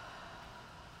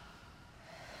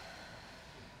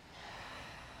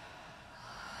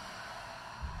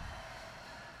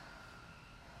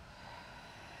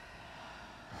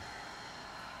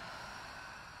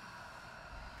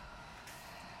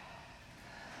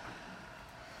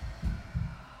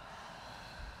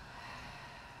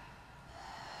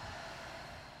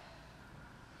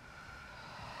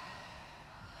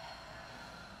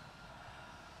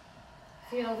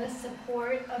 Feel the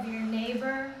support of your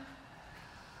neighbor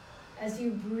as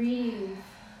you breathe.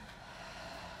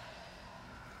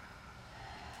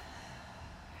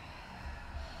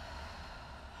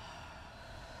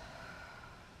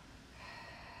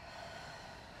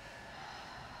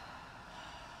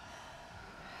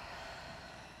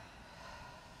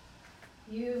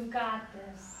 You've got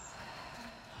this.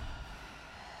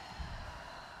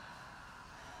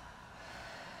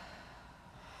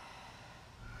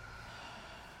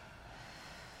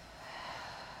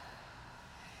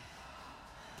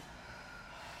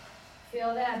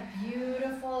 Feel that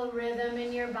beautiful rhythm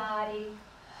in your body,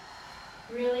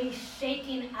 really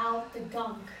shaking out the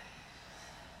gunk.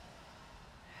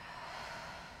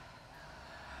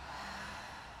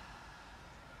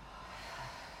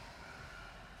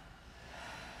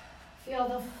 Feel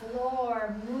the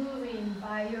floor moving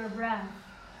by your breath.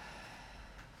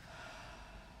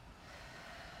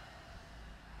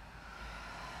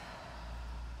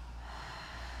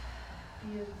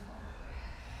 Beautiful.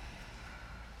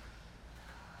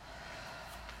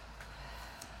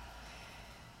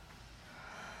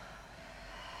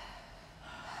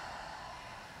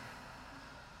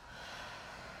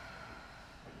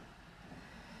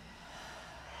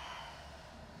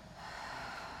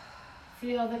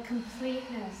 Feel the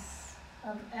completeness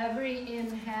of every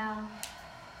inhale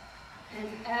and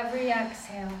every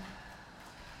exhale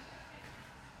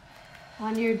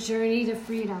on your journey to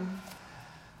freedom.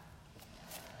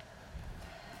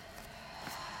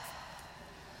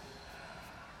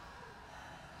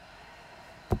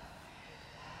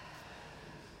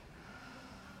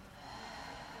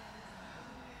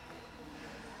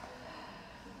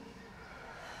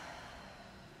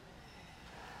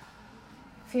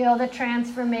 Feel the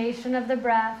transformation of the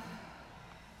breath,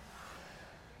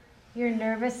 your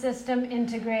nervous system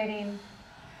integrating.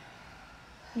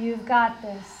 You've got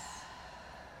this.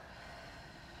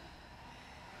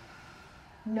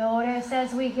 Notice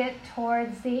as we get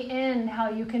towards the end how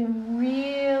you can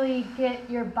really get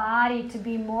your body to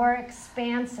be more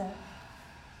expansive.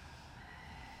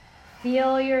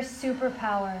 Feel your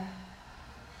superpower.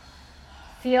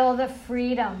 Feel the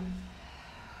freedom.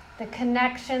 The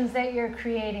connections that you're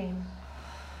creating.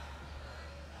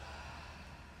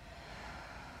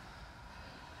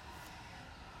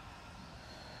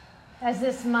 As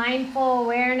this mindful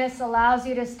awareness allows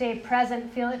you to stay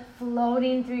present, feel it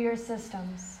floating through your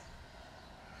systems.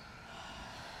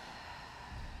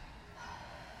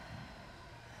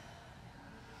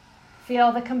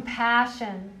 Feel the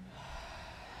compassion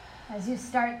as you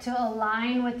start to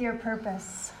align with your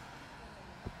purpose.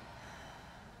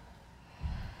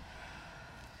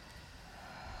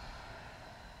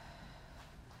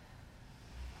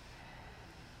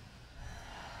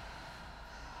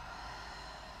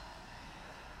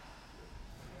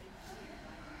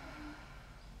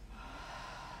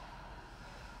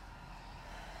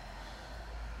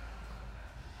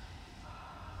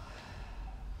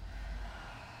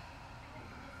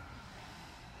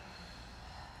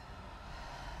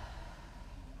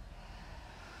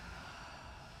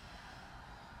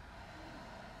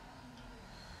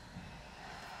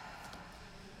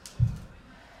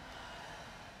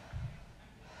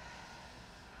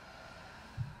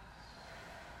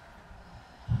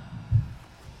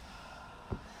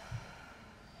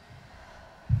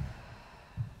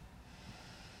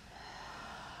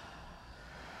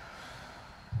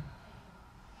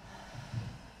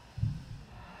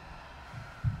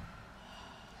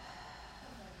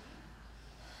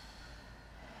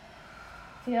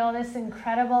 Feel this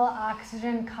incredible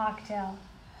oxygen cocktail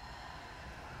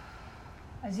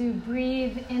as you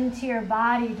breathe into your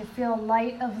body to feel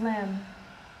light of limb.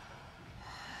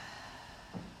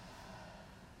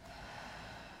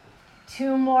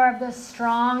 2 more of the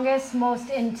strongest, most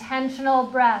intentional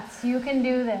breaths. You can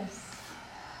do this.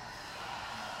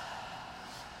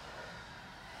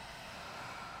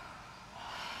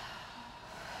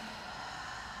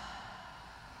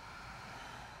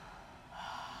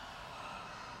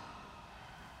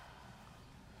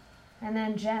 And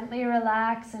then gently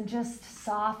relax and just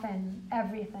soften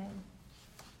everything.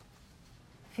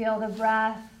 Feel the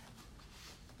breath.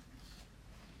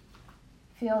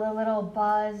 Feel the little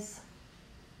buzz.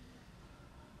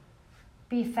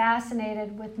 Be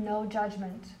fascinated with no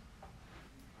judgment.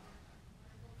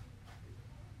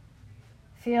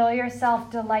 Feel yourself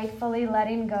delightfully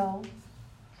letting go.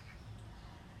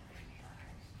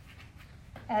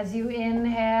 As you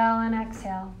inhale and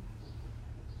exhale.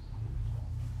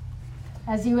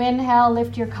 As you inhale,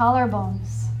 lift your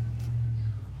collarbones.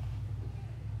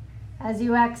 As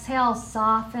you exhale,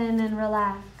 soften and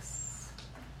relax.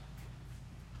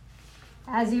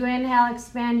 As you inhale,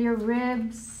 expand your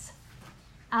ribs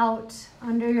out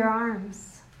under your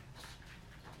arms.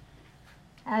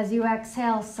 As you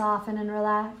exhale, soften and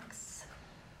relax.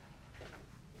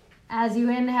 As you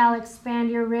inhale, expand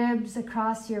your ribs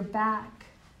across your back.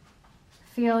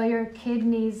 Feel your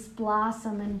kidneys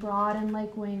blossom and broaden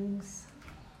like wings.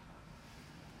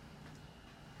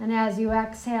 And as you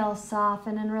exhale,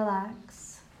 soften and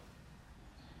relax.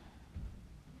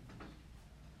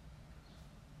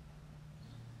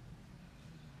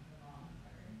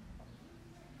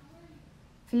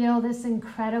 Feel this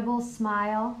incredible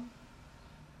smile,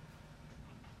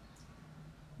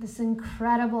 this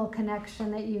incredible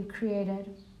connection that you've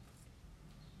created.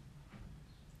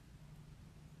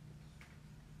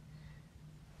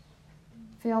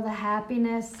 Feel the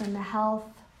happiness and the health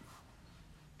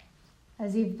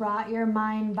as you've brought your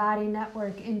mind-body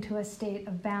network into a state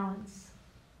of balance,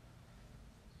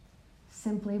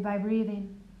 simply by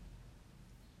breathing.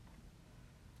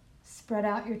 Spread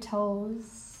out your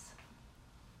toes.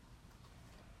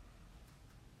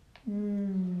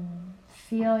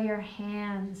 Feel your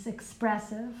hands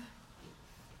expressive,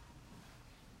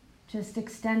 just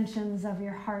extensions of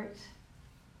your heart.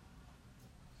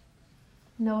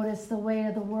 Notice the weight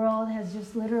of the world has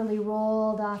just literally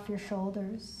rolled off your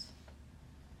shoulders.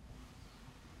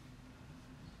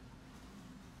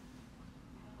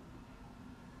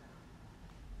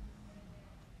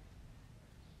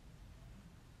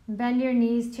 Bend your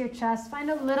knees to your chest. Find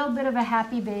a little bit of a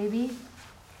happy baby.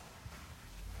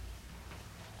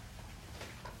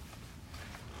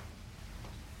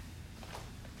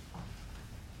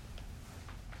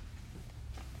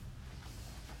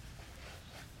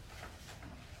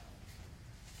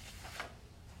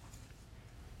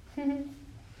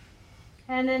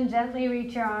 And then gently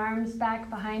reach your arms back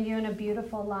behind you in a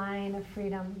beautiful line of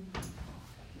freedom.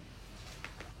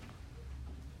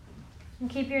 And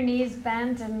keep your knees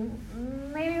bent and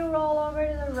maybe roll over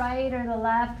to the right or the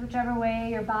left, whichever way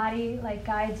your body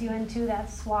guides you into that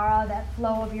swara, that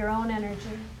flow of your own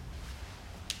energy.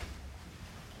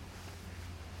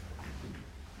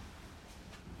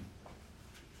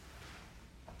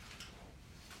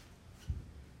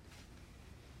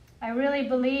 I really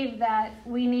believe that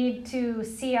we need to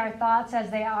see our thoughts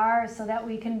as they are so that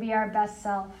we can be our best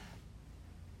self.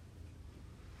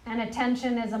 And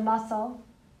attention is a muscle.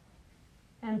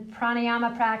 And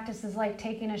pranayama practice is like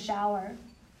taking a shower.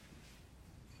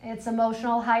 It's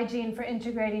emotional hygiene for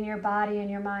integrating your body and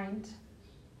your mind.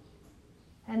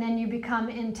 And then you become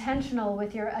intentional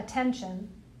with your attention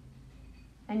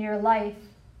and your life.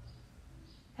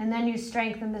 And then you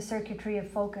strengthen the circuitry of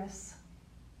focus.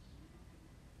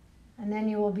 And then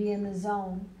you will be in the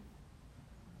zone.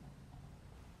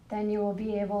 Then you will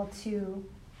be able to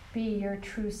be your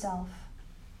true self.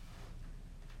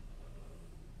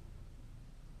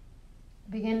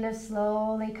 Begin to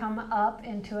slowly come up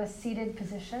into a seated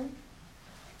position.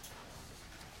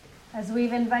 As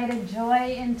we've invited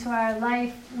joy into our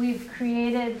life, we've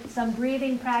created some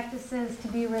breathing practices to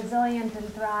be resilient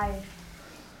and thrive.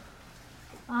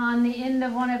 On the end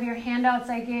of one of your handouts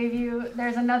I gave you,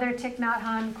 there's another Thich Nhat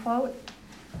Hanh quote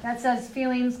that says,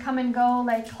 "Feelings come and go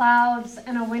like clouds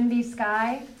in a windy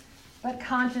sky, but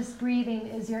conscious breathing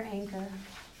is your anchor."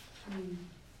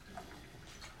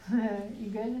 You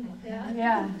good?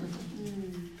 Yeah.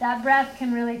 That breath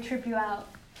can really trip you out.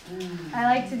 I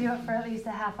like to do it for at least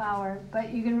a half hour,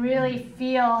 but you can really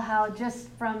feel how just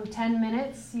from 10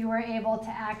 minutes you were able to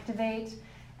activate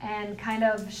and kind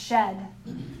of shed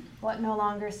what no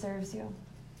longer serves you.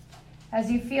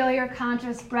 As you feel your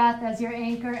conscious breath as your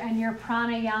anchor and your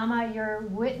pranayama, your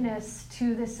witness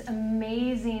to this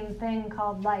amazing thing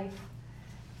called life,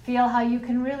 feel how you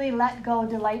can really let go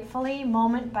delightfully,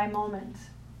 moment by moment,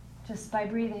 just by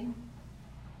breathing.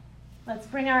 Let's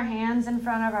bring our hands in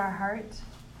front of our heart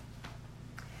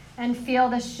and feel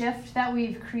the shift that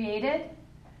we've created.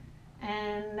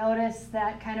 And notice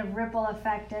that kind of ripple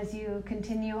effect as you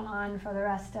continue on for the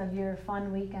rest of your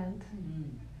fun weekend.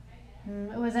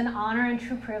 It was an honor and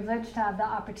true privilege to have the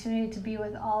opportunity to be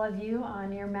with all of you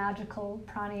on your magical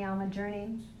pranayama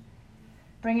journey.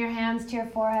 Bring your hands to your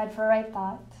forehead for right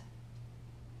thought,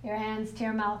 your hands to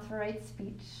your mouth for right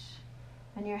speech,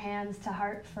 and your hands to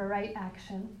heart for right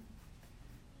action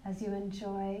as you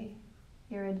enjoy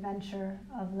your adventure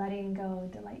of letting go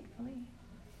delightfully.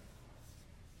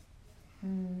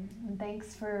 And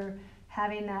thanks for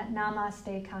having that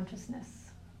namaste consciousness.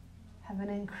 Have an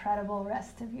incredible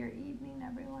rest of your evening,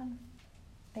 everyone.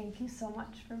 Thank you so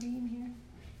much for being here.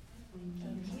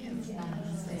 Thank you.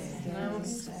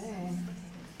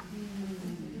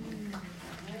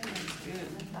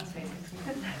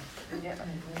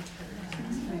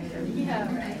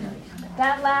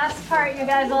 That last part, you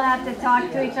guys will have to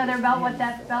talk to each other about what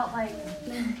that felt like.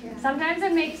 Sometimes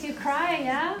it makes you cry,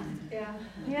 yeah?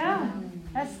 Yeah,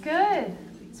 that's good.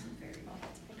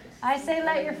 I say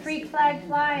let your freak flag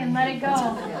fly and let it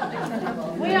go.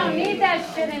 We don't need that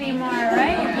shit anymore,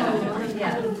 right?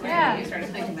 Yeah.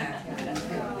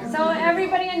 So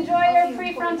everybody enjoy your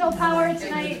prefrontal power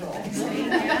tonight.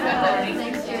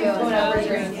 Thanks,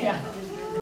 Joe.